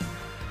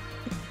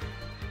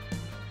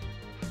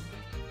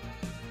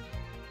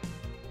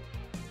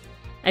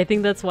 I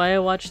think that's why I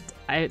watched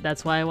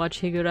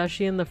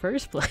Higurashi in the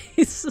first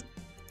place.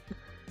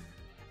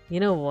 You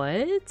know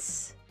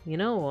what? You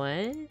know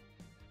what?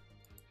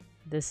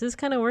 This is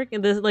kind of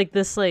working. This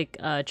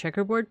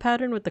checkerboard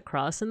pattern with the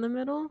cross in the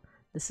middle.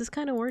 This is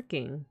kind of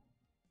working.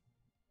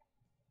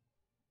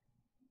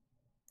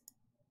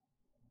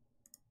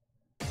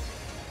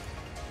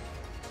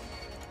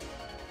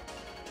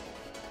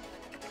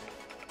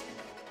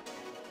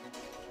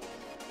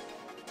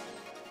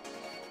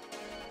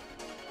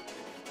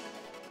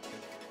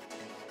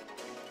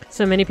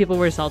 So many people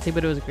were salty,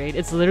 but it was great.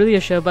 It's literally a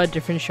show about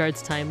different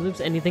shards, time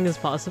loops, anything is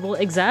possible.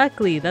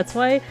 Exactly. That's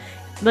why,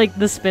 like,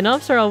 the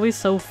spin-offs are always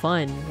so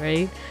fun,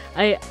 right?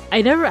 I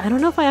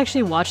don't know if I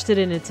actually watched it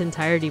in its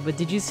entirety, but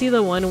did you see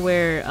the one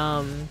where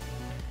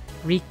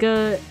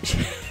Rika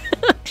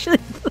actually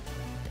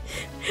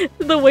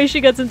the way she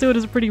gets into it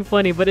is pretty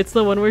funny, but it's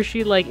the one where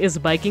she like is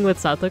biking with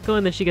Satoko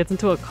and then she gets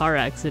into a car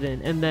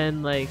accident and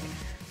then like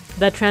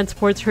that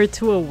transports her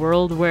to a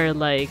world where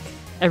like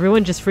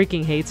everyone just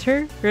freaking hates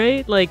her,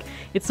 right? Like,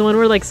 it's the one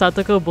where, like,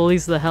 Satoko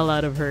bullies the hell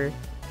out of her.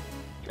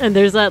 And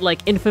there's that,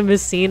 like,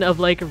 infamous scene of,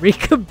 like,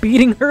 Rika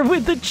beating her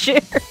with the chair.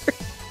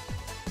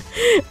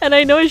 And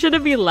I know I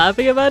shouldn't be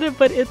laughing about it,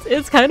 but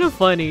it's kind of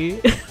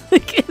funny.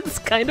 Like, it's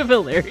kind of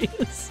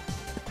hilarious.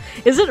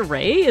 Is it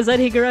Rei? Is that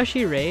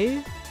Higurashi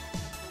Rei?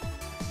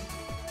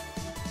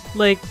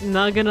 Like,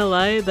 not gonna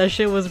lie, that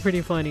shit was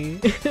pretty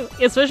funny.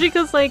 Especially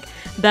because, like,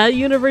 that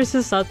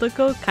universe's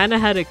Satoko kind of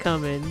had it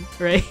coming,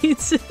 right?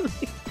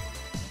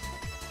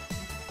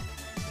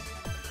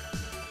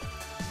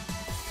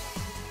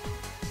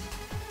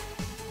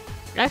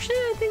 Actually,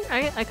 I think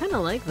I kind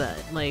of like that,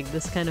 like,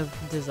 this kind of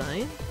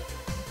design.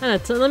 I don't know,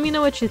 so let me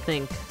know what you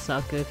think,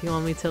 Saku, if you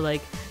want me to,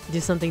 like, do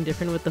something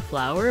different with the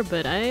flower,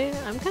 but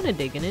I'm kind of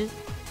digging it.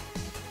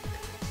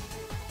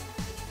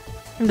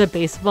 The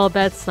baseball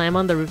bat slam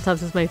on the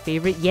rooftops is my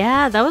favorite.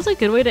 Yeah, that was a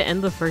good way to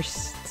end the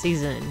first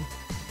season,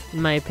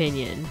 in my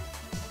opinion.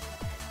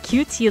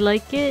 Cute, you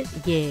like it?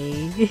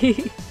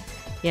 Yay.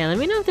 Yeah, let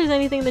me know if there's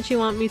anything that you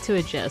want me to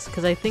adjust,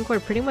 because I think we're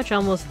pretty much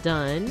almost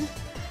done.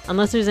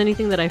 Unless there's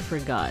anything that I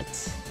forgot.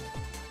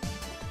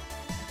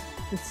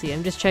 Let's see,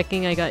 I'm just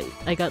checking. I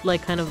got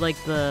like kind of like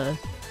the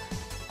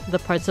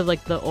parts of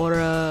like the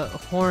aura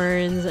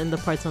horns and the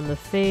parts on the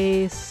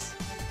face.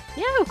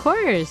 Yeah, of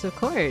course, of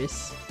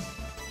course.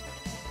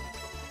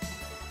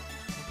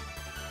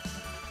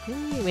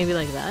 Maybe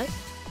like that.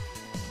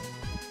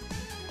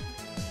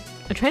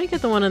 I'm trying to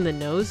get the one on the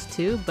nose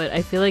too, but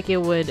I feel like it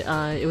would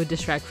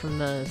distract from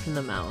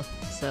the mouth.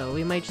 So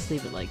we might just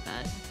leave it like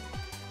that.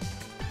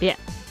 Yeah.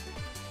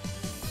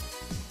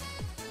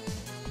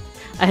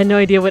 I had no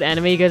idea what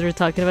anime you guys were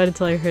talking about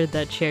until I heard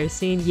that chair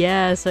scene.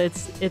 Yeah, so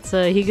it's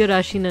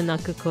Higurashi no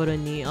Nakukoro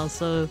ni.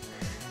 Also,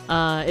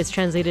 it's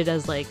translated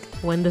as like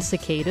when the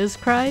cicadas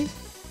cry.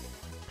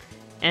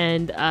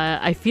 And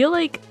I feel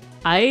like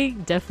I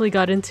definitely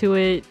got into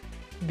it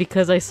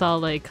because I saw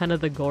like kind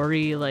of the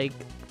gory like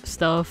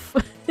stuff.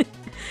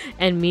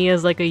 And me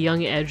as like a young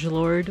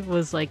edgelord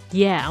was like,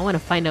 yeah, I want to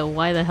find out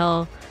why the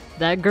hell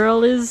that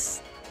girl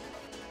is,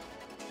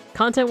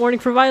 content warning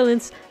for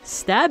violence,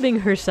 stabbing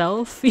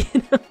herself, you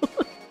know?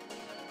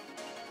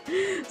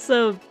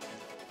 So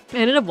I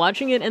ended up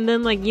watching it, and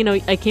then like, you know,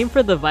 I came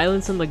for the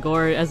violence and the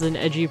gore as an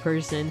edgy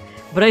person,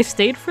 but I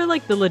stayed for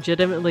like the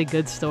legitimately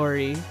good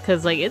story,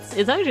 because like it's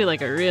actually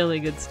like a really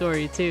good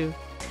story too.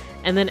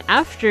 And then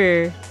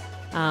after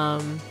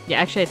yeah,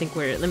 actually I think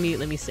we're let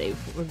me save.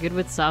 We're good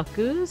with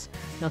Saku's.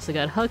 We also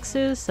got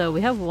Hux's, so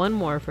we have one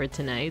more for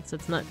tonight, so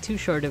it's not too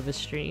short of a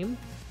stream.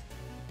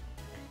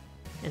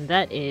 And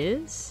that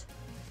is,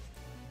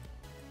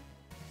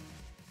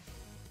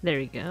 there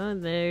we go,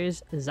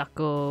 there's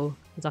Zako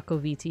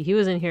VT. He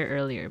was in here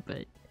earlier,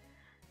 but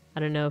I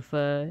don't know if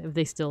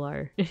they still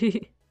are. But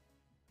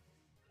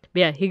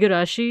yeah,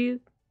 Higurashi,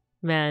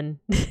 man.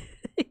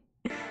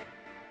 But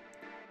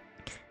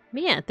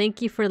yeah,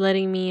 thank you for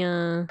letting me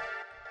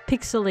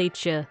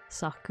pixelate ya,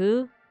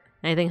 Saku.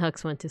 I think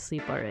Hux went to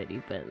sleep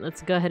already, but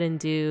let's go ahead and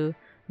do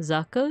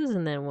Zako's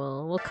and then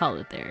we'll call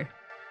it there.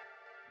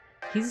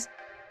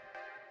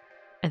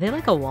 Are they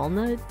like a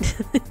walnut?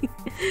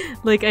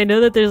 Like, I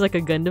know that there's like a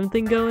Gundam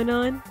thing going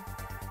on.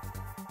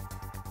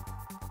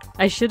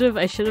 I should have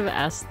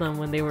asked them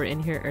when they were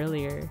in here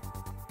earlier.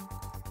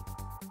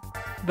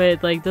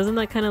 But like, doesn't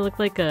that kind of look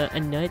like a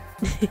nut?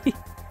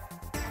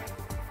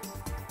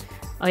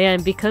 Oh yeah,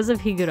 and because of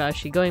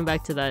Higurashi, going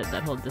back to that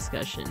whole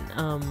discussion,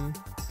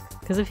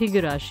 because of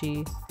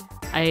Higurashi,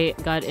 I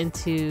got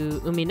into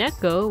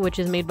Umineko, which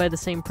is made by the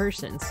same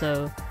person.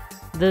 So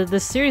the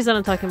series that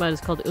I'm talking about is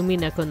called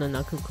Umineko no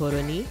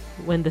Nakukoro ni,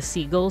 when the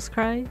seagulls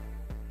cry.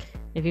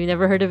 If you've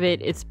never heard of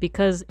it, it's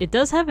because it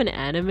does have an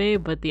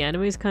anime, but the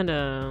anime is kind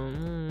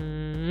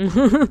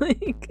of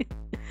like,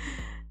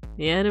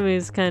 the anime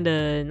is kind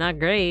of not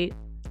great.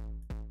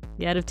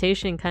 The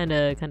adaptation kind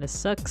of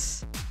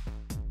sucks.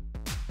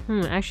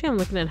 Actually, I'm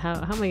looking at how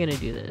am I gonna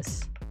do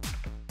this?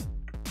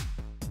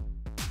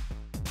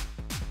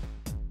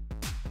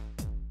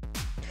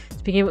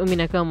 Speaking of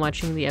Umineko, I'm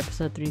watching the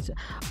episode 3.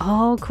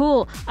 Oh,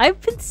 cool!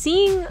 I've been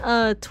seeing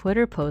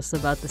Twitter posts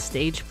about the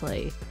stage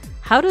play.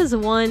 How does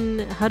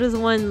one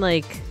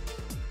like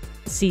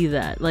see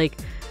that? Like,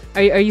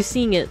 are you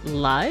seeing it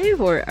live,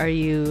 or are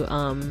you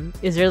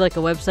is there like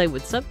a website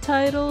with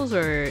subtitles,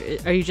 or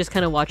are you just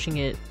kind of watching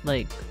it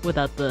like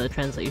without the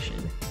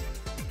translation?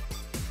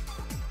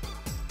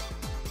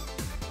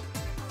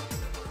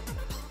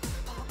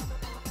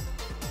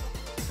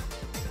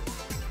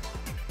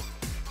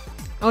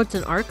 Oh, it's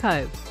an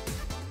archive.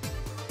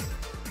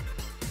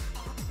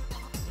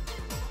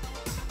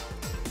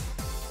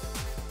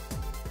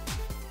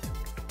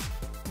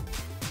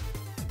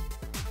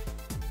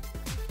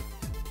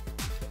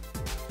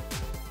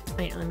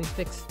 Wait, let me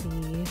fix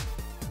the...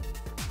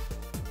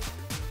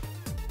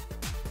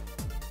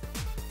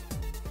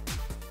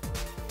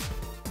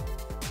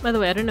 By the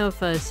way, I don't know if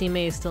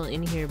CMA is still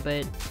in here,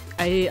 but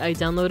I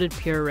downloaded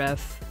Pure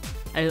Ref.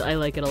 I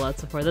like it a lot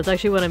so far. That's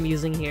actually what I'm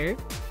using here.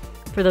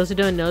 For those who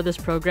don't know, this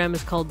program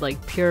is called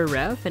like Pure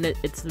Ref, and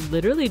it's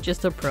literally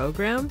just a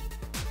program.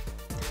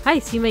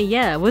 Hi, Sima.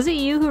 Yeah, was it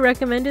you who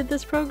recommended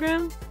this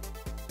program?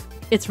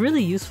 It's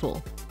really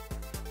useful.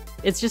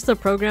 It's just a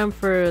program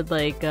for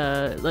like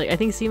I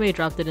think Sima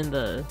dropped it in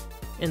the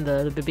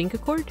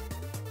Bibinka cord,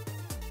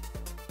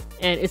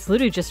 and it's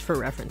literally just for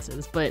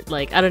references. But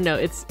like, I don't know,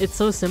 it's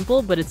so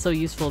simple, but it's so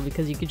useful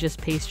because you could just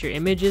paste your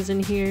images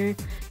in here.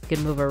 You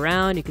can move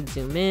around. You can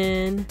zoom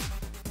in.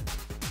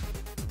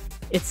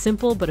 It's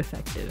simple but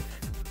effective.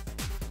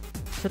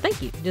 So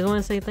thank you. Just want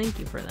to say thank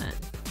you for that.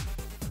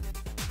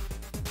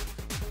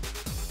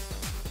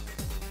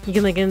 You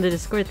can link in the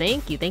Discord.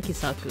 Thank you,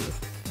 Saku.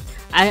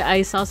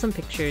 I saw some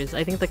pictures.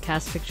 I think the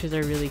cast pictures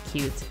are really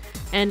cute,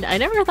 and I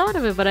never thought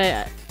of it, but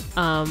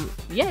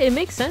yeah, it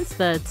makes sense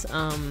that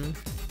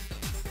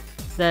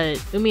that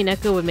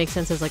Umineko would make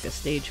sense as like a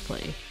stage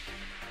play.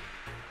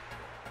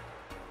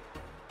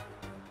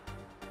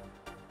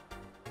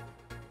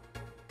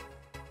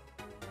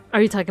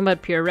 Are you talking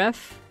about Pure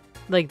Ref?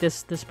 Like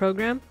this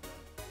program?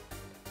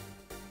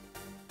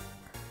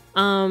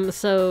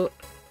 So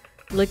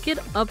Look it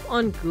up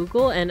on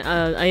Google, and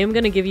I am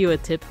gonna give you a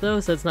tip though,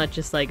 so it's not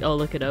just like, oh,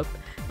 look it up.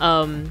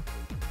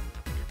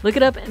 Look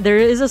it up. There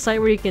is a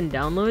site where you can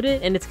download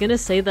it, and it's gonna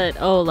say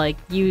that, oh, like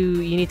you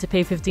need to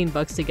pay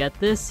 $15 to get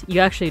this. You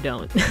actually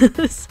don't.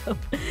 So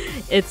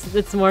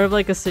it's more of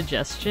like a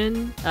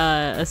suggestion,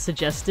 a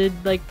suggested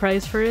like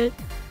price for it.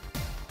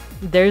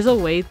 There's a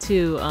way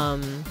to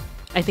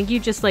I think you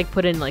just like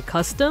put in like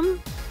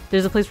custom.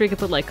 There's a place where you can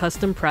put like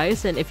custom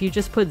price, and if you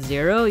just put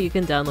 0, you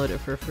can download it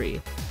for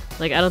free.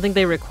 Like, I don't think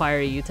they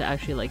require you to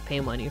actually like pay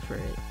money for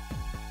it.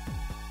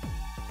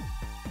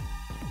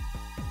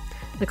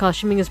 The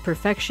costuming is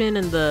perfection,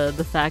 and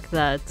the fact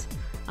that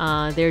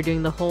they're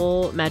doing the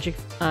whole magic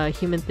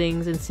human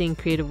things and seeing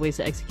creative ways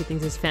to execute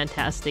things is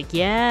fantastic.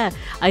 Yeah,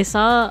 I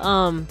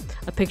saw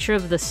a picture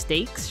of the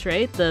stakes,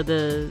 right?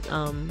 The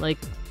like,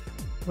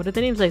 what are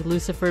their names? Like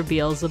Lucifer,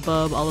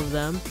 Beelzebub, all of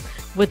them,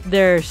 with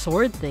their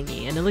sword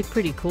thingy, and it looked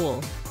pretty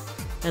cool.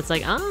 And it's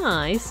like,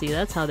 ah, I see.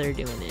 That's how they're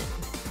doing it.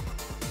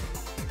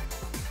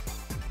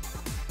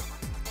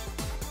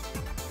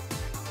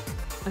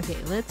 Okay,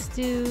 let's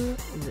do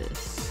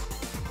this.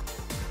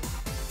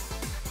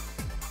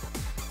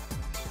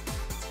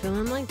 Let's fill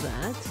in like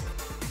that.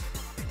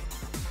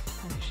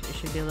 Actually, it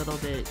should be a little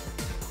bit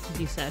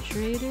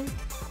desaturated.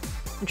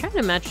 I'm trying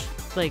to match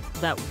like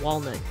that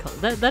walnut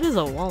color. That is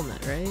a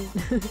walnut, right?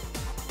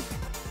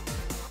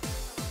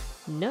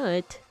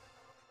 Nut.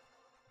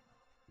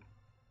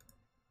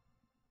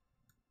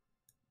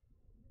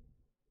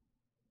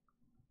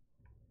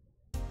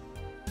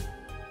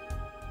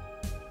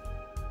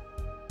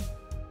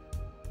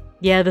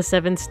 Yeah, the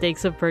 7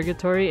 stakes of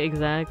purgatory,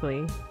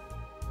 exactly.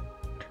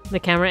 The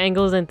camera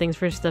angles and things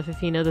for stuff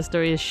if you know the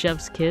story is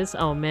Chef's Kiss.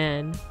 Oh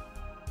man.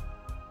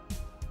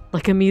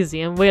 Like a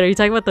museum. Wait, are you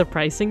talking about the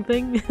pricing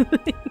thing?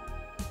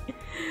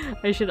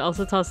 I should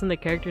also toss in the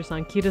character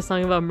song. Cutest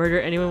song about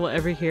murder anyone will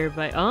ever hear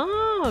by—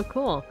 oh,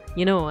 cool.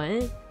 You know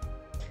what?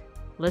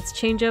 Let's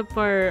change up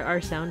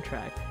our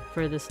soundtrack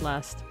for this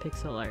last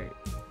pixel art.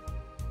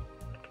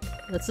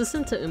 Let's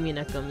listen to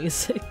Umineko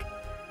music.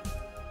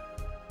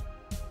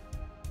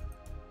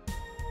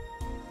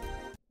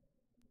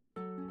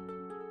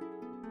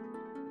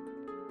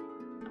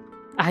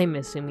 I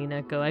miss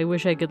Umineko. I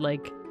wish I could,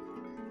 like,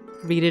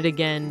 read it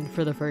again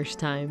for the first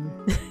time.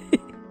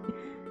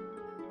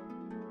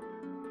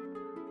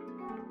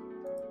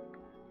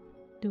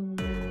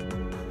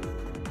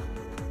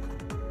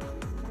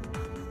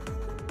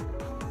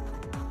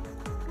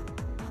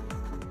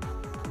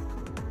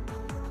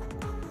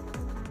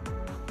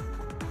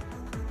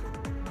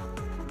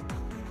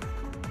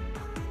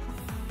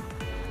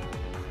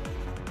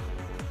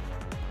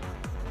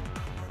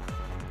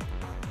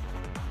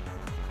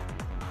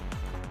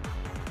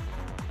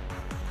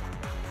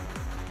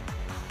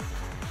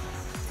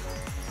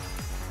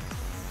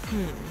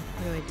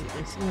 How do I do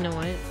this? You know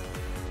what? It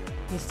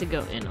needs to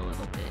go in a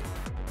little bit.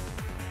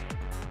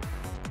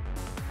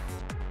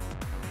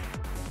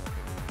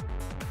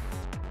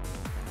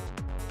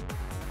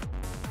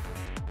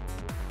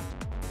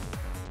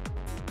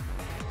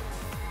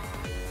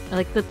 I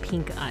like the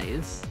pink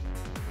eyes.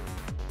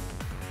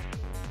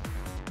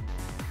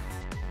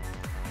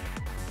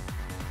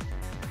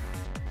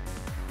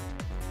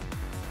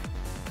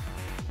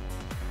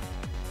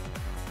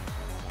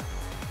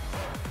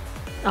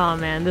 Oh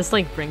man, this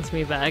like brings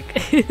me back.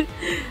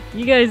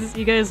 You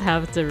guys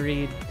have to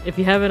read. If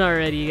you haven't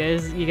already,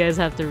 you guys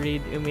have to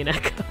read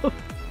Umineko.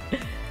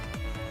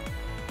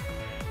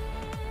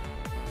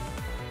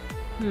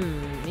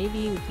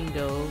 Maybe we can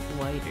go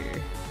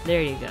wider.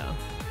 There you go.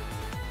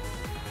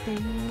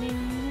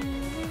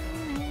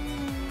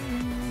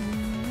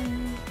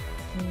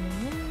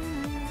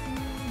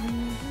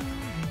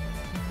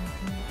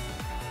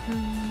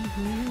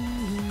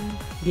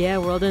 Yeah,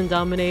 World and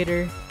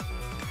Dominator.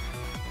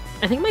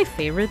 I think my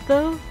favorite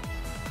though?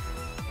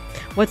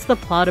 What's the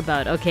plot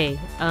about? Okay,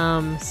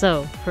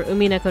 so for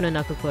Umineko no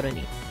Nakokoro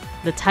ni,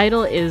 the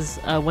title is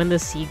When the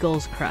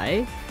Seagulls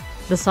Cry.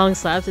 The song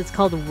slaps. It's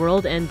called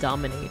World and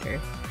Dominator.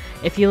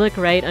 If you look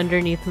right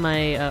underneath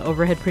my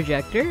overhead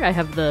projector, I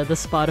have the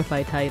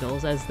Spotify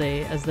titles as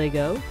they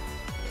go.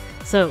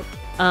 So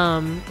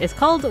it's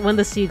called When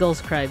the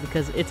Seagulls Cry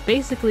because it's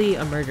basically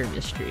a murder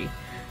mystery.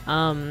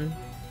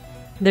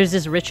 There's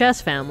this rich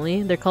ass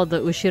family. They're called the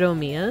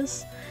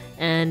Ushiромiyas.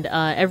 And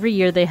every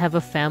year they have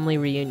a family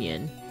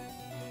reunion.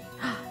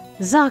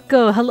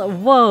 Zako, hello,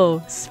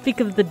 whoa! Speak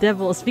of the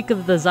devil, speak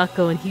of the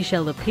Zako and he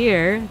shall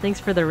appear. Thanks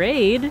for the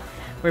raid.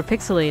 We're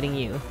pixelating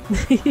you.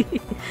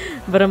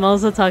 But I'm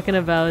also talking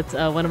about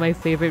one of my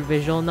favorite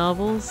visual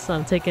novels. So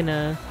I'm taking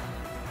a...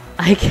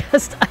 I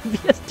guessed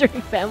IBS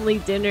during family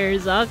dinner,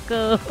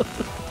 Zako.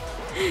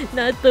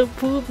 Not the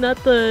poop, not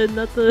the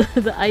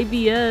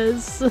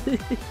IBS.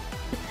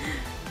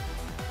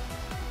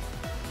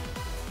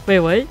 Wait,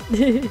 what?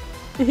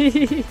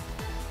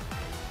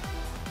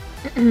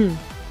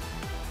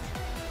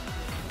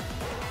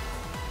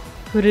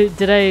 Who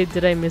did I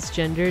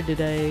misgender?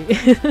 Did I?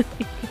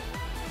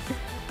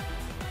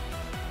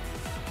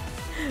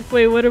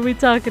 Wait, what are we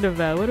talking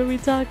about? What are we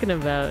talking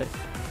about?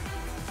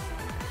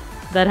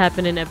 That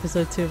happened in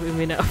episode 2 of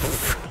Umino.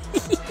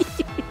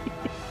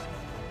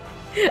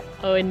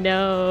 Oh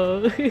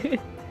no.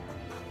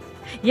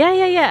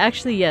 Yeah.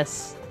 Actually,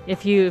 yes.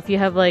 If you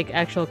have like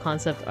actual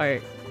concept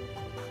art.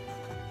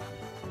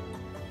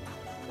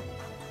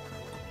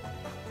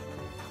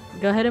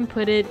 Go ahead and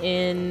put it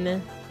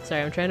in.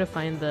 Sorry, I'm trying to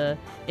find the.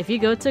 If you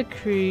go to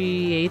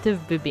Creative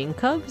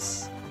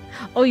Beeplebees.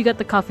 Oh, you got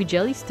the coffee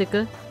jelly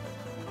sticker.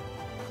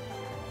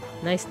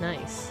 Nice.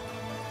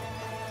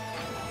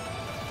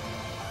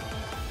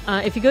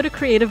 If you go to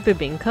Creative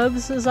Beeplebees,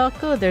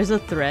 Zako, there's a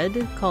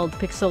thread called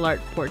Pixel Art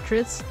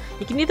Portraits.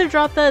 You can either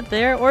drop that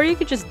there, or you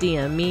could just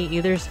DM me.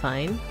 Either's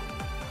fine.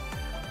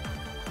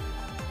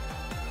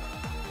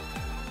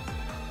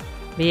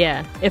 But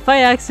yeah, if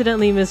I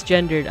accidentally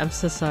misgendered, I'm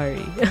so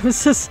sorry. I'm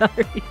so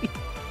sorry.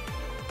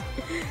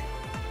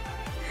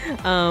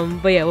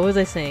 But yeah, what was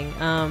I saying?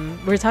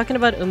 We're talking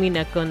about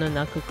Umineko no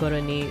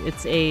Nakokoro ni.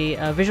 It's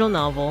a visual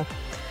novel.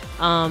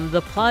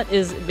 The plot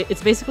is,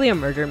 it's basically a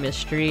murder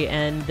mystery,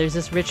 and there's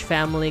this rich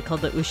family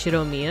called the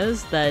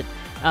Ushiromiyas that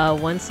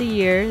once a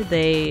year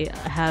they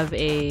have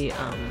a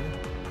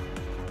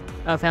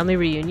family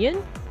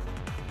reunion,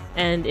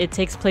 and it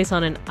takes place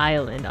on an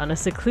island, on a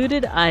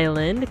secluded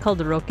island called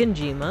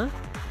Rokenjima.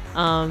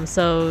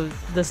 So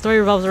the story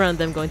revolves around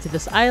them going to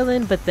this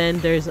island, but then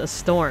there's a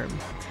storm.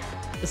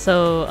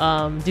 So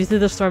due to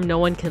the storm, no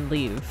one can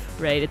leave,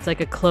 right? It's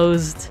like a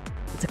closed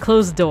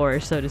door,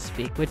 so to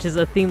speak, which is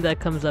a theme that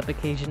comes up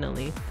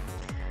occasionally.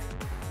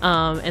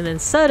 And then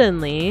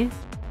suddenly,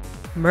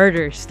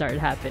 murders start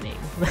happening.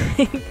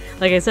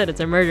 Like I said,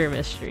 it's a murder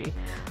mystery.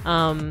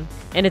 And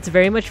it's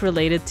very much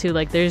related to,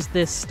 like, there's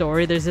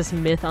this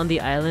myth on the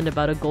island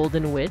about a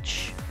golden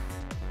witch.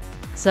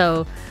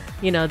 So,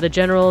 you know, the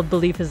general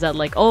belief is that,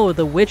 like, oh,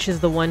 the witch is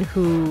the one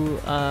who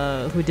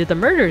did the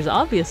murders,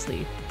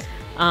 obviously.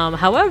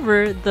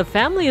 However, the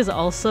family is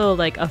also,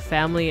 like, a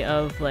family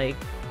of, like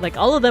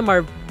all of them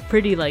are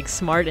pretty, like,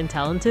 smart and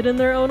talented in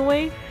their own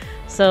way.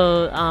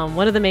 So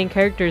one of the main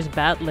characters,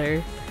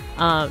 Battler,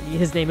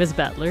 his name is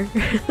Battler.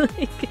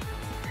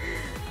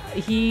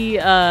 He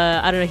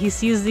I don't know, he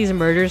sees these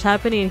murders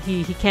happening, and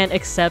he can't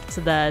accept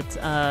that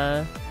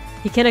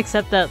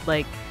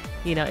like,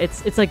 you know,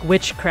 it's like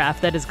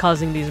witchcraft that is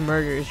causing these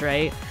murders,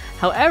 right?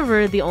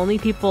 However, the only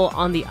people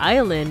on the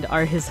island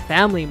are his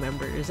family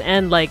members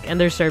and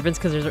their servants,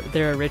 because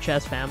they're a rich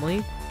ass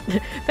family.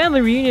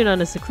 Family reunion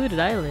on a secluded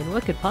island.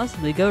 What could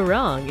possibly go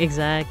wrong?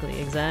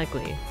 Exactly.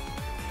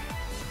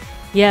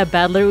 Yeah,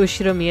 Battler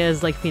Ushiromiya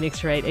is like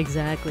Phoenix Wright.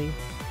 Exactly.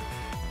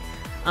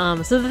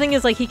 So the thing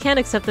is, like, he can't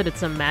accept that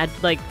it's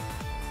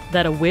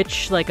that a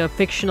witch, like a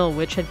fictional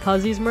witch, had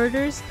caused these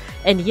murders,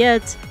 and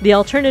yet the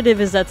alternative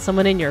is that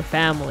someone in your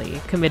family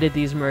committed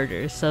these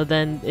murders. So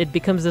then it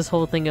becomes this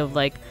whole thing of,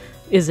 like,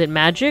 is it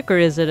magic, or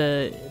is it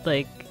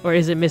or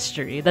is it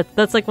mystery?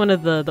 That's like one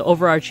of the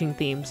overarching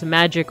themes: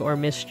 magic or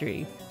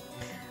mystery.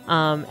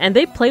 And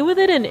they play with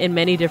it in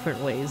many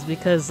different ways,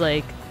 because,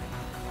 like,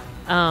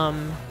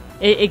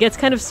 it gets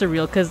kind of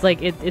surreal, because,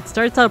 like, it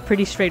starts out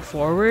pretty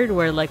straightforward,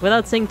 where, like,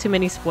 without saying too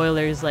many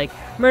spoilers, like,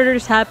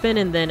 murders happen,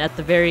 and then at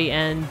the very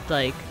end,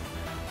 like,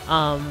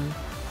 I'm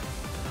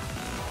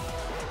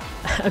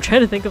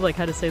trying to think of, like,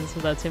 how to say this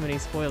without too many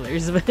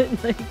spoilers, but,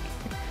 like,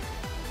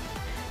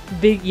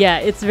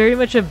 it's very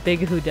much a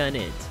big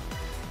whodunit.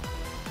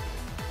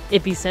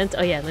 It be sent.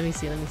 Oh yeah, let me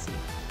see.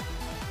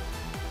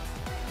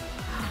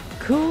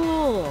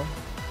 Cool.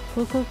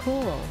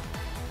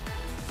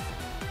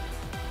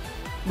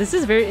 This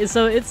is very,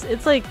 so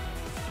it's like,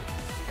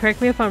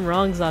 correct me if I'm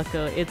wrong,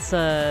 Zako, it's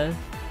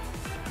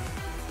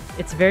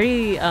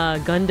very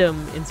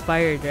Gundam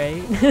inspired,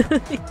 right?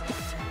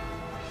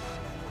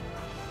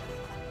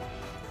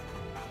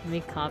 Let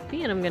me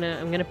copy, and I'm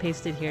gonna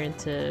paste it here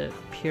into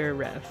pure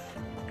ref.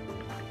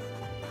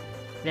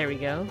 There we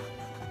go.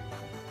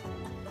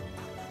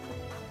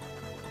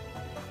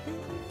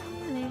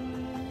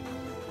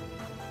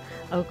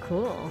 Oh,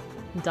 cool.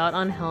 Dot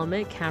on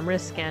helmet, camera,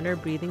 scanner,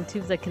 breathing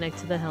tubes that connect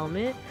to the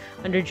helmet.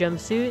 Under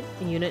jumpsuit,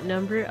 unit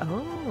number.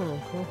 Oh,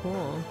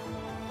 cool.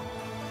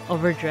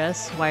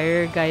 Overdress,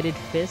 wire-guided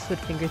fist with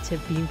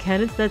fingertip beam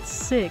cannons. That's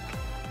sick.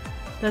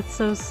 That's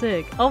so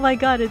sick. Oh my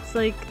god, it's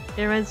like,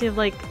 it reminds me of,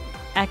 like,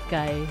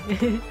 Akai.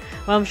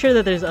 Well, I'm sure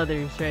that there's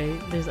others, right?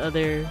 There's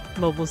other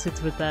mobile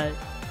suits with that.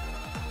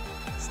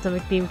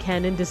 Stomach beam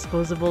cannon,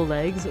 disposable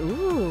legs.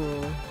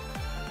 Ooh.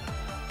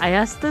 I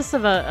asked this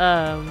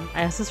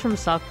from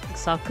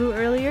Saku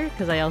earlier,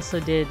 because I also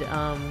did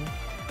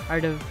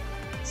Art of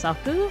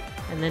Saku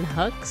and then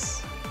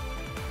Hux.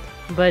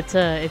 But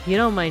if you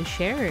don't mind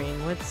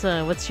sharing,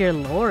 what's your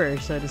lore,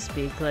 so to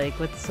speak? Like,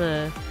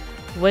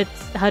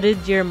 how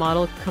did your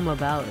model come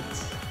about?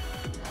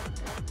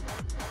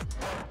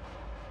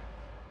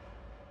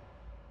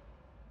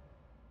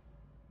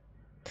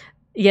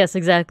 Yes,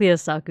 exactly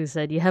as Saku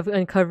said. You have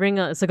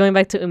uncovering, so going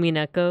back to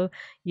Umineko,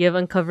 you have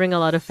uncovering a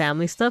lot of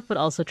family stuff, but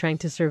also trying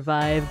to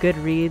survive, good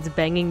reads,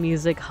 banging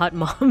music, hot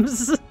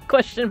moms,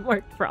 question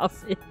mark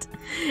profit.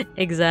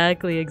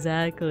 Exactly.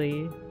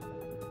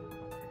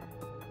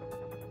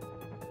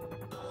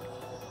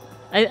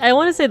 I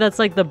want to say that's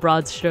like the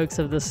broad strokes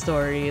of the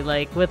story.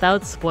 Like,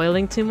 without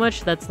spoiling too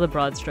much, that's the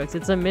broad strokes.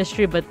 It's a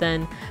mystery, but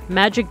then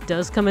magic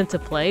does come into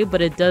play,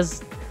 but it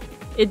does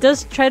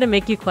try to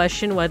make you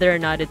question whether or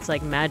not it's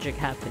like magic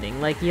happening.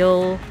 Like,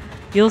 you'll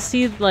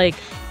see like,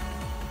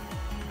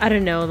 I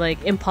don't know,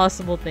 like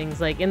impossible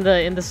things. Like in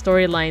the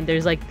storyline,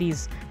 there's like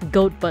these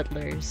goat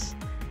butlers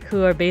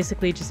who are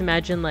basically, just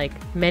imagine like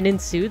men in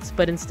suits,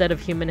 but instead of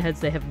human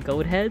heads, they have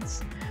goat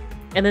heads.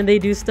 And then they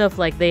do stuff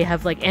like they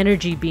have like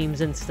energy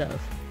beams and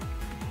stuff.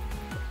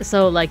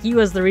 So like you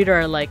as the reader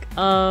are like,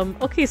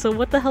 okay, so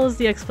what the hell is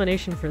the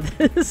explanation for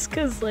this?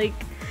 Because like,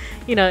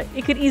 you know,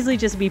 it could easily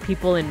just be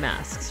people in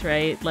masks,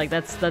 right? Like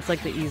that's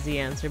like the easy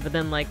answer. But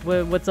then like,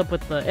 what's up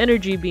with the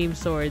energy beam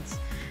swords?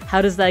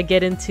 How does that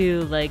get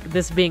into like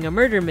this being a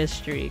murder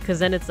mystery? Because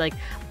then it's like,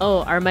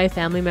 oh, are my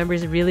family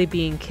members really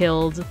being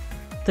killed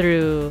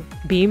through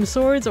beam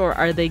swords, or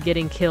are they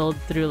getting killed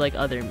through like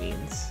other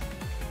means?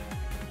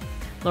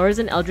 Lore is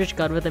an eldritch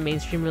god with a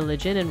mainstream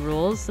religion and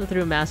rules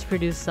through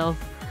mass-produced self,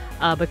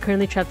 but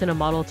currently trapped in a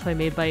model toy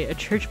made by a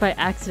church by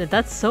accident.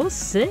 That's so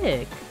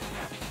sick!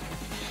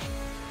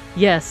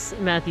 Yes,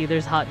 Matthew,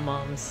 there's hot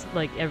moms.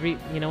 Like,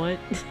 you know what?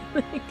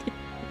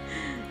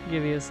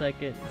 Give me a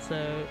second.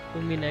 So,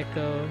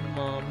 Umineko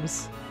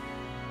moms.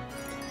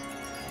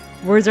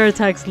 Words are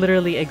text,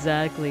 literally,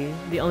 exactly.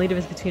 The only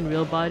difference between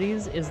real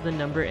bodies is the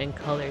number and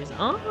colors.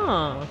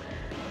 Oh!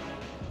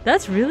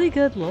 That's really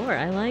good lore.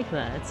 I like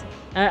that.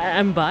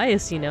 I'm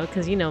biased, you know,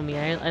 because you know me.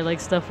 I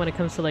like stuff when it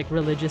comes to like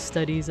religious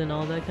studies and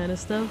all that kind of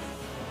stuff.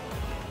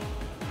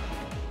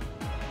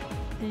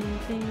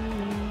 Let's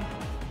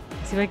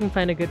see if I can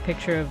find a good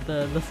picture of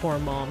the four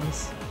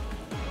moms.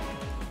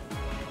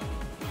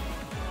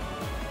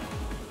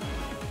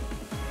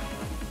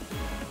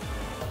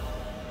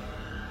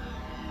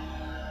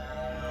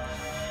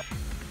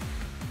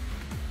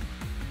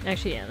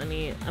 Actually, yeah,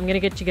 I'm gonna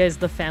get you guys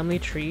the family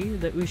tree,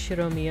 the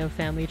Ushiromiya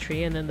family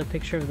tree, and then the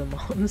picture of the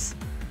moms.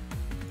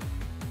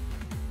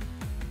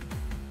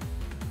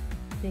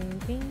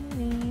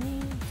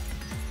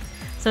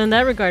 So in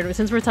that regard,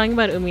 since we're talking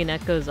about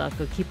Umineko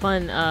Zako, keep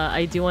on,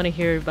 I do want to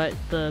hear about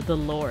the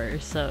lore,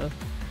 so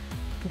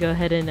go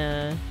ahead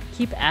and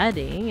keep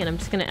adding, and I'm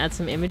just gonna add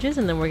some images,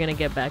 and then we're gonna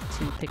get back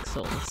to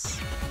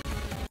pixels.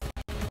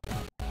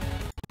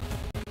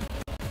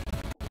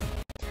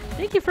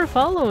 Thank you for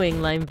following,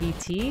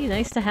 LimeVT.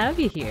 Nice to have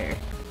you here.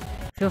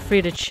 Feel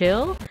free to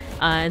chill.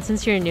 And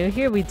since you're new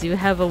here, we do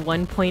have a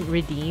 1-point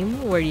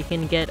redeem where you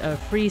can get a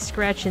free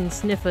scratch and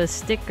sniff a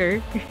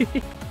sticker.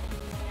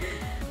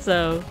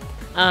 So,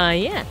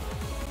 yeah.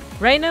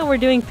 Right now we're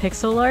doing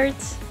pixel art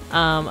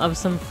of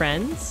some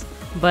friends,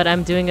 but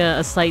I'm doing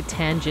a slight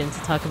tangent to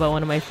talk about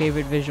one of my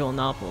favorite visual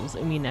novels,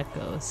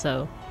 Umineko.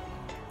 So,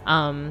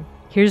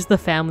 here's the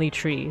family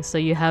tree. So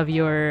you have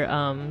your,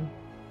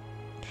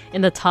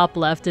 in the top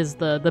left is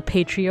the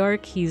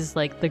patriarch. He's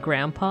like the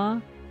grandpa.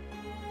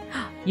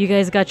 You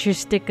guys got your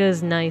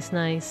stickers. Nice,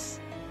 nice.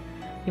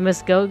 You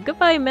must go.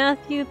 Goodbye,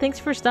 Matthew. Thanks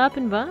for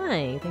stopping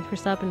by. Thanks for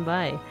stopping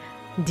by.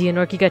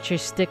 Dianork, you got your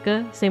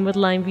sticker. Same with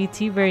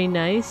LimeVT. Very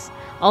nice.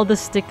 All the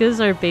stickers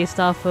are based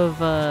off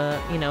of,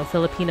 you know,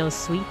 Filipino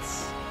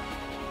sweets.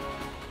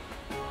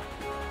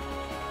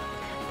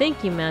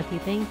 Thank you, Matthew.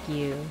 Thank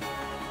you.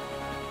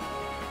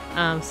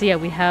 So yeah,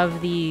 we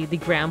have the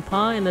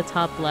grandpa in the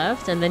top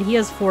left, and then he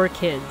has 4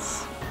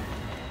 kids.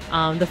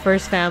 The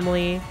first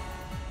family,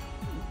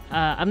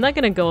 I'm not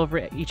gonna go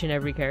over each and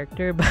every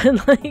character,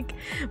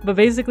 but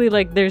basically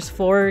like there's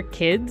 4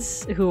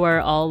 kids who are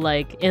all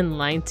like in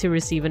line to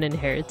receive an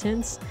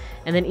inheritance,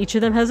 and then each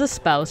of them has a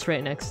spouse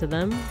right next to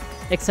them,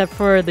 except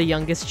for the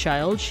youngest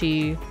child.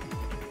 She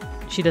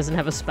doesn't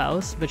have a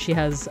spouse, but she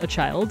has a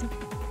child.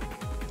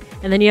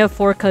 And then you have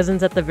 4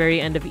 cousins at the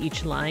very end of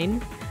each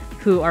line,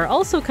 who are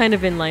also kind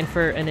of in line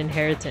for an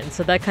inheritance.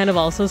 So that kind of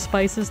also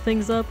spices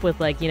things up with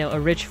like, you know, a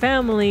rich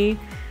family,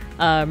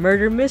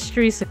 murder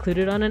mystery,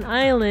 secluded on an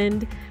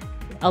island.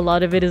 A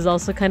lot of it is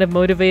also kind of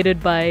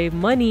motivated by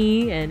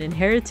money and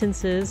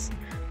inheritances.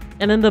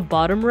 And then the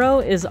bottom row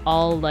is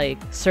all like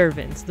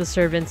servants, the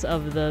servants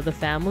of the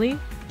family.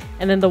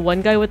 And then the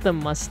one guy with the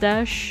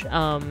mustache,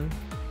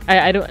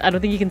 I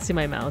don't think you can see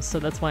my mouse, so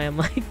that's why I'm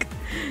like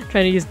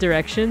trying to use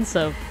directions.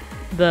 So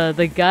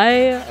the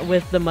guy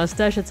with the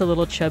mustache that's a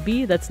little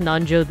chubby, that's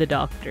Nanjo the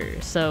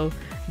doctor. So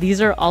these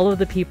are all of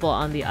the people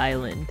on the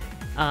island.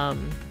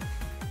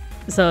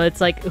 So it's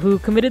like, who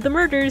committed the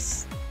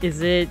murders?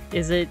 Is it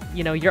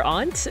you know, your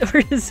aunt,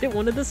 or is it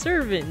one of the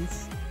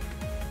servants?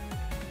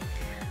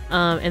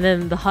 And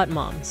then the hot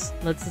moms.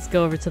 Let's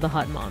go over to the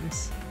hot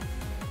moms.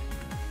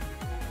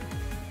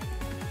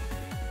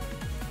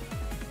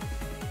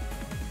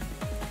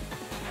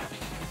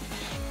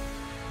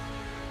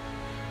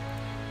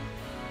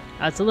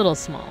 It's a little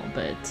small,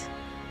 but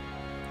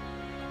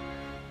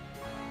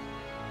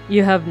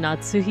you have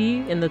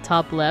Natsuhi in the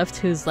top left,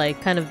 who's like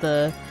kind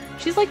of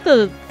she's like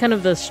the kind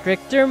of the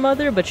stricter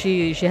mother, but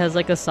she has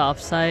like a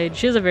soft side.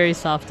 She has a very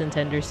soft and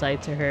tender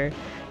side to her.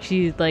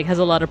 She like has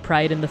a lot of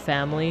pride in the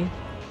family.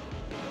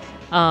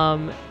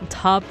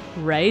 Top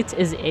right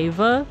is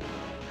Ava,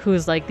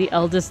 who's like the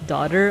eldest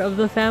daughter of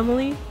the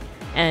family,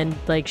 and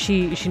like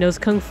she knows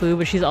kung fu,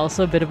 but she's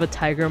also a bit of a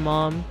tiger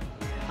mom.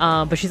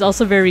 But she's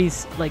also very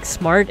like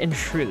smart and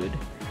shrewd.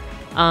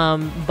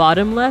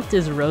 Bottom left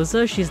is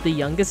Rosa. She's the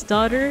youngest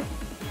daughter,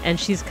 and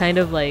she's kind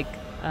of like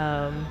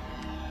I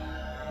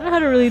don't know how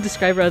to really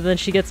describe her other than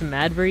she gets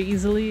mad very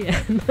easily,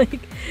 and like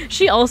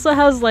she also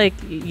has like,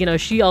 you know,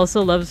 she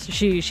also loves,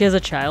 she has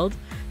a child.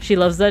 She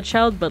loves that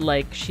child, but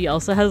like she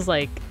also has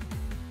like,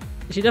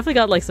 she definitely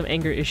got like some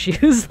anger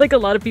issues. Like a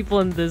lot of people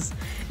in this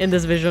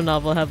visual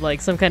novel have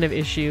like some kind of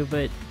issue,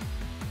 but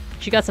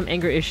she got some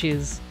anger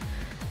issues.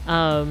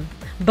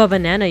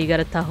 Banana, you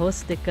got a Tahoe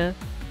sticker.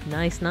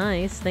 Nice.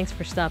 Thanks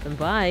for stopping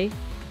by.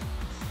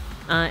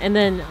 And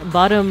then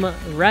bottom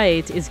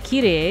right is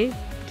Kirie.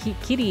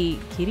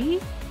 Kirie?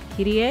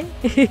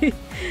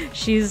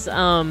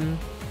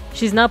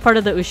 She's not part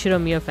of the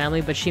Ushiro Mio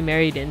family, but she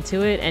married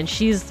into it, and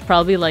she's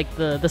probably like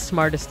the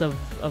smartest of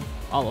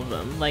all of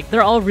them. Like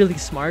they're all really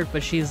smart,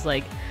 but she's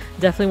like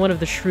definitely one of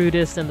the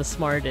shrewdest and the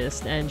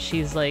smartest, and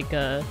she's like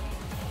I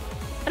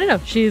don't know,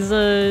 she's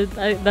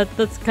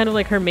that's kind of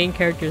like her main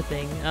character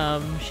thing.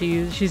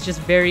 She's just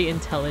very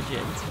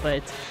intelligent,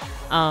 but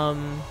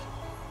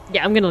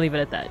yeah, I'm gonna leave it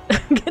at that.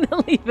 I'm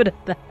gonna leave it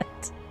at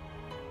that.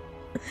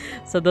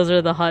 So those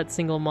are the hot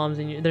single moms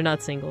in your, they're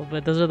not single,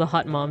 but those are the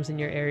hot moms in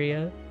your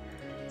area.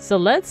 So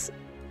let's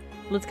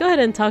go ahead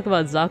and talk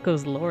about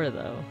Zako's lore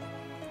though.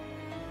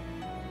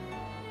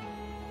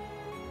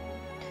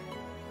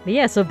 But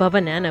yeah, so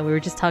Banana, we were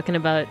just talking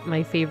about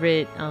my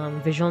favorite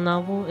visual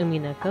novel,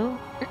 Umineko.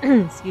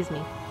 Excuse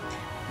me.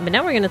 But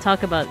now we're going to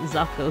talk about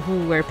Zako,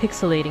 who we're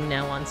pixelating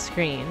now on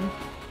screen.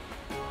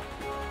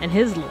 And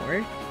his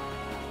lore.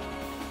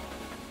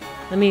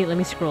 Let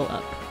me scroll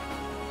up.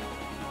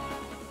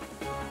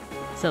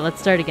 So let's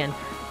start again.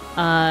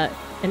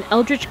 An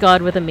eldritch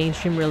god with a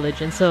mainstream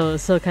religion, so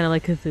kind of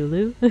like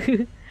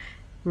Cthulhu.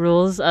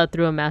 Rules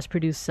through a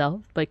mass-produced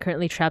self, but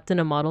currently trapped in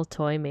a model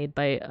toy made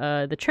by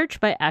the church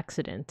by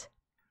accident.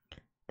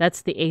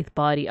 That's the 8th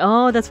body.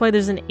 Oh, that's why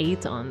there's an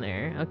 8 on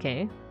there.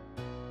 Okay.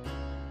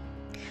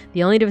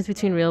 The only difference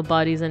between real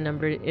bodies and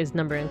number is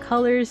number and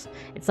colors.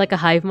 It's like a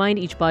hive mind.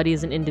 Each body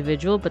is an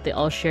individual, but they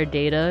all share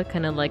data,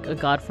 kind of like a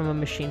god from a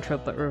machine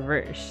trope, but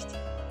reversed.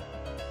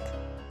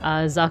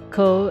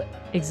 Zako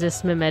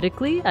exists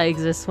mimetically.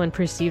 Exists when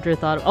perceived or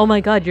thought of. Oh my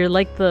god, you're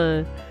like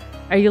the...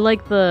 Are you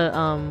like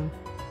the,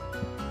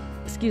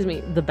 excuse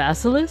me, the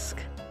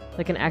basilisk?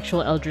 Like an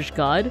actual eldritch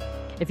god?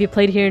 If you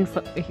played Fear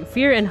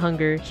and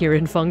Hunger...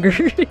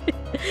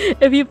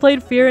 If you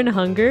played Fear and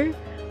Hunger,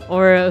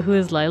 or Who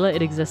is Lila,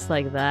 it exists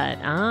like that.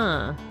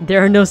 Ah.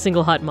 There are no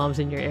single hot moms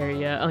in your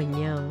area. Oh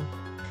no.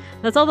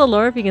 That's all the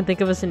lore. If you can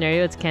think of a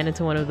scenario, it's canon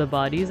to one of the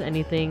bodies.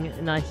 Anything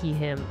not he,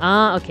 him.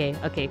 Ah, okay.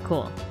 Okay,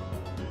 cool.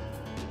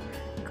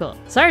 Cool.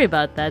 Sorry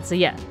about that. So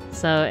yeah.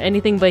 So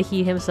anything but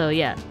he, him, so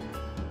yeah.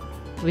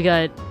 We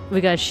got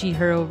she,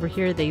 her over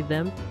here, they,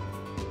 them.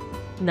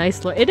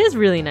 Nice lore. It is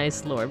really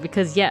nice lore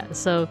because yeah,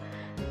 so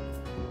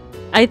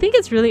I think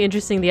it's really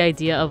interesting the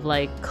idea of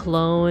like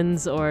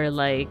clones, or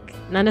like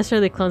not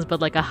necessarily clones,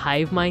 but like a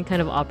hive mind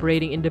kind of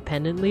operating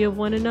independently of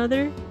one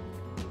another.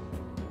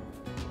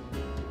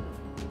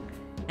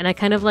 And I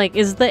kind of like,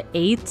 is the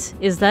 8,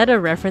 is that a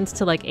reference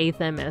to like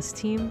 8th MS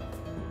team?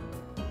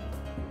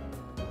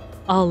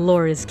 All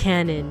lore is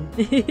canon.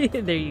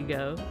 There you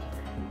go.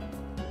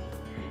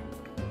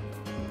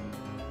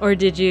 Or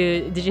did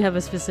you have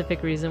a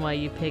specific reason why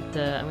you picked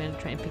I'm gonna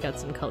try and pick out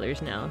some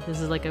colors now.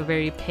 This is like a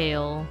very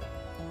pale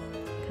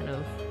kind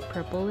of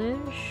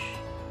purplish.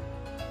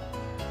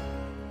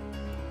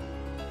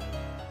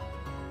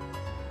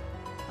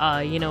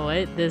 You know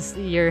what?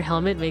 Your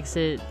helmet makes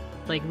it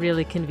like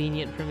really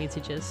convenient for me to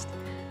just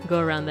go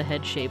around the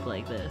head shape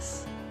like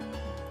this.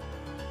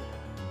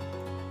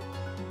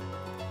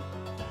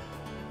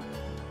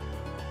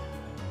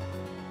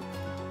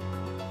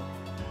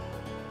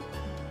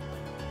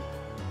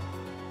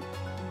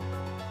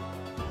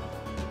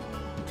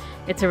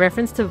 It's a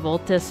reference to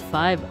Voltes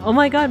 5. Oh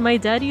my god, my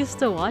dad used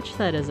to watch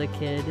that as a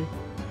kid.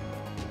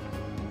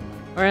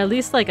 Or at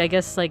least, like, I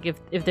guess, like,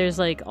 if there's,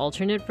 like,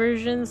 alternate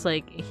versions,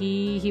 like,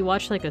 he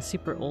watched, like, a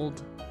super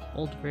old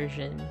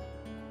version.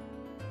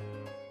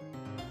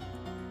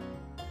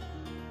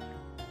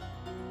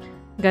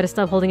 Gotta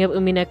stop holding up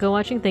Umineko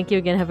watching. Thank you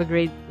again. Have a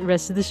great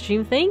rest of the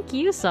stream. Thank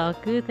you,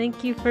 Saku.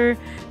 Thank you for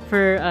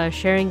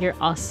sharing your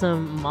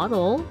awesome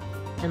model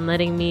and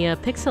letting me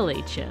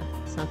pixelate you.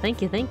 So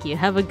thank you.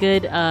 Have a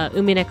good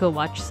Umineko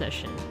watch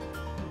session.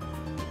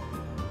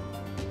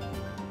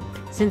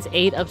 Since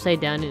 8 upside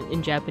down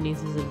in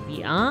Japanese is a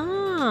V.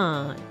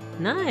 Ah,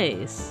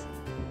 nice.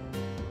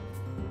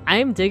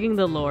 I'm digging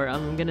the lore.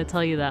 I'm gonna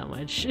tell you that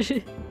much.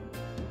 Let's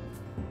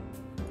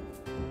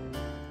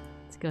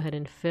go ahead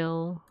and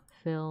fill.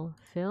 I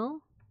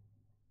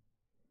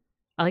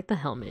like the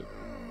helmet.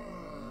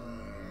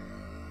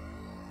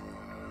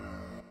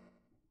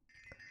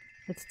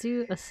 Let's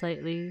do a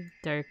slightly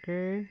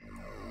darker.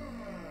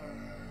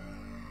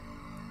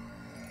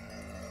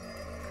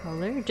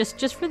 color,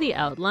 just for the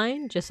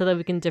outline, just so that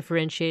we can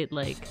differentiate.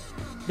 Like,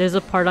 there's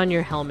a part on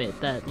your helmet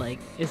that like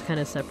is kind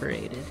of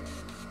separated.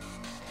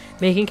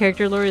 Making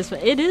character lore is fun.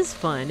 It is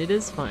fun. It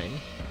is fun.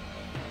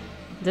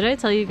 Did I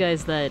tell you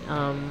guys that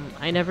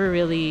I never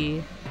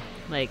really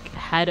like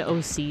had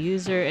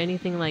OCs or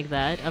anything like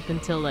that up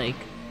until like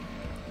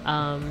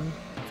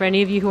for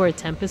any of you who are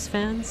Tempest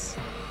fans,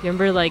 you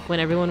remember like when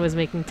everyone was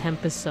making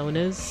Tempest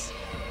Sonas?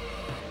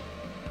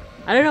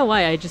 I don't know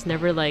why, I just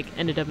never like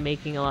ended up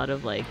making a lot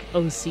of like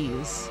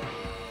OCs.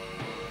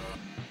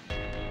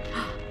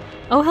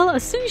 Oh, hello,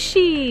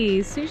 Sushi!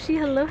 Sushi,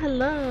 hello,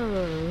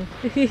 hello!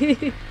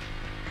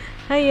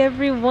 Hi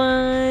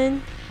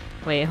everyone!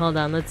 Wait, hold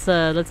on, let's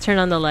turn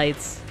on the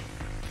lights.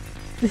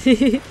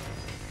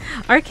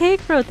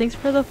 Archaic Bro, thanks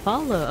for the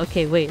follow.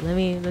 Okay, wait,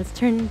 let's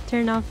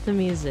turn off the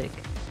music.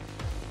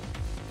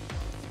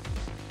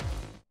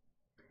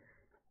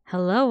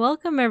 Hello,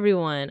 welcome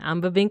everyone.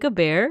 I'm Babinka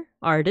Bear,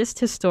 art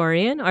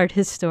historian,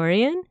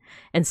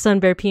 and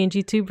Sunbear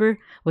PNGTuber.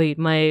 Wait,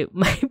 my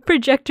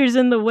projector's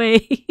in the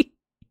way.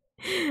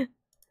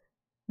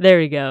 There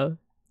we go.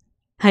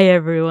 Hi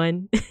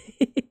everyone.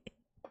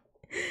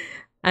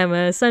 I'm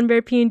a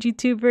Sunbear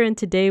PNGTuber, and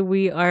today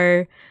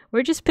we're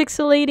just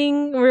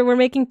pixelating. We're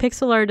making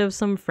pixel art of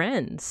some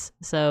friends.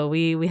 So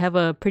we have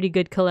a pretty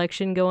good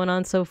collection going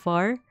on so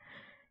far.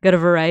 Got a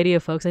variety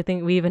of folks. I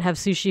think we even have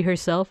Sushi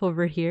herself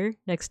over here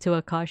next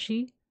to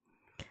Akashi.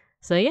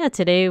 So yeah,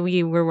 today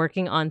we were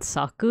working on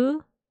Sakura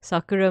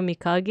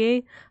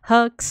Mikage,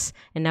 Hux,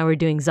 and now we're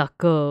doing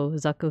Zako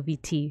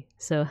VT.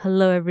 So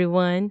hello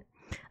everyone.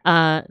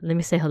 Let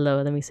me say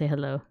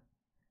hello.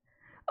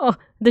 Oh,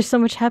 there's so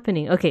much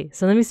happening. Okay,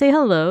 so let me say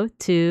hello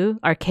to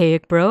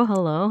Archaic Bro.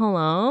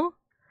 Hello.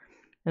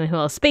 And then who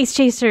else? Space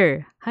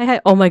Chaser.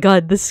 Hi. Oh my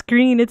god, the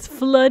screen, it's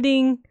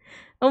flooding.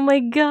 Oh my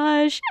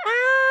gosh.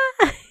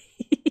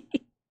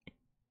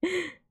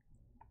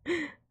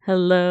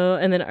 Hello,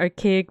 and then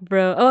Archaic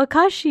Bro. Oh,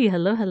 Akashi.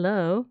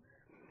 Hello.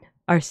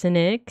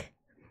 Arsenic.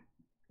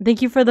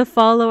 Thank you for the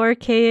follow,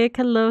 Archaic.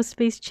 Hello,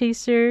 Space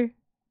Chaser.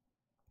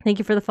 Thank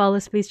you for the follow,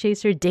 Space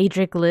Chaser.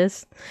 Daedric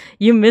List.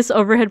 You miss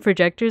overhead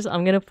projectors?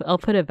 I'll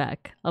put it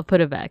back.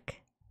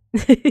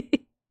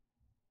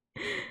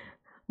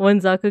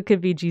 One Zako could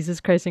be Jesus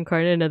Christ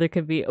incarnate, another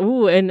could be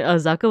and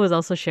Zako was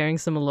also sharing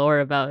some lore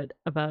about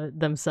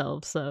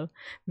themselves, so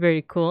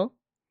very cool.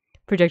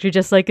 Projector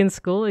just like in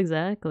school,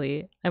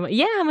 exactly. I'm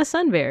a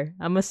sun bear.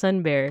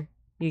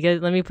 You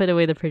guys, let me put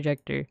away the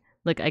projector.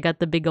 Look, I got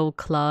the big old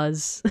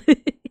claws.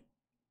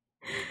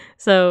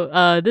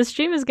 So this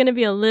stream is gonna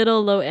be a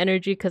little low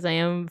energy because I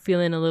am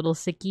feeling a little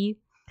sicky.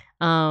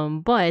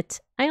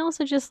 But I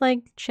also just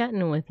like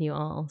chatting with you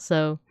all.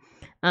 So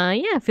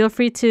yeah, feel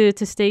free to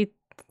stay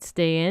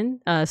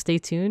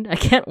tuned. I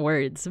can't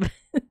words.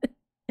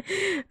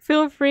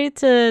 Feel free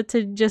to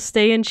just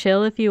stay and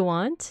chill if you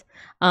want.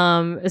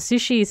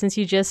 Sushi, since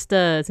you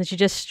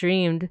just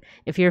streamed,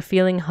 if you're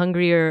feeling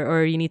hungry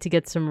or you need to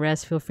get some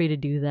rest, feel free to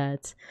do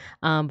that.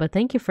 But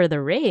thank you for the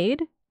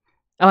raid.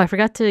 Oh, I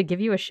forgot to give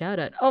you a shout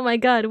out. Oh my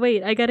god,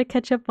 wait, I gotta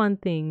catch up on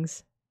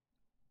things.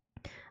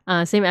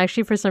 Same,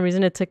 actually, for some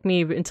reason it took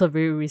me until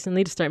very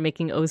recently to start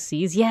making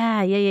OCs.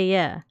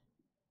 Yeah.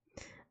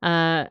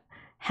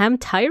 Ham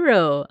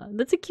Tyro.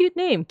 That's a cute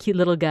name. Cute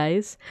little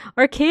guys.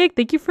 Archaic,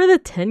 thank you for the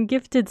 10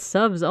 gifted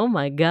subs. Oh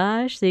my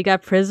gosh. So you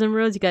got Prism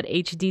Rose, you got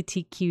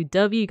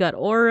HDTQW, you got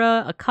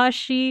Aura,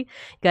 Akashi, you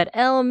got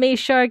L, May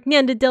Shark,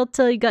 Nyanda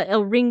Delta, you got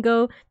El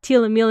Ringo,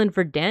 Teal Emil, and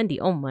Verdandy.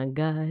 Oh my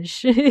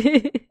gosh.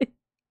 Yeah,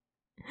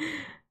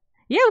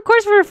 of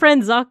course we're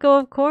friends,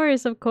 Zako. Of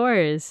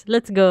course.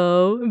 Let's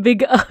go.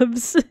 Big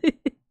ups.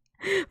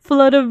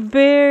 Flood of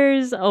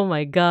bears. Oh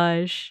my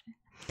gosh.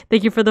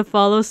 Thank you for the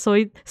follow,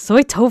 soy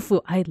tofu.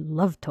 I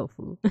love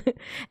tofu.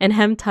 And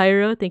Hem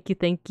Tyro,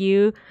 thank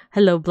you.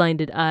 Hello,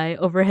 blinded eye.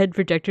 Overhead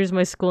projectors,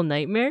 my school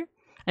nightmare.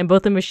 I'm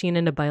both a machine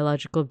and a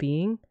biological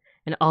being,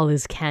 and all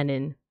is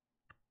canon.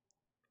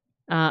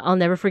 I'll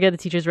never forget the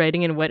teacher's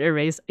writing in wet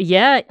erase.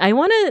 Yeah, I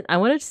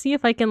wanna see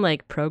if I can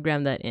like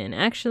program that in.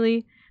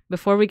 Actually,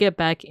 before we get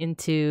back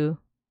into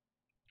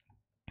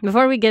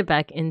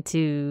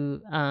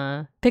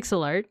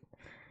pixel art,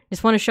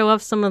 just want to show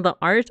off some of the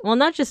art. Well,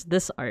 not just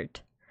this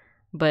art,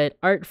 but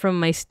art from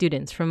my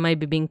students, from my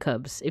Bibing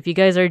Cubs. If you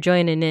guys are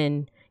joining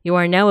in, you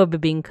are now a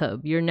Bibing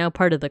Cub. You're now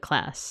part of the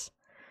class.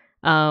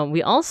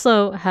 We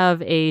also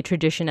have a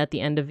tradition at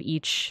the end of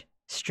each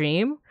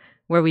stream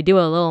where we do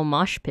a little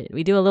mosh pit.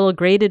 We do a little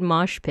graded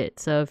mosh pit.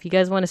 So if you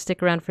guys want to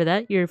stick around for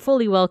that, you're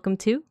fully welcome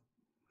to.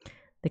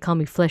 They call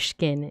me Flesh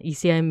Skin. You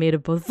see, I'm made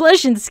of both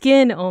flesh and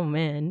skin. Oh,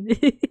 man.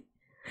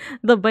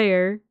 The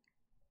bear.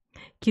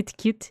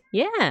 Cute.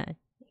 Yeah,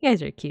 you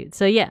guys are cute.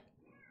 So yeah,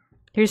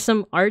 here's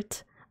some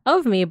art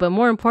of me, but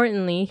more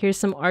importantly, here's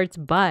some art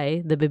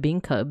by the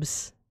Bibing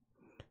Cubs.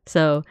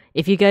 So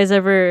if you guys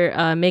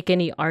ever make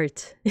any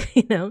art,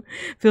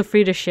 feel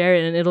free to share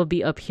it and it'll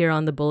be up here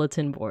on the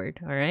bulletin board.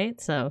 All right.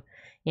 So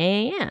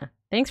yeah.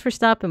 Thanks for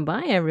stopping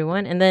by,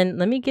 everyone. And then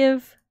let me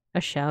give a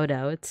shout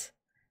out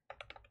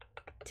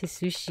to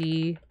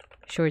Sushi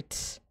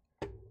Shorts.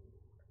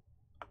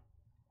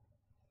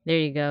 There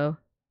you go.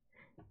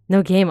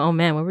 No game. Oh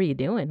man, what were you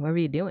doing? What were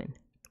you doing?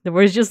 The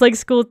word's just like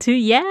school too.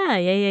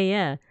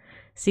 Yeah.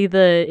 See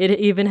it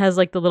even has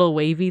like the little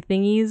wavy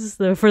thingies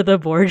for the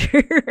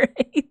border,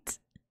 right?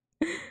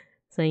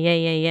 So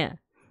yeah.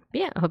 But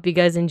yeah, I hope you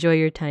guys enjoy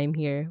your time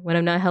here. When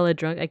I'm not hella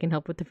drunk, I can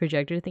help with the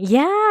projector thing.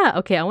 Yeah.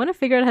 Okay, I want to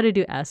figure out how to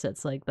do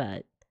assets like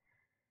that.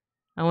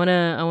 I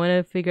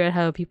wanna figure out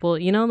how people,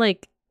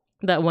 like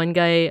that one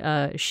guy,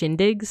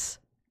 Shindigs.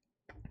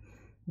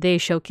 They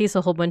showcase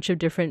a whole bunch of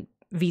different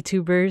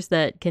VTubers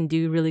that can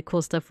do really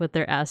cool stuff with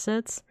their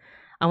assets.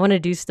 I want to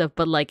do stuff,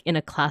 but like in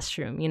a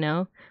classroom,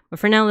 But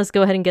for now, let's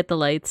go ahead and get the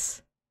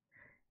lights,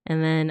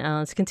 and then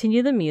let's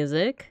continue the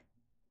music.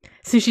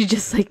 Sushi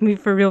just like me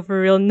for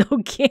real, no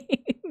game,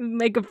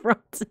 Mega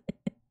Frozen.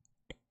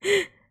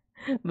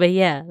 But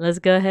yeah, let's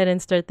go ahead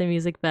and start the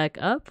music back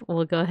up.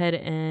 We'll go ahead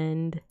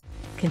and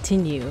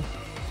continue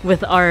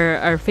with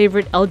our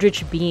favorite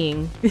eldritch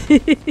being.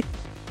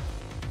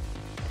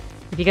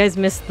 If you guys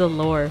missed the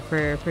lore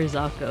for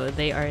Zako,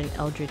 they are an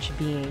eldritch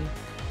being,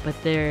 but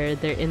they're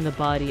in the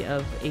body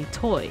of a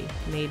toy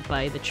made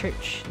by the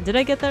church. Did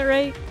I get that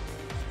right?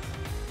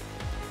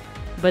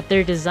 But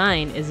their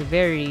design is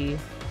very,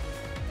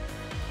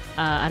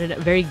 I don't know,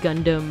 very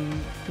Gundam,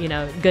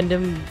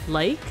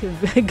 Gundam-like,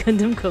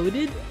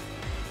 Gundam-coded,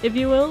 if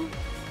you will.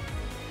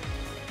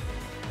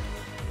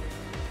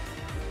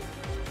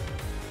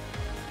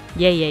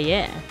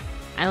 Yeah.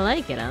 I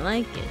like it.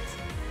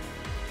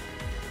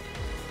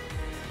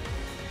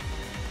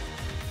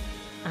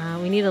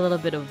 We need a little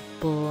bit of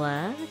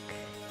black.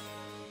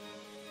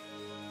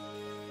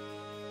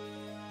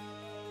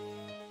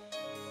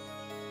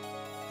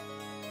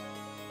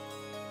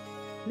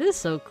 This is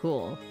so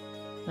cool.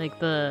 Like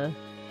the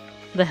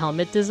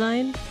helmet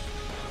design.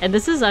 And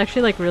this is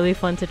actually like really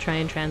fun to try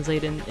and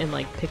translate in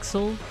like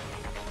pixel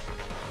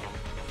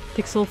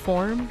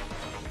form.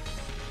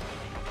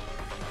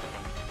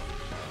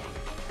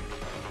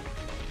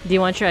 Do you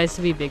want your eyes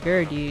to be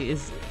bigger,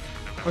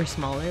 or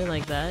smaller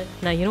like that?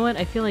 Now, you know what?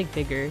 I feel like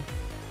bigger.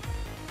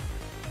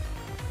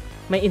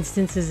 My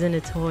instance is in a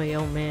toy.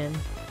 Oh man.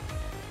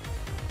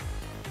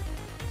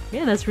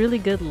 Yeah, that's really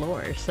good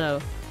lore.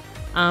 So,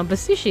 but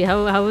Sushi,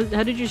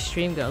 how did your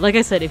stream go? Like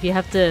I said, if you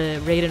have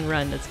to raid and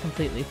run, that's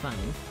completely fine.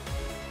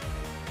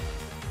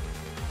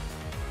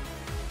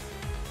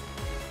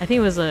 I think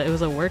it was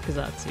a work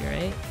Zatsu,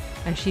 right?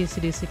 I actually used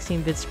to do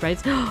 16-bit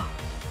sprites.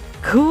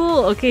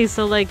 Cool. Okay,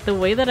 so like the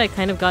way that I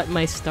kind of got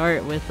my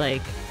start with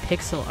like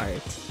pixel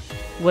art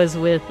was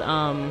with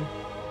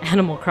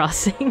Animal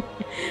Crossing.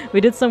 We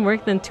did some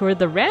work, then toured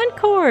the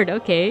Rancord.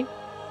 Okay,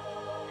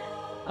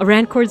 a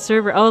Rancord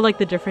server. Oh, like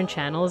the different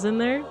channels in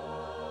there.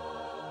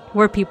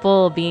 Were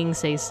people being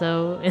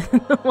say-so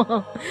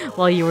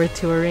while you were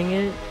touring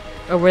it,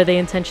 or were they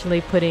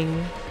intentionally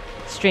putting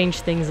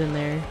strange things in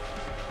there?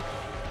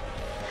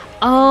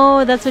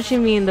 Oh, that's what you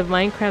mean, the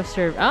Minecraft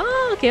server.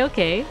 Oh,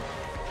 okay.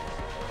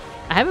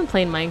 I haven't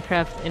played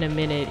Minecraft in a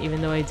minute,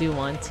 even though I do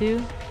want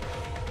to.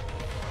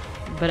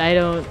 But I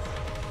don't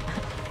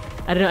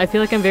know, I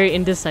feel like I'm very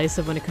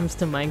indecisive when it comes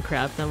to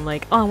Minecraft. I'm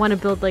like, oh, I want to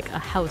build like a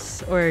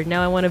house, or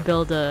now I want to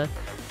build a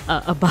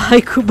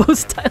Bahai Kubo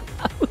style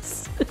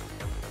house.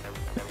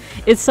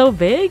 It's so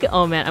big.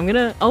 Oh man,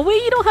 oh wait,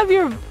 do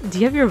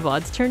you have your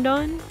VODs turned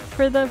on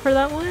for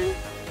that one?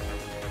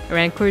 A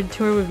Rancord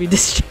tour would be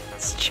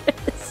distress.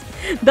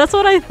 That's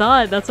what I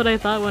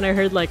thought when I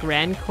heard like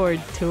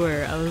Rancord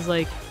tour. I was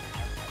like,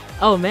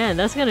 oh man,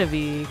 that's gonna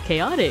be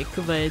chaotic,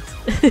 but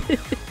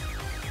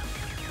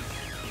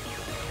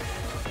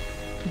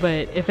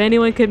but if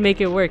anyone could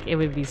make it work, it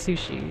would be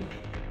Sushi.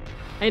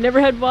 I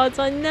never had VODs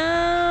on.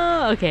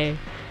 No. Okay,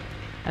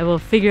 I will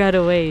figure out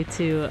a way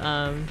to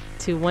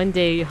one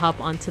day hop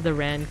onto the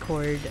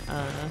Rancord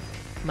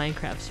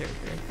Minecraft server.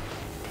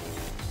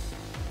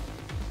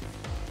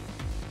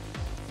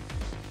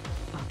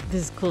 Oh,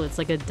 this is cool. It's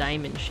like a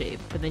diamond shape,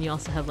 but then you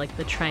also have like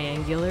the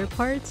triangular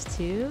parts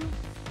too.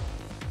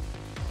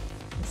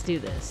 Let's do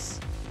this.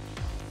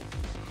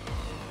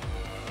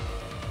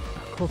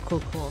 Oh,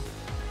 cool.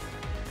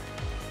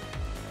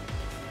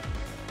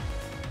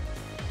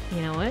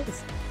 You know what?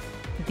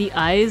 The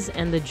eyes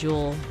and the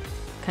jewel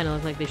kind of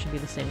look like they should be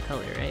the same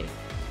color, right?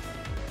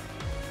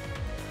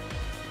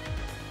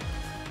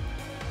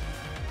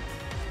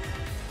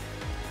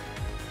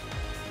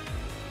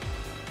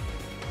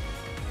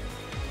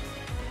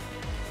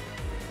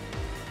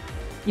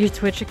 Your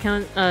Twitch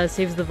account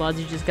saves the VODs,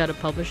 you just gotta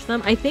publish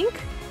them? I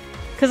think.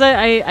 Because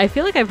I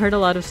feel like I've heard a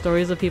lot of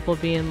stories of people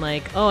being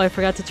like, oh, I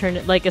forgot to turn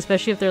it, like,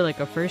 especially if they're like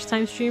a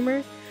first-time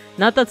streamer.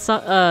 Not that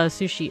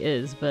Sushi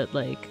is, but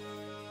like,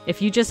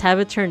 if you just have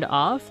it turned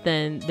off,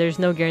 then there's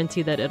no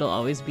guarantee that it'll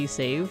always be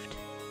saved.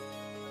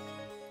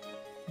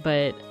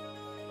 But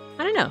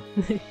I don't know.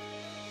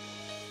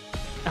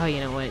 Oh, you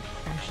know what?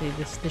 Actually,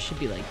 this should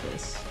be like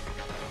this.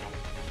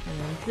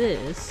 And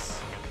this.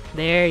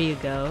 There you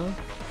go.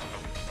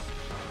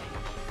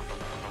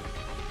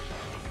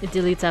 It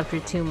deletes after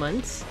 2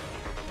 months.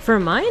 For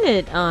mine,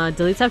 it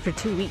deletes after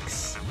 2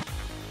 weeks.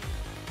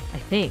 I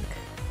think.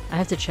 I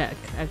have to check.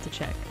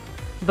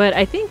 But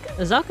I think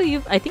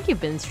Zako, I think you've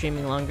been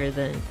streaming longer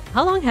than.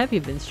 How long have you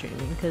been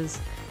streaming? Because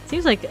it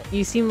seems like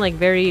you seem like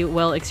very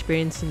well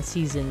experienced and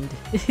seasoned,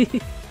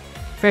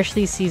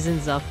 freshly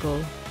seasoned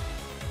Zako.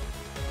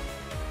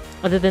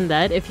 Other than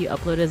that, if you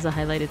upload as a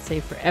highlight, it'd say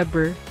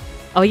forever.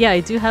 Oh yeah,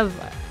 I do have,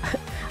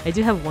 I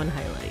do have one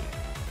highlight.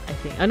 I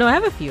think. Oh no, I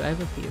have a few.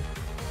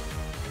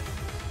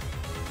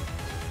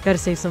 Gotta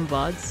save some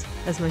VODs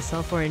as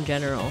myself or in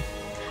general.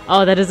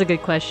 Oh, that is a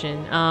good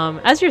question.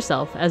 As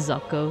yourself, as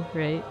Zako,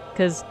 right?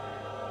 Because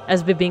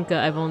as Bibinka,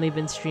 I've only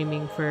been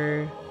streaming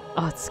for...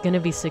 Oh, it's gonna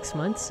be 6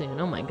 months soon.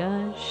 Oh my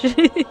gosh.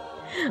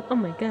 Oh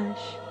my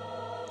gosh.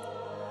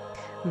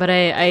 But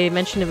I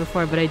mentioned it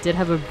before, but I did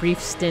have a brief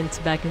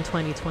stint back in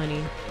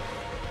 2020.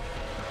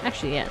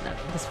 Actually, yeah,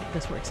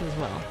 this works as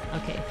well.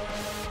 Okay.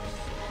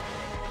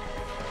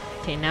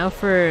 Okay, now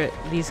for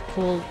these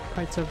cool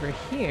parts over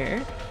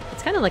here.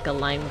 It's kind of like a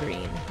lime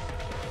green.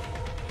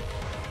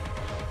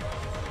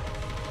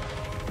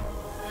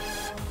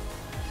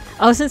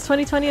 Oh, since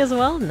 2020 as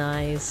well?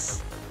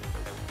 Nice.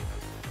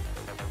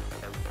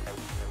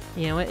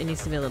 You know what? It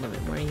needs to be a little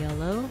bit more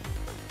yellow.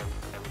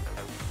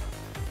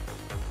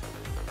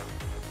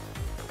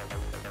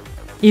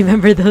 You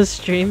remember those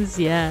streams?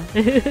 Yeah.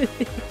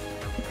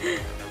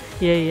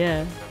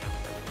 Yeah.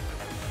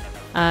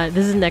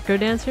 This is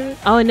Necrodancer?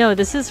 Oh no,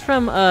 this is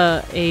from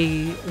a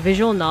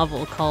visual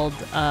novel called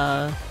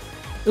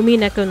Umi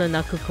Neko no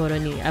Naku Koro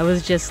ni. I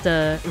was just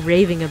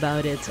raving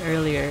about it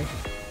earlier.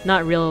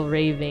 Not real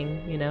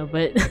raving, you know,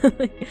 but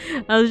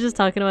I was just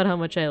talking about how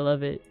much I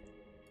love it.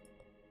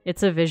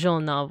 It's a visual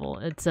novel.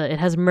 It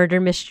has murder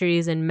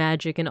mysteries and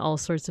magic and all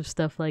sorts of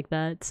stuff like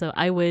that. So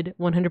I would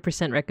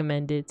 100%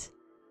 recommend it.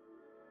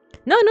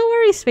 No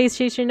worries, Space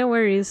Chaser, no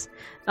worries.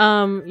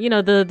 You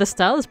know, the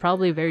style is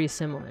probably very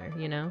similar,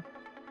 you know?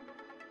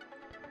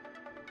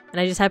 And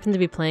I just happened to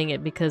be playing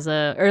it because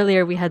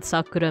earlier we had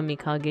Sakura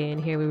Mikage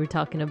and here we were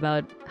talking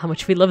about how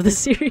much we love the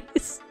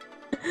series.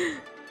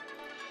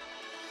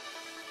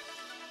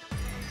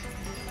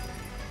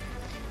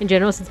 In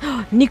general, since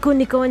Nico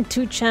and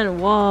 2chan,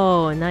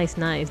 whoa, nice.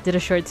 Did a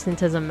short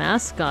stint as a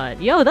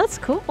mascot. Yo, that's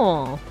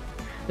cool.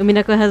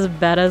 Umineko has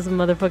badass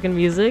motherfucking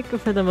music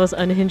for the most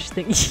unhinged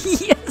thing.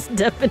 Yes,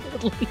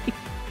 definitely.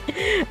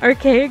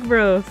 Archaic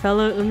bro,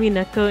 fellow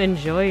Umineko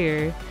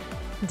enjoyer.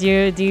 Do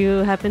you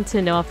happen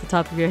to know off the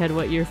top of your head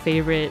what your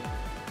favorite,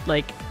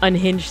 like,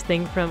 unhinged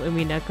thing from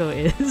Umineko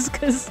is?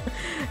 Because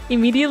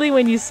immediately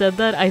when you said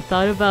that, I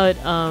thought about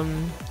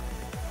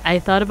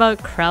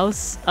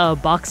Kraus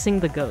boxing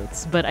the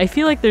goats, but I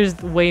feel like there's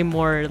way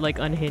more like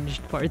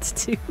unhinged parts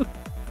too.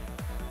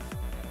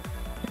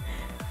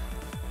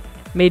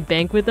 Made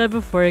bank with that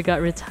before it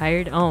got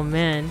retired. Oh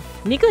man,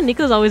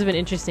 Nico's always been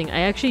interesting. I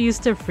actually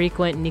used to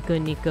frequent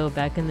Nico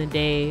back in the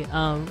day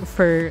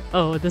for,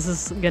 oh, this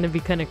is gonna be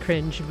kind of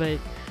cringe, but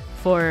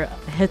for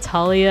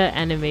Hetalia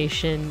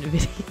animation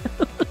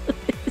videos.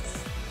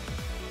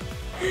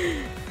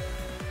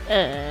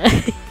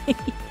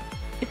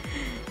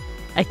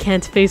 I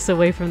can't face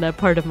away from that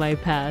part of my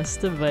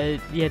past, but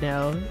you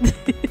know.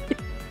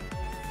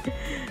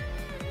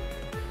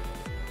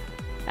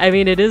 I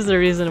mean, it is the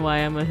reason why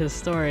I'm a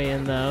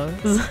historian, though.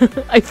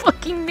 I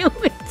fucking knew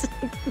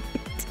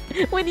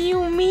it! What do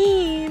you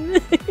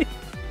mean?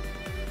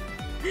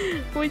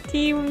 What do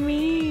you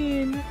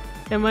mean?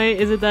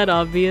 Is it that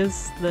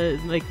obvious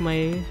that, like,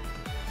 my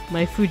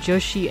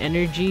Fujoshi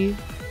energy?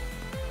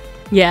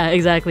 Yeah,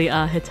 exactly.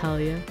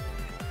 Hetalia.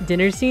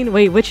 Dinner scene?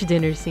 Wait, which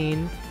dinner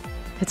scene?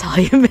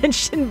 Hetalia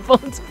mentioned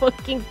Bones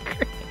fucking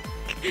crank.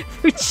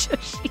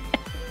 Fujoshi.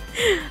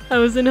 I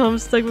was in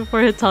Homestuck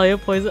before Hetalia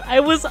poisoned. I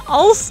was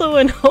also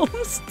in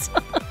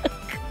Homestuck!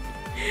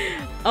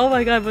 Oh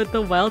my god, but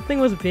the wild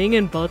thing was being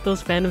in both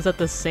those fandoms at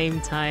the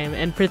same time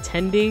and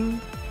pretending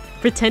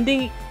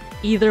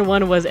either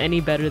one was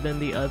any better than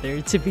the other,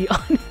 to be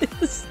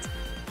honest.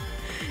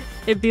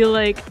 It'd be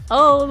like,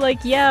 oh, like,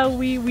 yeah,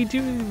 we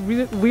do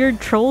weird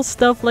troll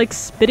stuff like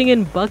spitting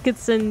in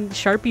buckets and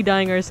Sharpie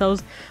dyeing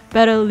ourselves,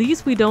 but at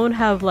least we don't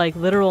have, like,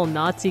 literal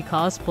Nazi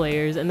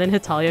cosplayers. And then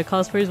Hetalia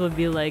cosplayers would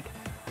be like,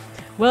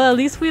 well, at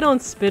least we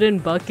don't spit in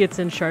buckets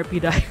and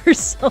Sharpie dye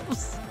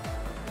ourselves.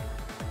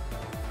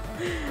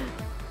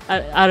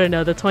 I don't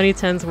know, the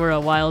 2010s were a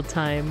wild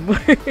time.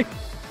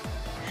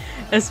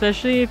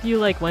 Especially if you,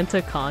 like, went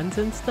to cons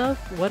and stuff.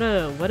 What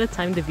a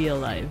time to be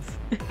alive.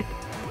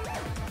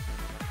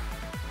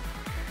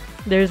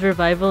 There's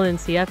revival in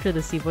C after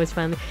the C Boys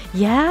finally.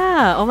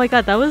 Yeah! Oh my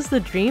god, that was the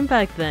dream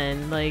back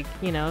then. Like,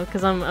 you know,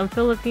 because I'm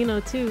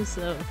Filipino too.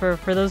 So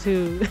for those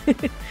who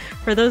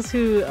for those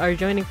who are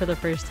joining for the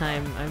first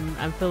time,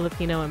 I'm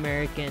Filipino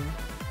American,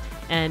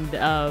 and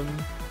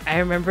I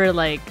remember,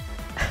 like,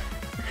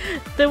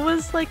 there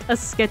was like a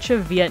sketch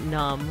of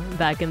Vietnam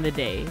back in the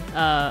day,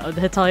 of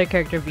the Hetalia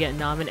character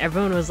Vietnam, and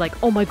everyone was like,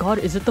 "Oh my god,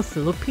 is it the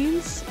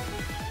Philippines?"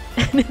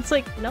 And it's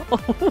like, no.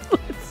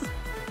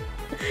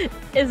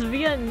 It's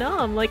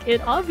Vietnam. Like,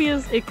 it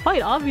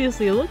quite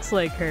obviously looks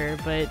like her,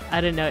 but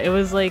I don't know. It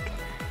was like,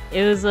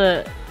 it was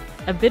a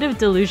bit of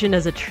delusion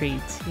as a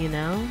treat, you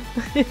know?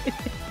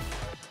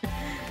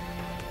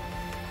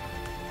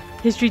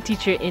 history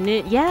teacher in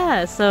it.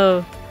 Yeah,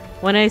 so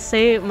when I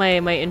say my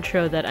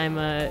intro that I'm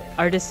a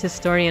artist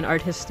historian,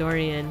 art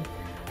historian,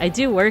 I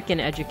do work in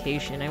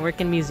education. I work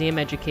in museum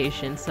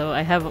education, so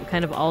I have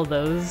kind of all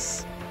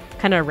those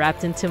kind of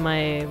wrapped into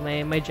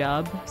my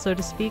job, so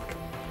to speak.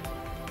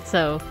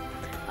 So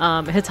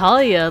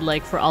Hitalia,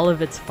 like, for all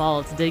of its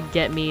faults, did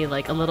get me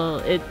like a little,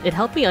 it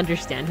helped me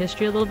understand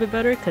history a little bit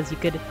better, because you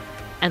could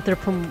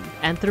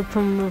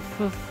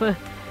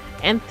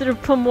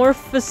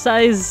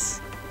anthropomorphize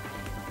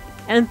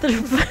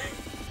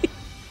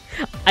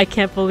I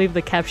can't believe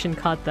the caption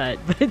caught that,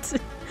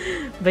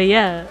 but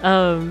yeah,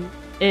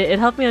 it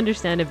helped me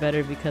understand it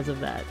better because of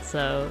that.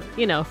 So,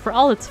 you know, for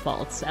all its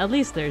faults, at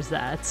least there's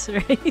that,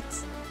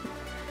 right?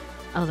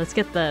 Oh, let's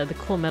get the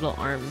cool metal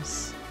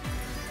arms.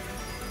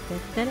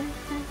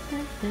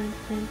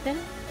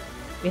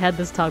 We had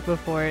this talk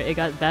before. It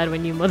got bad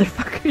when you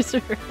motherfuckers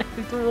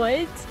arrived.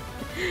 What?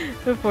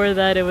 Before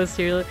that, it was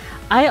Serial.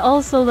 I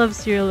also love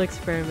Serial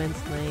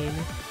Experiments Lane.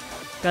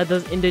 God,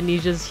 those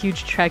Indonesia's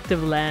huge tract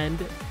of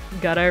land.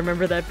 God, I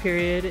remember that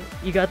period.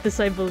 You got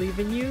this, I believe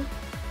in you.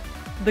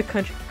 The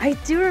country. I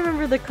do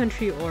remember the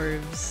country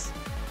orbs.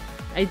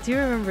 I do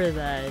remember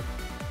that.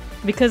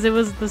 Because it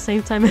was the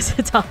same time as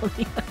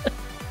Italia.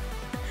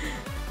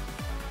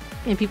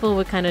 And people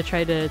would kind of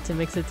try to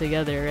mix it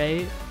together,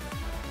 right?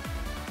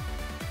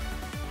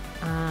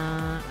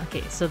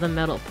 Okay, so the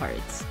metal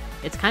parts.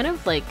 It's kind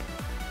of like,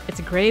 it's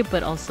gray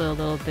but also a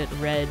little bit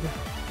red,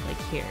 like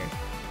here.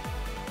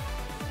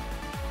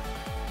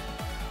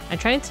 I'm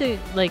trying to,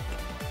 like,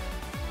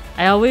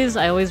 I always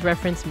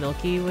reference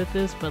Milky with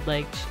this, but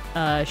like,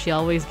 she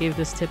always gave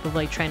this tip of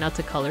like, try not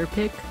to color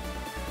pick.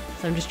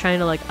 So I'm just trying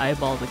to like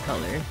eyeball the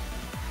color.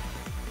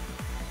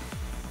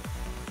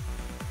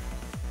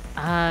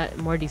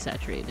 More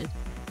desaturated.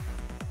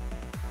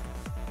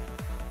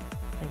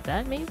 Like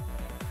that, maybe?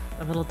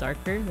 A little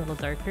darker, a little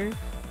darker.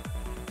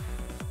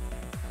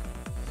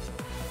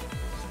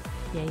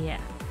 Yeah.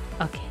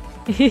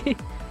 Okay.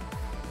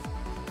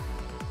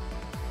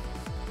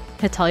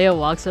 Hitalia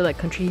walks so that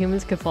country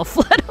humans could fall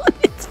flat on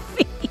its face.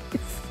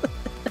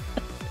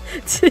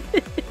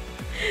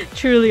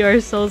 Truly, our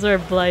souls are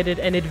blighted,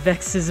 and it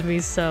vexes me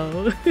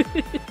so.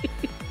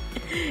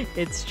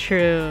 It's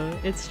true.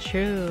 It's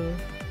true.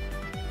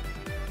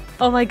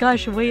 Oh my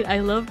gosh, wait, I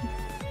love...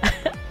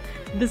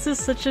 This is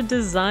such a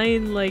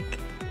design, like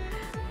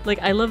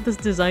I love this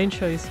design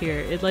choice here.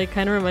 It like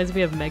kind of reminds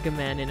me of Mega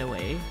Man in a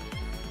way.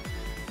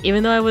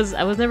 Even though I was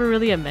never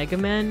really a Mega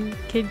Man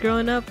kid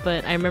growing up,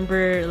 but I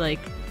remember like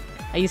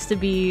I used to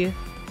be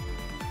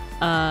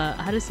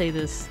how to say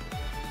this?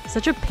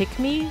 Such a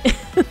pick-me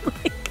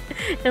like,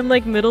 in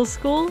like middle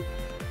school.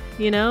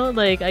 You know,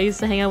 like I used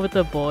to hang out with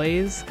the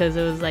boys because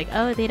it was like,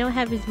 oh, they don't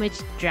have as much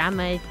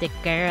drama as the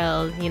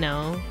girls, you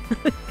know.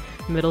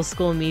 Middle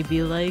school me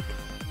be like.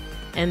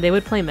 And they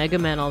would play Mega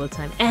Man all the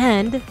time.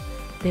 And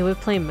they would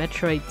play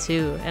Metroid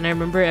too. And I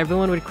remember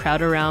everyone would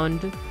crowd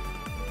around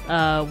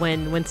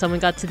when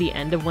someone got to the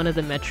end of one of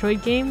the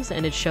Metroid games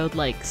and it showed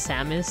like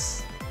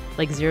Samus,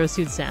 like Zero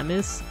Suit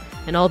Samus.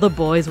 And all the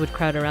boys would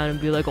crowd around and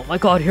be like, oh my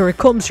god, here it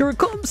comes, here it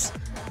comes!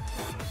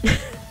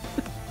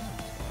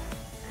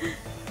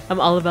 I'm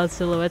all about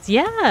silhouettes.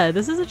 Yeah,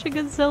 this is such a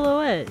good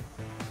silhouette.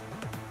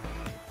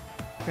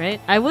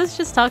 Right? I was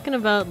just talking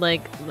about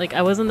like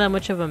I wasn't that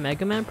much of a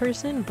Mega Man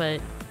person, but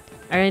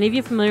are any of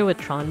you familiar with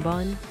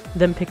Tronbon?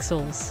 Them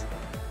pixels.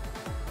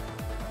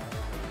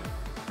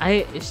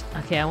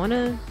 Okay, I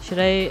wanna, I should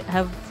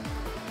have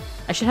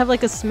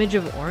like a smidge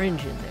of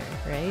orange in there,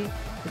 right?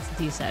 Let's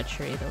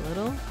desaturate a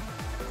little,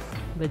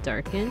 but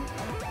darken.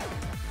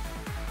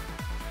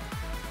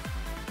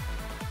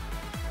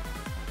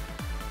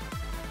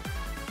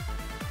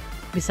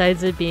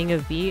 Besides it being a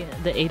V,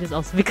 the 8 is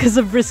also because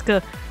of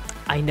Vriska.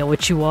 I know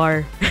what you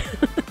are.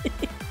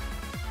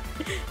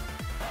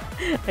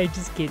 I'm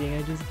just kidding,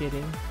 I'm just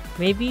kidding.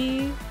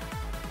 Maybe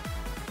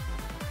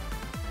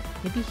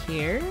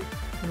here?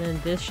 And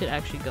then this should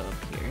actually go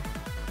up here.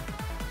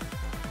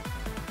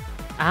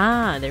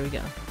 Ah, there we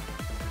go.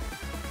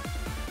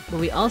 But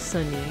we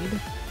also need...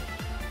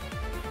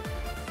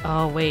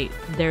 Oh wait,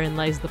 therein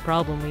lies the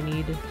problem. We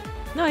need...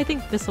 No, I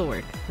think this will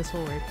work. This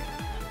will work.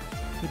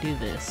 We do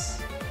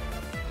this.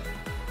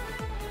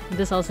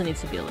 This also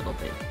needs to be a little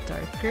bit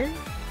darker.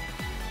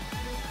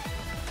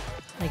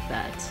 Like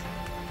that.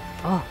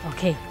 Oh,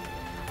 okay.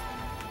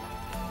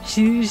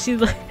 She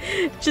like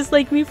just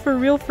like me for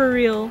real, for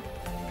real.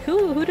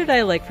 Who did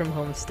I like from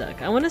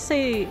Homestuck? I want to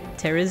say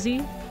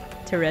Terezi.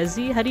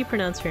 Terezi? How do you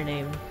pronounce her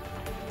name?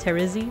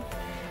 Terezi?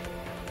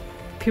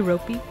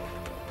 Piropi?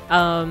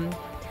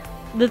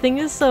 The thing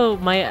is, so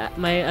my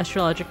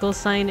astrological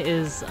sign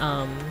is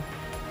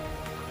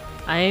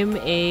I'm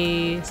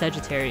a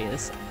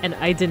Sagittarius, and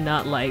I did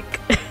not like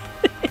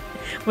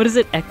what is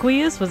it,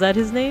 Equius? Was that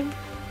his name?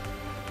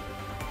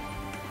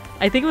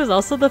 I think it was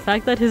also the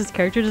fact that his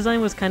character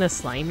design was kind of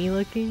slimy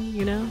looking,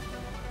 you know?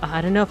 I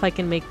don't know if I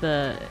can make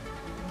the...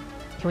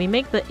 Can we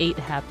make the 8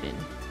 happen?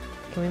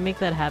 Can we make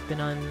that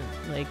happen on,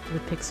 like,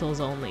 with pixels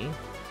only?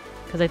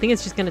 Because I think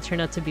it's just gonna turn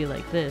out to be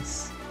like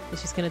this.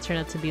 It's just gonna turn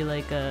out to be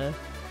like a...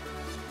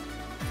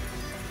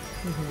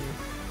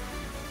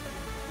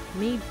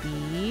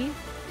 Maybe...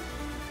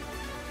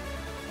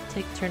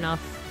 Turn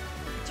off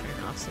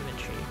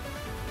symmetry.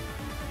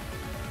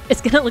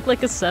 It's gonna look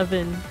like a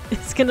 7.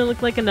 It's gonna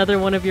look like another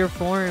one of your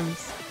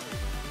forms.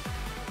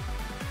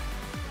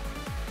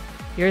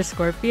 You're a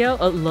Scorpio?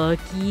 Oh,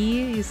 lucky.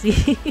 You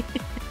see?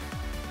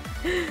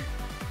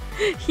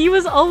 He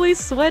was always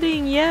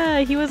sweating. Yeah,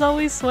 he was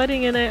always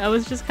sweating, and I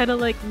was just kind of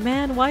like,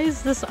 man, why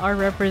is this our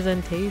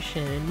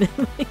representation?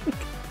 Like,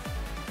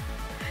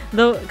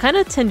 though, kind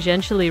of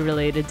tangentially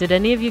related, did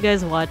any of you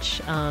guys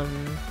watch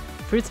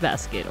Fruits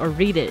Basket or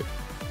read it?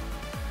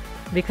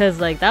 Because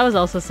like that was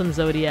also some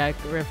zodiac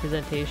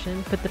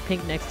representation. Put the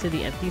pink next to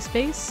the empty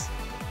space.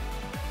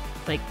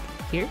 Like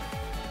here?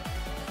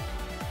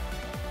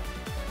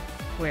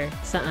 Where?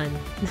 Saan?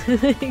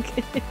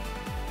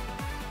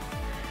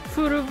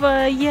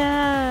 Furuba,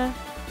 yeah!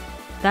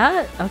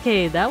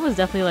 That was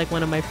definitely like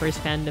one of my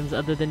first fandoms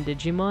other than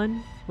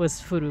Digimon,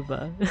 was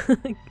Furuba.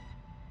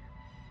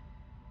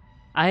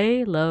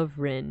 I love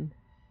Rin.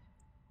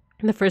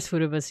 The first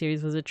Furuba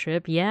series was a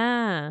trip.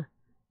 Yeah!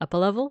 Up a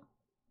level?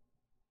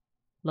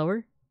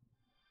 Lower?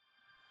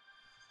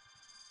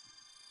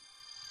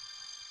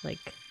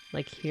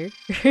 Like here?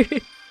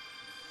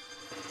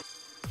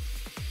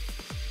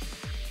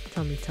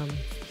 Tell me.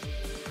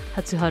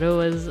 Hatsuharu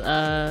was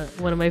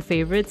one of my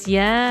favorites.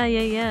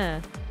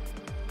 Yeah.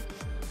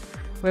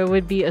 Where it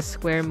would be a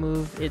square,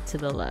 move it to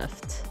the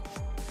left.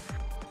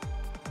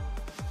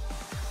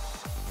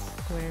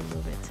 Square,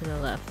 move it to the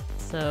left.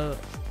 So,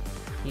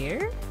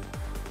 here?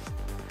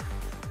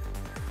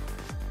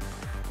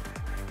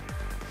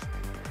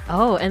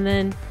 Oh, and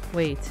then,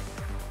 wait.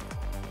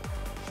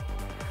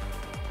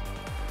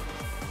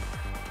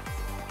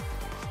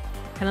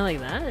 Kind of like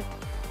that?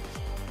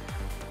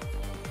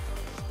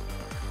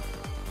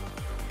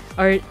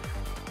 Or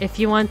if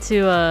you want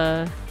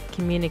to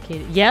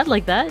communicate, yeah,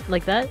 like that.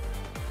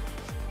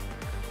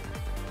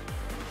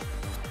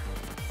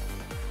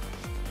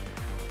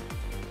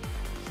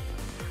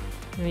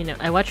 I mean,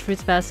 I watched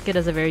Fruits Basket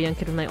as a very young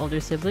kid with my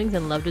older siblings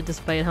and loved it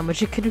despite how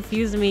much it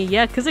confused me.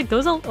 Yeah, because it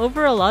goes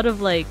over a lot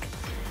of like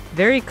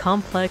very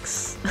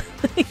complex.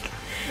 Like,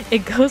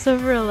 it goes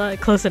over a lot.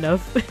 Close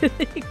enough.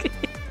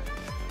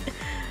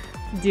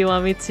 Do you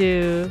want me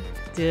to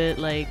do it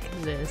like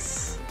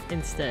this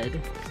instead?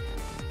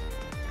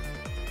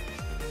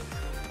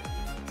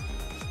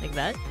 Like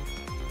that?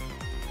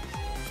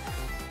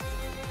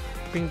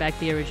 Bring back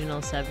the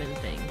original 7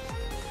 thing.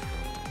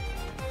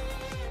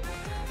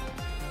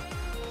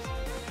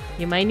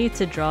 You might need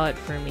to draw it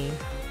for me.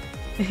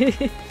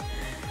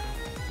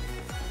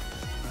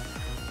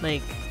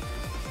 Like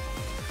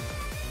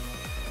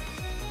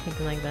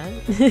something like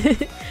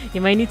that.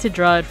 You might need to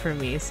draw it for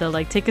me. So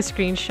like take a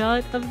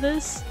screenshot of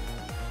this.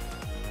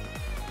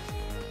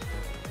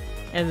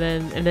 And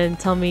then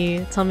tell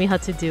me how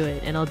to do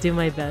it, and I'll do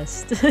my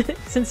best.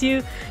 Since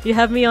you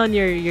have me on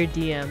your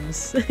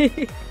DMs.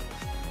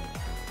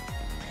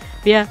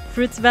 But yeah,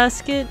 Fruits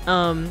Basket.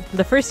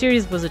 The first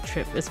series was a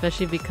trip,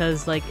 especially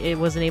because like it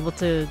wasn't able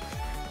to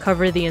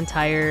cover the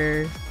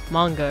entire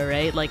manga,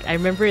 right? Like I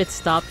remember it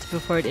stopped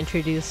before it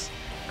introduced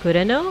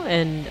Kureno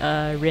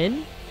and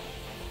Rin.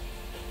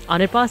 On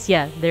it, boss.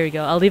 Yeah, there we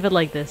go. I'll leave it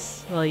like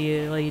this while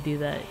you do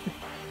that.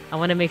 I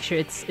want to make sure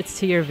it's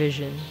to your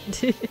vision.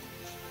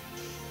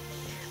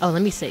 Oh,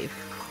 let me save.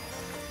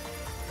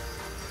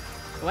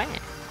 Wow.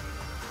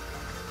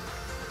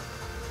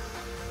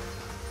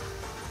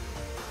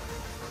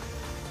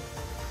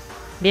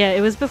 Yeah, it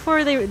was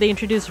before they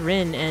introduced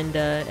Rin and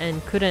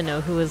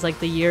Kureno, who was like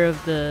the year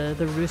of the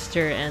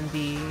rooster and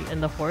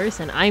the horse,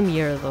 and I'm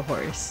year of the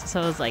horse. So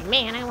I was like,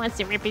 man, I want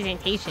some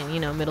representation, you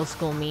know, middle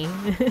school me,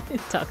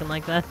 talking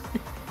like that.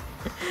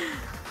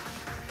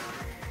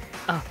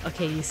 Oh,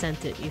 okay, you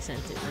sent it. Let me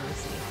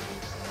see.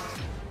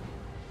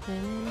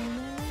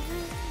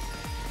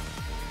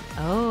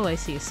 Oh, I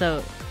see.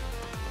 So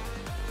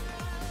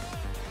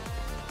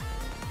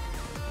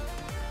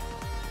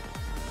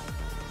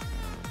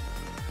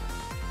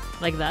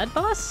like that,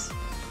 boss?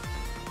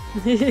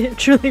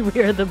 Truly,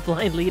 we are the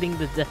blind leading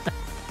the deaf.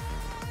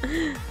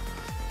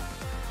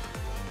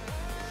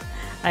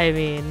 I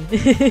mean,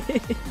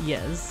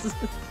 yes.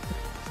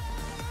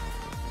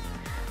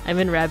 I'm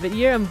in rabbit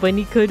year. I'm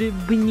bunny coded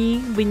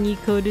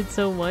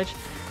so much.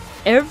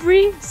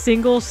 Every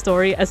single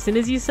story, as soon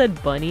as you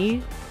said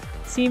bunny,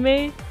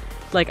 Sime,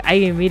 like I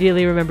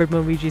immediately remembered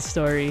Momiji's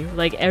story.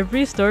 Like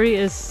every story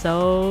is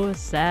so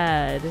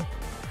sad.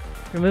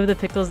 Remove the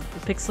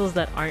pixels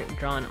that aren't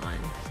drawn on.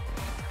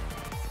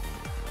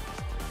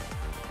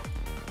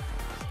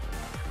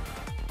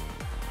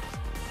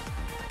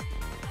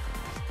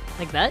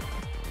 Like that?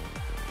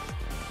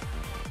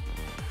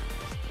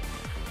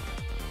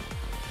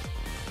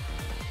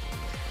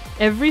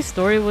 Every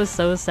story was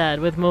so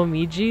sad with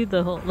Momiji,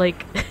 the whole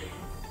like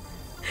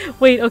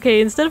wait,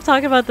 okay, instead of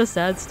talking about the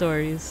sad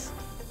stories.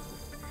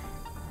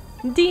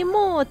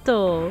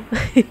 Dimoto!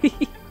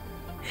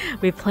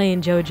 We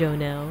playing JoJo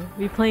now.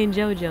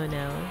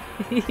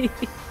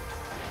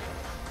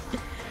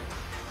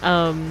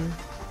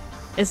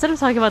 Instead of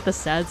talking about the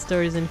sad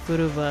stories in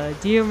Furuba,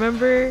 do you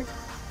remember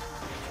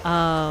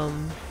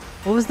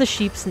what was the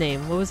sheep's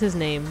name? What was his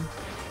name?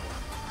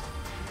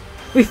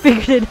 We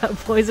figured it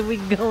out, boys, and we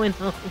going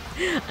home.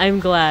 I'm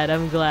glad.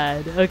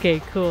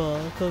 Okay, cool.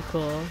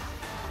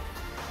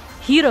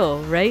 Hiro,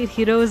 right?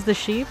 Hiro is the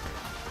sheep?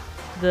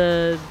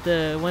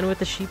 The one with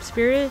the sheep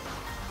spirit?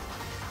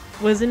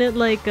 Wasn't it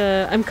like,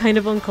 I'm kind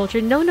of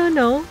uncultured?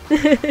 No.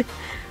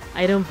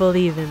 I don't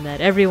believe in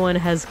that. Everyone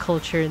has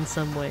culture in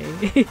some way.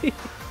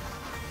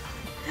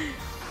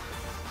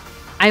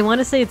 I want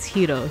to say it's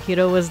Hiro.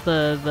 Hiro was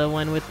the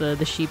one with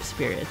the sheep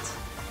spirit.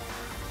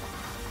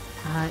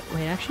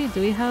 Wait, actually, do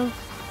we have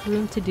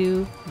room to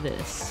do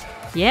this?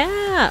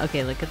 Yeah!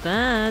 Okay, look at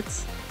that.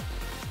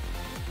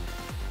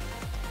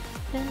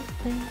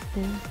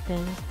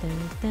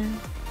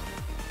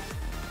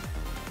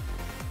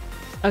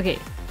 Okay,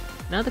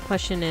 now the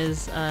question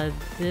is,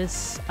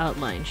 this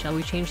outline, shall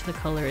we change the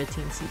color a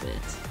teensy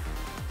bit?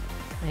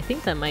 I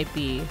think that might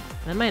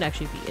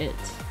actually be it.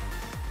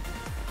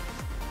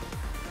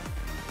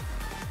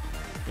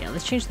 Yeah,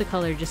 let's change the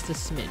color just a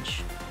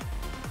smidge.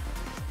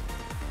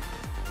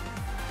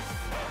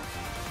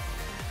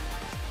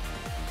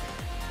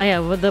 Oh yeah,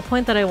 well, the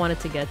point that I wanted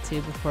to get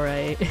to before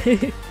I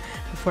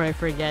before I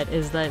forget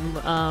is that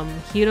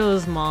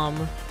Hiro's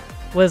mom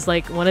was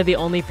like one of the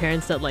only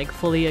parents that like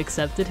fully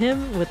accepted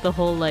him with the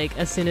whole like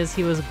as soon as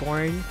he was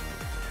born,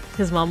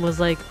 his mom was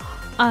like,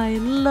 I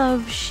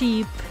love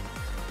sheep.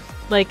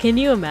 Like, can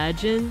you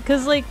imagine?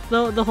 Because like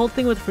the whole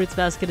thing with Fruits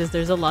Basket is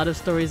there's a lot of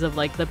stories of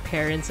like the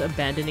parents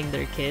abandoning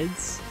their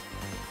kids.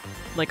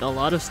 Like a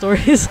lot of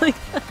stories like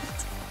that.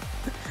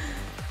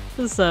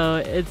 So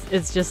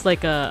it's just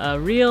like a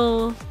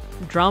real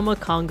drama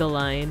conga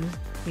line,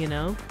 you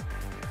know?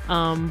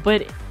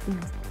 But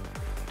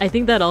I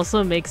think that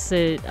also makes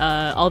it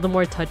all the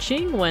more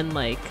touching when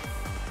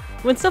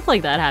stuff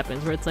like that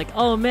happens, where it's like,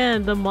 oh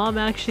man, the mom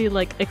actually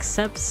like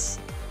accepts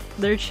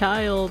their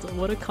child.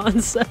 What a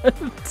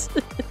concept.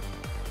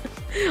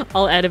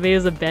 All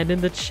animes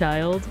abandon the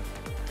child.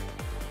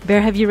 Bear,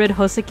 have you read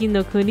Hoseki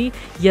no Kuni?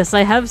 Yes,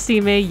 I have,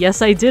 Sime.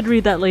 Yes, I did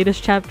read that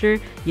latest chapter.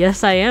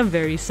 Yes, I am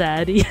very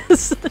sad.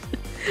 Yes.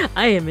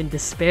 I am in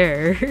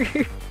despair.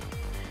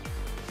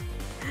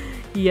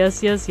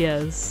 Yes.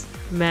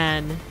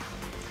 Man.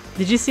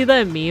 Did you see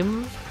that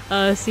meme,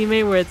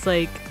 Sime, where it's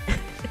like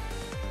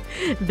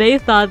they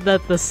thought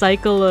that the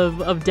cycle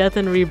of death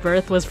and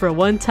rebirth was for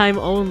one time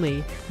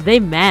only. They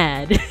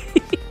mad.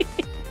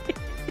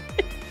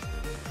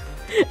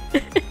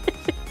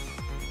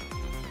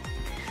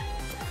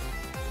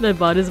 That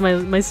bot is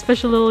my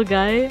special little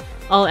guy.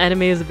 All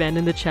anime is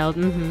abandon the child.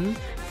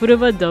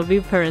 Furuba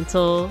Dobi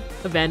parental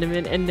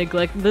abandonment and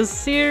neglect. The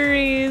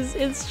series.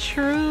 It's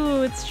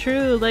true.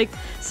 Like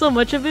so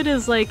much of it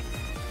is like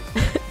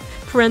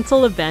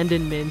parental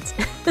abandonment.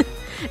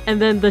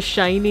 And then the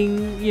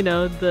shining, you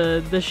know,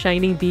 the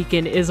shining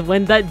beacon is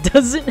when that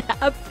doesn't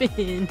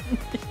happen.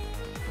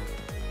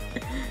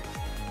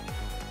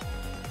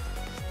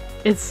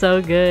 It's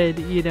so good.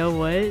 You know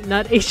what?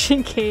 Not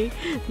HNK,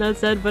 not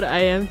sad, but I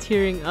am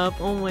tearing up.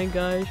 Oh my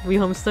gosh. We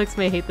homestucks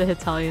may hate the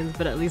Italians,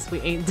 but at least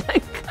we ain't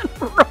that good,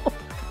 bro.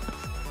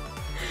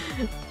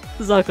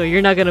 Zako,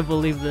 you're not gonna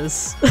believe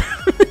this.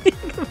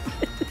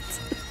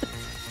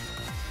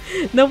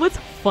 No, what's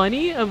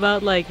funny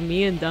about like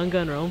me and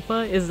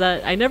Danganronpa is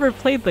that I never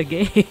played the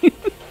game.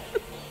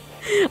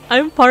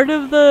 I'm part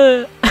of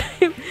the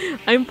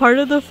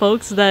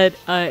folks that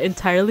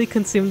entirely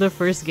consumed the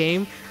first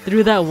game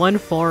through that one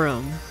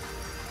forum.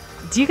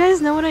 Do you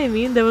guys know what I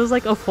mean? There was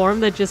like a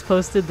forum that just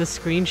posted the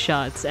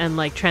screenshots and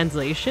like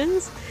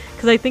translations,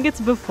 because I think it's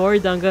before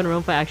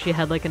Danganronpa actually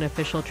had like an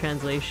official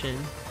translation.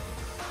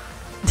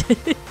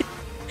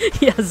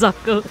 Yeah,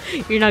 Zako,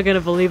 you're not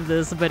gonna believe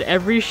this, but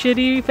every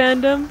shitty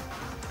fandom,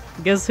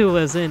 guess who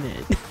was in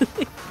it?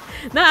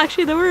 No,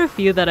 actually there were a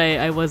few that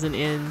I wasn't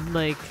in.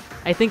 Like,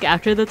 I think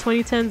after the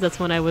 2010s, that's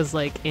when I was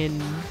like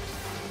in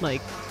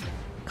like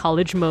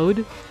college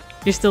mode.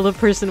 You're still a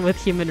person with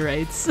human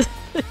rights.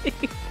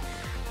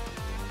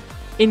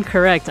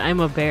 Incorrect, I'm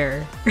a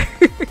bear.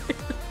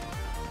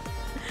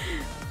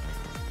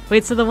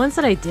 Wait, so the ones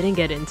that I didn't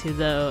get into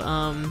though,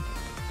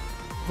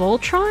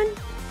 Voltron?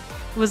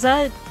 Is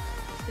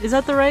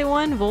that the right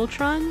one?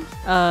 Voltron?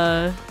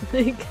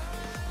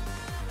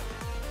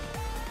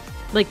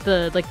 like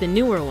the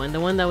newer one, the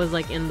one that was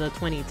like in the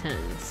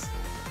 2010s.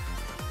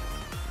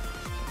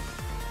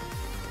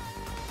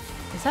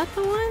 Is that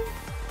the one?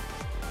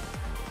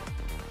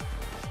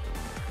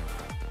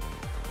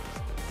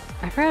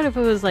 I forgot if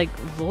it was like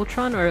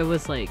Voltron or it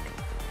was like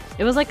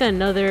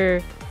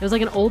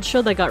an old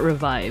show that got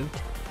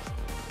revived.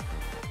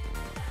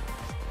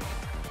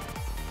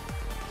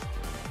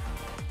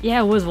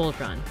 Yeah, it was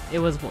Voltron.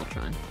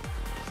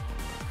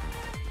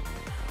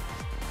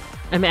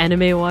 I'm an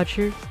anime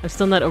watcher. I'm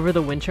still not over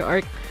the winter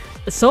arc.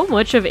 So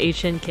much of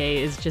HNK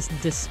is just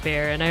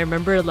despair, and I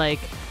remember like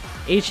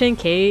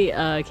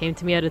HNK came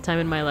to me at a time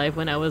in my life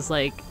when I was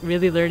like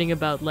really learning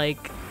about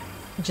like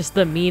just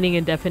the meaning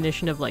and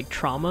definition of like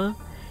trauma,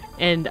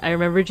 and I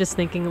remember just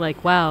thinking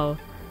like, wow,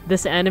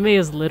 this anime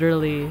is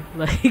literally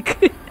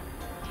like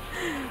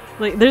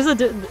like there's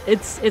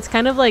it's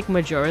kind of like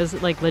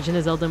Majora's, like Legend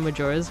of Zelda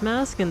Majora's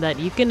Mask, in that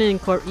you can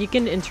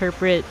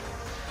interpret,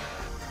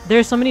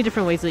 there's so many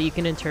different ways that you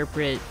can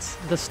interpret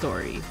the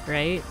story,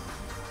 right?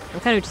 I'm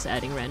kind of just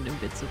adding random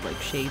bits of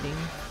like shading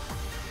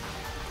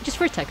just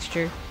for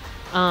texture.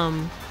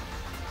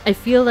 I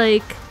feel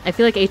like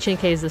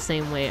HNK is the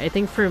same way. I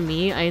think for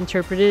me, I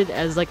interpret it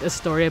as like a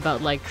story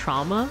about like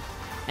trauma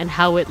and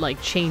how it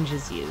like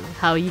changes you,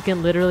 how you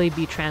can literally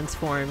be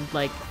transformed,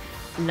 like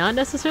not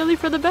necessarily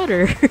for the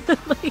better,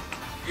 like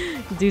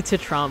due to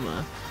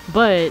trauma.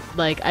 But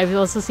like I've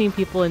also seen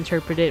people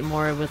interpret it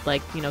more with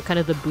like, you know, kind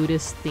of the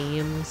Buddhist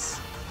themes.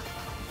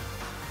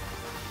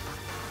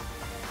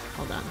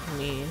 Hold on, let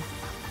me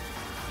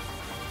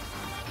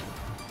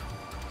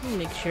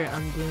make sure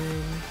I'm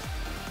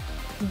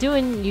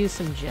doing you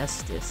some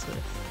justice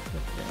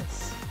with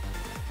this.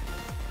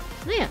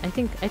 Oh, yeah, I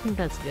think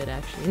that's good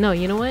actually. No,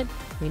 you know what?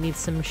 We need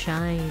some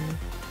shine.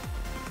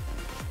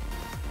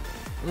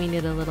 We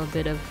need a little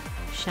bit of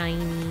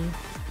shiny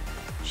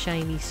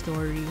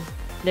story.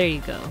 There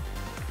you go.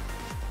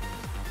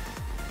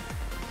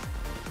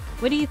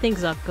 What do you think,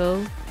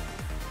 Zako?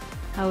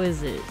 How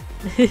is it?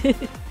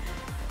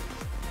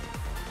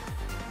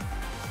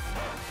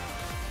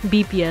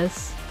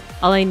 BPS.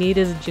 All I need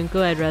is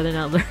Junko, I'd rather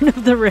not learn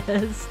of the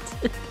rest.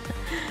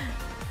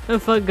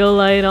 Fuck Go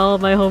Lion, all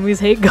my homies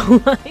hate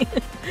Go Lion.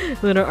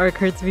 Lunar Arc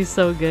hurts me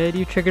so good.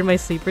 You triggered my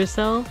sleeper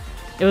cell.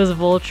 It was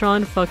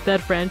Voltron, fuck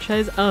that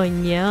franchise. Oh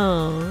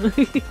no.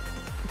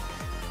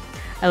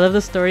 I love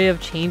the story of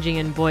changing,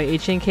 and boy,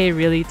 HNK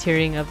really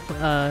tearing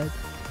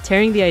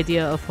the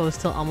idea of foes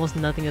till almost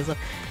nothing is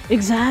left.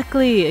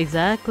 Exactly.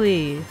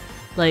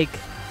 Like,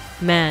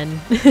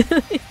 man.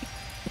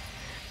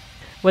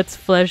 What's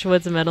flesh,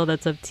 what's metal,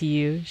 that's up to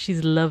you.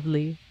 She's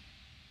lovely.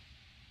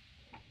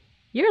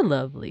 You're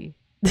lovely.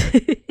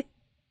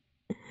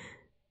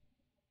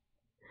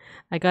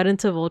 I got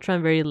into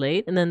Voltron very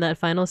late, and then that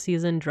final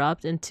season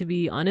dropped, and to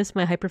be honest,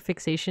 my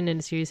hyperfixation in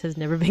the series has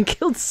never been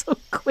killed so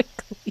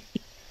quickly.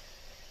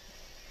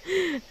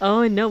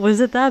 Oh no, was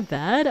it that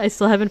bad? I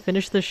still haven't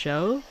finished the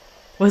show?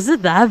 Was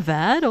it that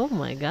bad? Oh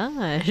my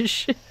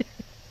gosh.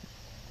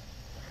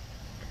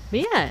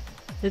 But yeah,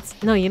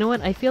 no, you know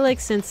what? I feel like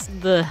since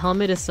the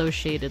helmet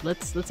associated,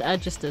 let's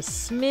add just a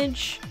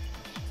smidge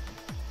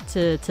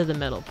to the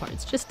metal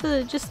parts. Just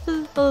a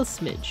little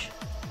smidge.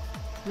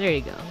 There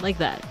you go, like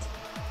that.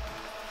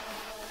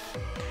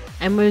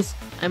 I'm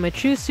a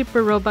true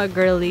super robot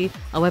girly.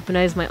 I'll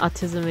weaponize my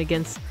autism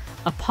against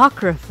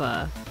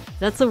Apocrypha.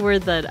 That's a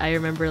word that I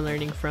remember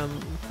learning from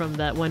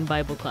that one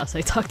Bible class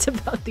I talked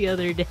about the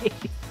other day.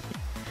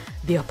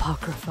 The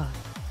Apocrypha.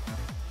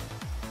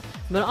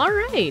 But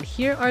alright,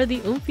 here are the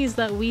oomfies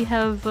that we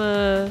have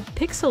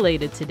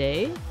pixelated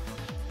today.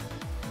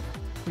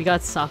 We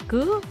got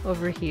Saku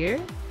over here.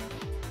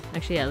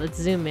 Actually, yeah, let's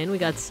zoom in. We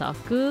got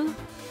Saku.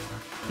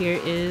 Here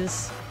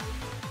is...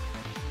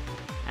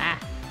 Ah,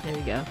 there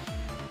we go.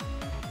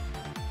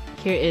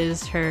 Here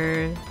is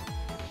her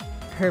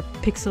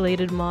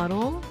pixelated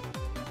model.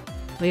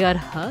 We got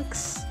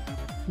Hux.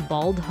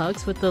 Bald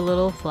Hux with the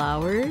little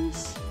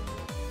flowers.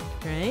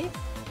 Right?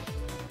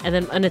 And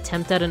then an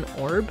attempt at an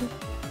orb.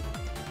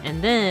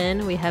 And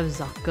then we have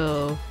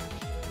Zako.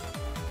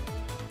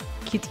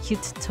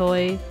 Cute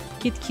toy.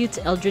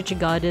 Cute eldritch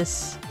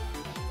goddess.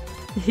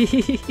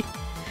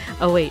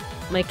 Oh wait,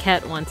 my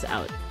cat wants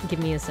out. Give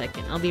me a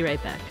second. I'll be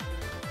right back.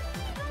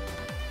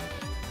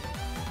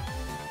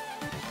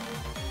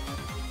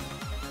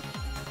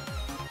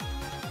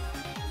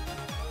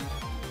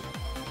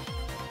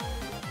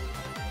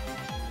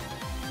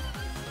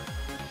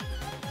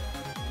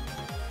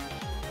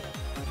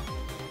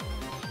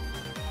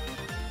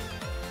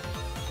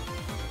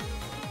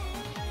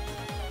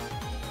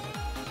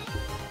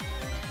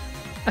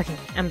 Okay,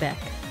 I'm back.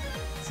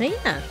 So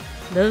yeah,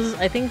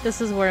 I think this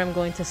is where I'm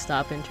going to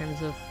stop in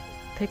terms of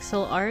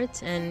pixel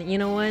art, and you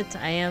know what?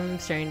 I am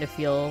starting to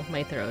feel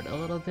my throat a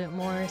little bit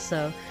more,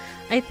 so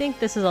I think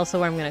this is also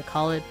where I'm going to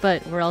call it,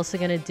 but we're also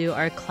going to do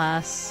our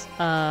class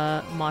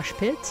mosh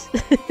pit.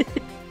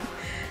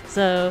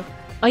 So,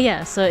 oh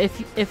yeah, so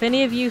if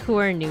any of you who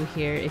are new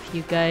here, if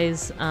you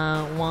guys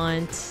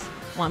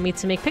want me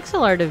to make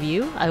pixel art of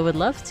you, I would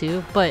love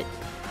to, but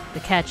the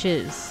catch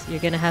is,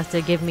 you're gonna have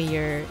to give me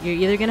you're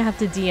either gonna have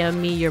to DM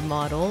me your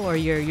model or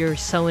your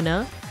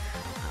Sona,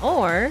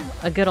 or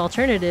a good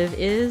alternative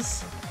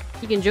is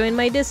you can join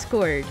my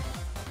Discord,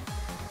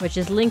 which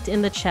is linked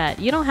in the chat.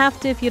 You don't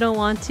have to if you don't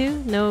want to,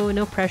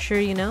 no pressure,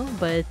 you know,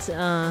 but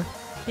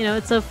you know,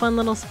 it's a fun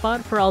little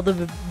spot for all the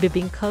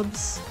bibbing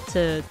cubs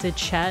to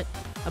chat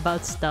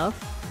about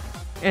stuff.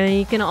 And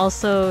you can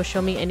also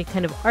show me any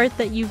kind of art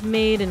that you've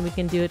made, and we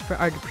can do it for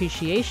art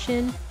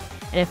appreciation.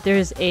 And if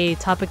there's a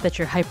topic that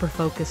you're hyper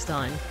focused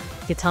on,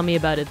 you can tell me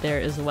about it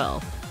there as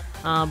well.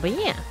 But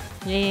yeah.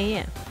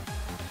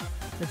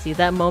 Let's see,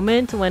 that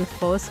moment when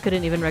Fos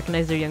couldn't even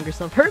recognize their younger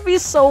self hurt me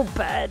so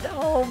bad.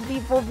 Oh,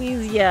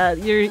 beeplebees, yeah,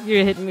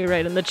 you're hitting me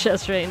right in the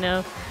chest right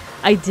now.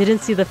 I didn't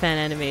see the fan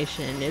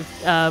animation.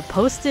 If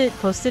post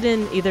it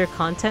in either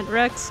content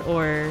Rex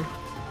or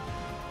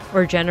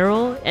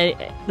general.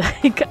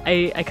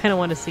 I kind of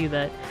want to see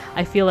that.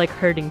 I feel like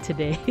hurting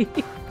today.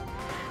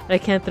 I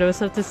can't throw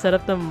stuff to set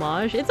up the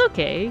mosh. It's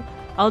okay.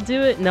 I'll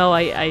do it. No,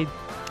 I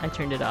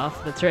turned it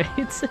off. That's right.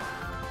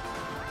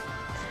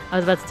 I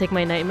was about to take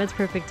my night meds.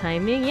 Perfect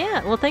timing.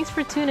 Yeah. Well, thanks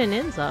for tuning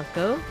in,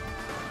 Zako.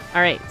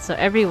 All right. So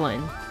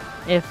everyone,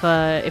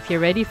 if you're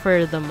ready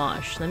for the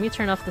mosh, let me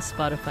turn off the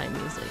Spotify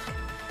music.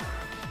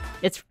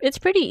 It's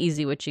pretty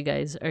easy what you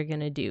guys are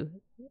gonna do.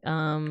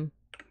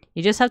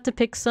 You just have to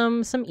pick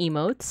some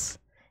emotes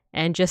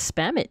and just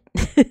spam it.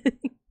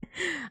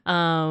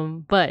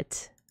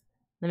 But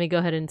let me go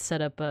ahead and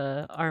set up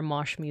our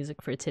mosh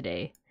music for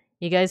today.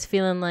 You guys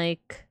feeling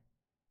like?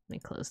 Let me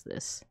close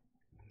this.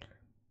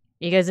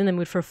 You guys in the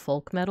mood for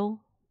folk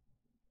metal?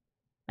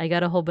 I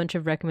got a whole bunch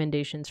of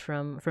recommendations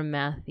from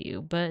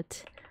Matthew,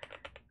 but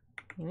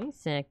give me a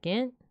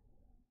second.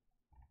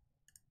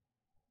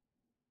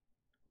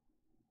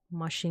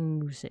 Moshing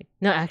music.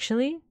 No,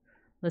 actually,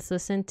 let's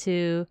listen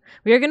to.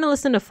 We are gonna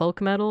listen to folk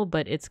metal,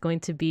 but it's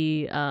going to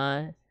be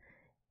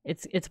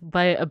it's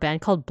by a band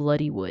called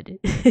Bloodywood.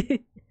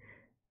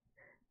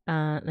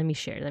 Let me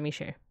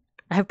share.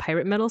 I have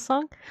pirate metal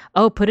song.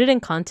 Oh, put it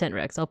in content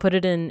Rex. I'll put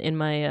it in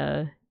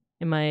my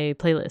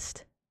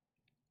playlist.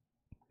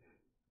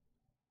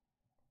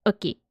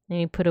 Okay, let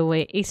me put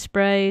away a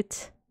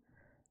sprite.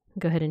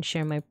 Go ahead and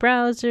share my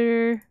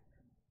browser.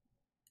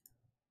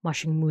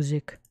 Moshing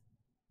music.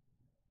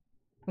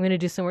 I'm gonna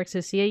do some work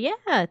to see it.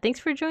 Yeah, thanks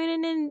for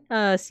joining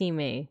in,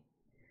 C-May.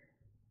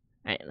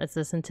 Alright, let's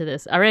listen to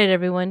this. Alright,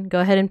 everyone, go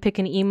ahead and pick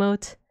an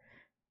emote.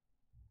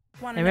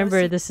 And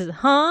remember, this is...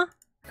 Huh?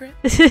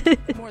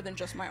 More than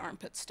just my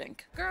armpits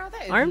stink. Girl,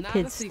 that is Armpit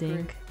not a stink.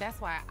 secret. That's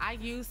why I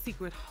use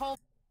secret hole.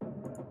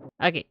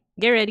 Okay,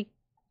 get ready.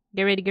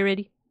 Get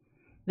ready.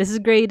 This is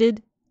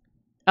graded.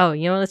 Oh,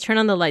 you know what? Let's turn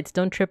on the lights.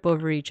 Don't trip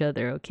over each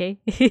other, okay?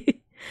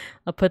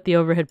 I'll put the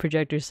overhead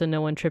projector so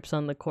no one trips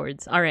on the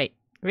cords. Alright,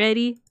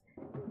 ready?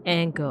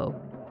 And go.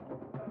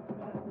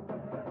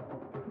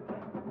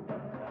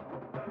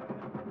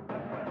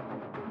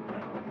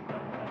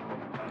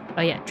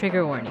 Oh yeah,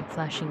 trigger warning,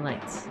 flashing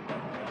lights.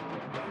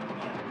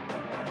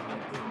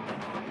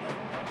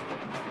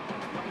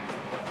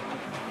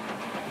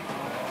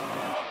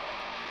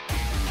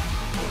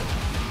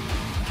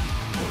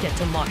 Get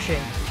to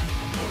moshing.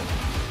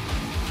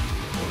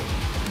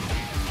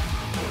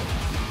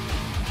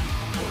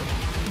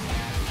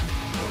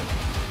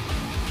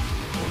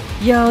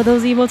 Yo,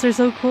 those emotes are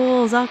so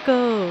cool,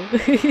 Zako. I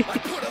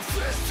put a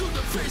fist to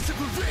the face of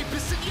a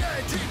rapist, and yeah,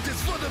 I take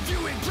this for the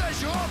viewing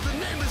pleasure of the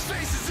nameless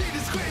faces in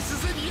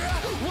disgraces, and yeah,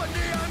 one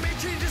day I may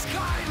change this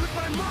kind with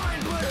my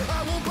mind, but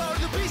I won't bow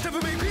to the beast,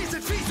 never make peace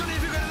and feast on it.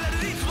 If you're gonna let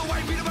it eat to the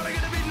white beat, I'm gonna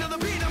get a beat another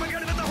beat, I'm gonna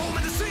get the home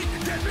in the seat,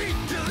 dead beat,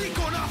 delete,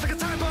 going off like a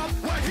time bomb,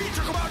 white heat,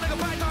 trickle out like a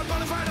python,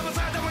 bonafide on my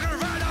side, then we're gonna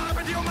ride on up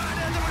into your mind,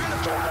 and then we're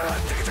gonna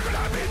take it to the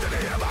beat, to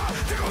the hammer,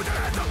 take it to the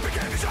head, up,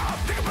 begin to shop,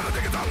 take it, take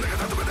it, take it, take it,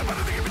 take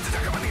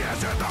it,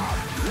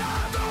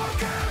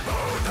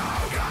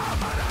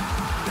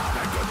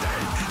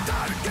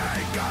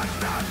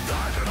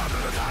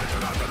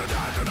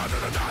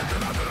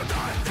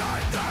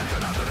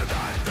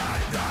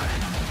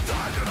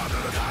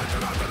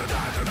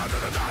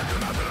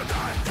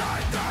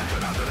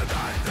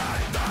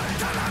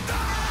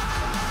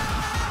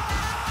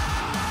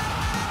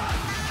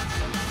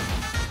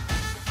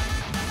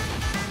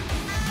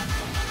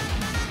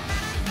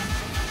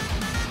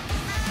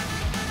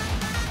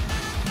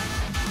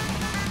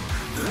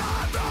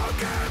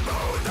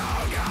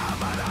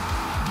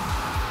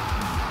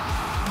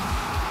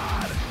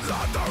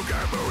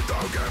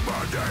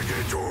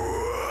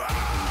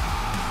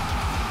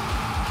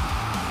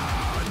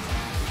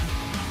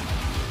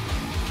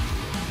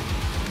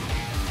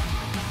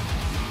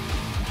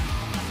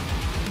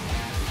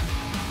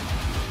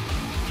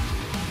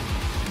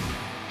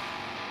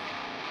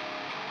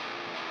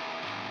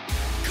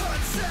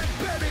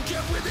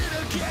 get with it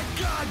again,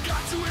 God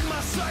got you in my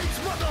sights,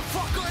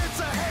 motherfucker, it's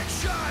a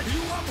headshot.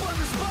 You up on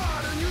the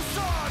spot and you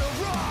start to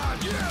run.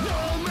 Yeah,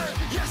 no man,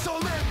 yes, oh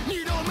man,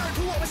 need no man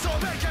who always so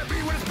bad can't be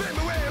when it's been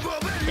away.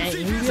 Dang,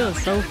 he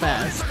goes so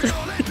fast.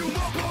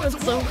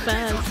 That's so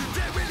fast.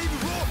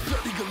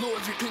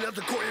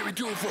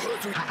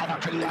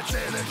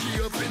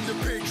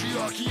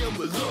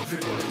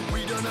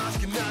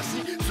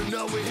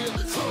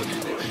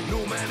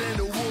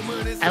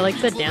 I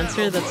like the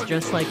dancer that's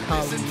dressed like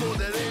Colin.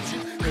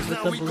 Like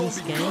with the blue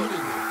skin.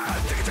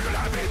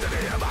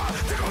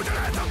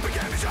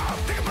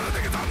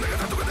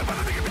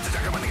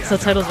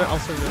 Subtitles are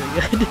also really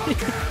good.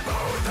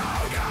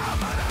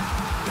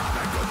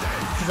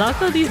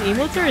 Zako, these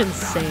emotes are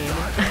insane.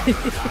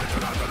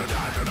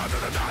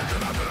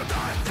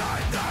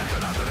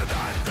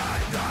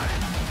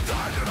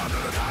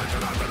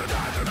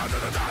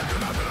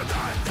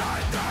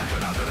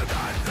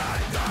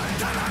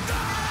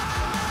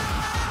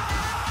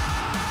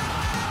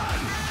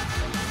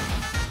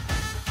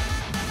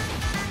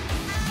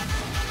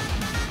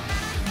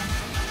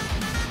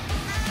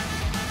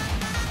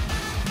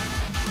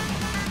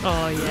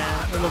 Oh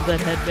yeah, I love that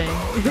headbang.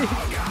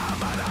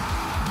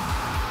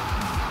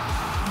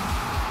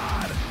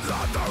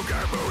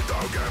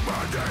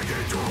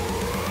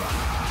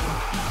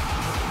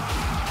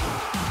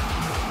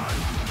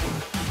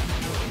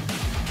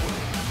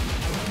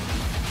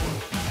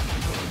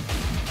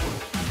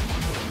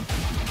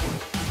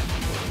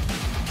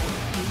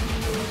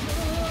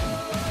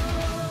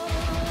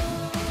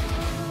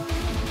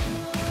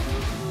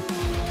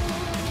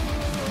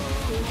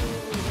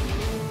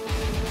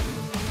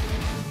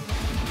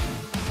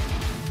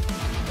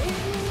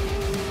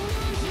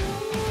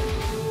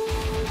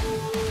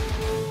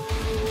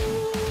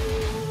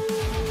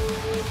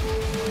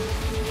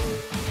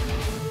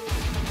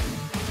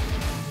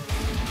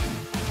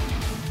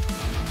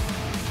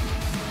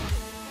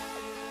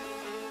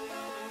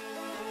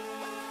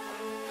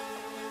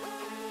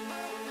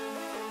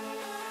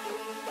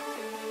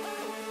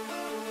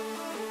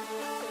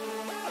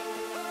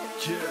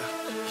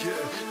 Yeah,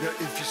 now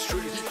if you're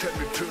straight, time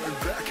to turn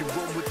back and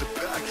run with the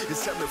pack.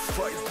 It's time to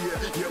fight,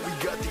 yeah, we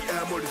got the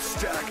ammo to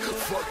stack.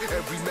 Fuck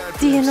every man for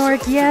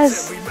Dianork, himself,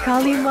 yes! every man for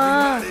Kalima! every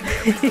man and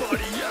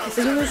everybody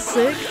else. Isn't this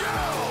sick?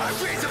 I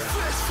raise a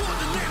fist for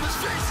the nameless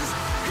faces.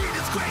 He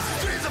disgraces,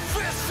 raise a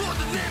fist for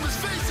the nameless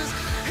faces.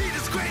 He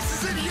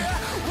disgraces, and yeah,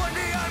 one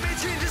day I may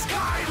change his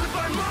kind with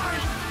my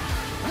mind.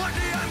 One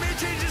day I may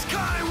change his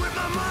kind with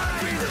my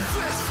mind. Raise a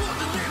fist for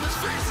the nameless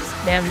faces.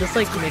 Damn, this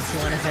like makes me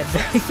want to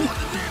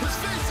headbang.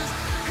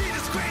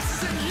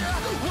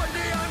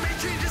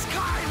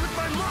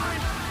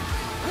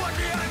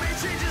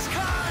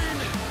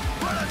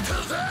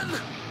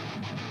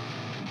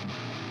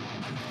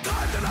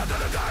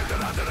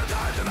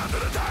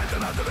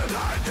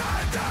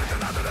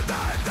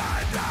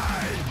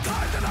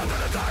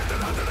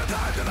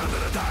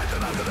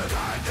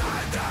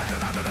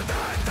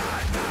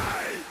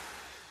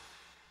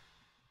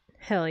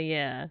 Hell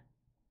yeah.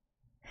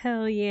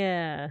 Hell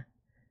yeah.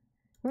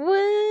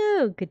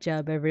 Woo! Good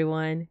job,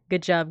 everyone.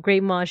 Good job.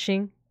 Great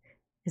moshing.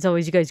 As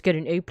always, you guys get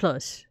an A+.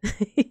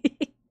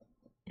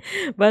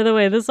 By the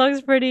way, this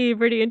song's pretty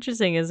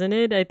interesting, isn't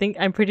it?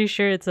 I'm pretty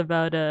sure it's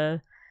about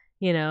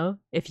you know,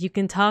 if you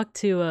can talk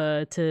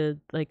to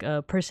like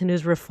a person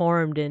who's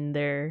reformed in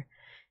their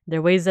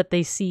ways that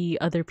they see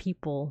other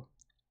people,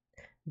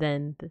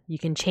 then you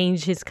can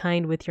change his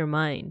kind with your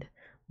mind.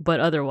 But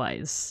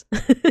otherwise,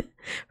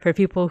 for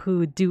people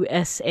who do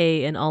SA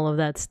and all of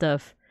that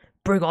stuff,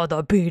 bring all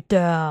the beat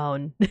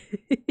down.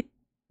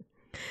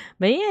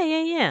 But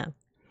yeah.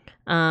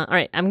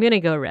 Alright, I'm gonna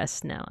go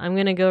rest now. I'm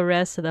gonna go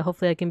rest so that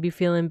hopefully I can be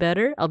feeling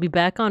better. I'll be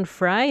back on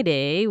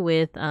Friday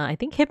with, I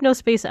think,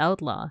 Hypnospace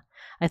Outlaw.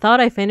 I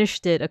thought I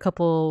finished it a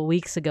couple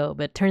weeks ago,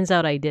 but turns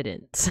out I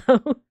didn't.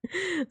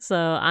 So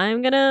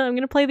I'm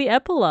gonna play the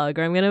epilogue,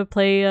 or I'm gonna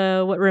play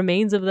what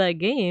remains of that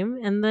game,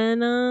 and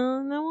then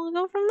we'll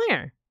go from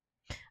there.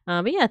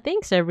 But yeah,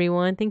 thanks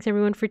everyone. Thanks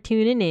everyone for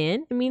tuning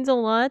in. It means a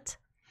lot.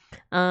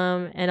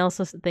 And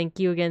also thank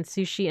you again,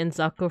 Sushi and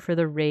Zako, for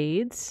the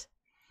raids.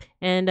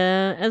 And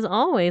as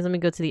always, let me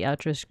go to the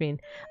outro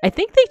screen. I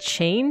think they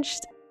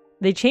changed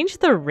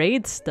the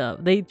raid stuff.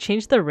 They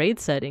changed the raid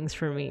settings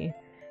for me.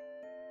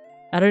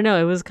 I don't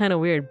know, it was kind of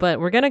weird, but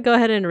we're gonna go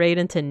ahead and raid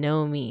into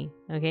Know Me,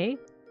 okay?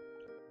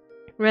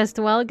 Rest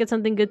well, get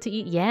something good to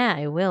eat. Yeah,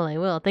 I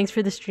will. Thanks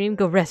for the stream.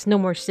 Go rest, no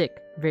more sick.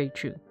 Very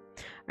true.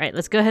 Alright,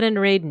 let's go ahead and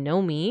raid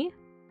Know Me.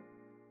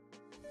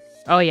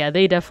 Oh yeah,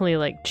 they definitely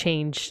like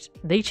changed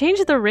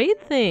the raid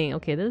thing.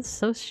 Okay, this is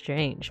so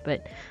strange,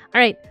 but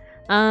alright.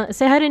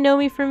 Say hi to Know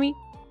Me for me,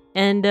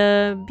 and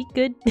be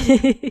good.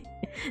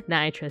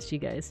 Nah, I trust you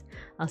guys.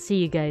 I'll see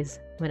you guys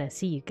when I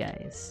see you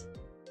guys.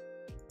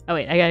 Oh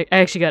wait, I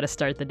actually gotta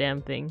start the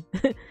damn thing.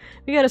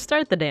 We gotta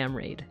start the damn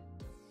raid.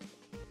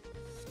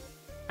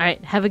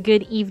 Alright, have a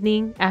good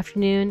evening,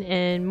 afternoon,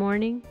 and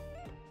morning,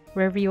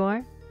 wherever you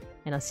are,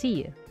 and I'll see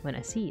you when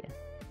I see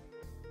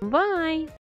you. Bye!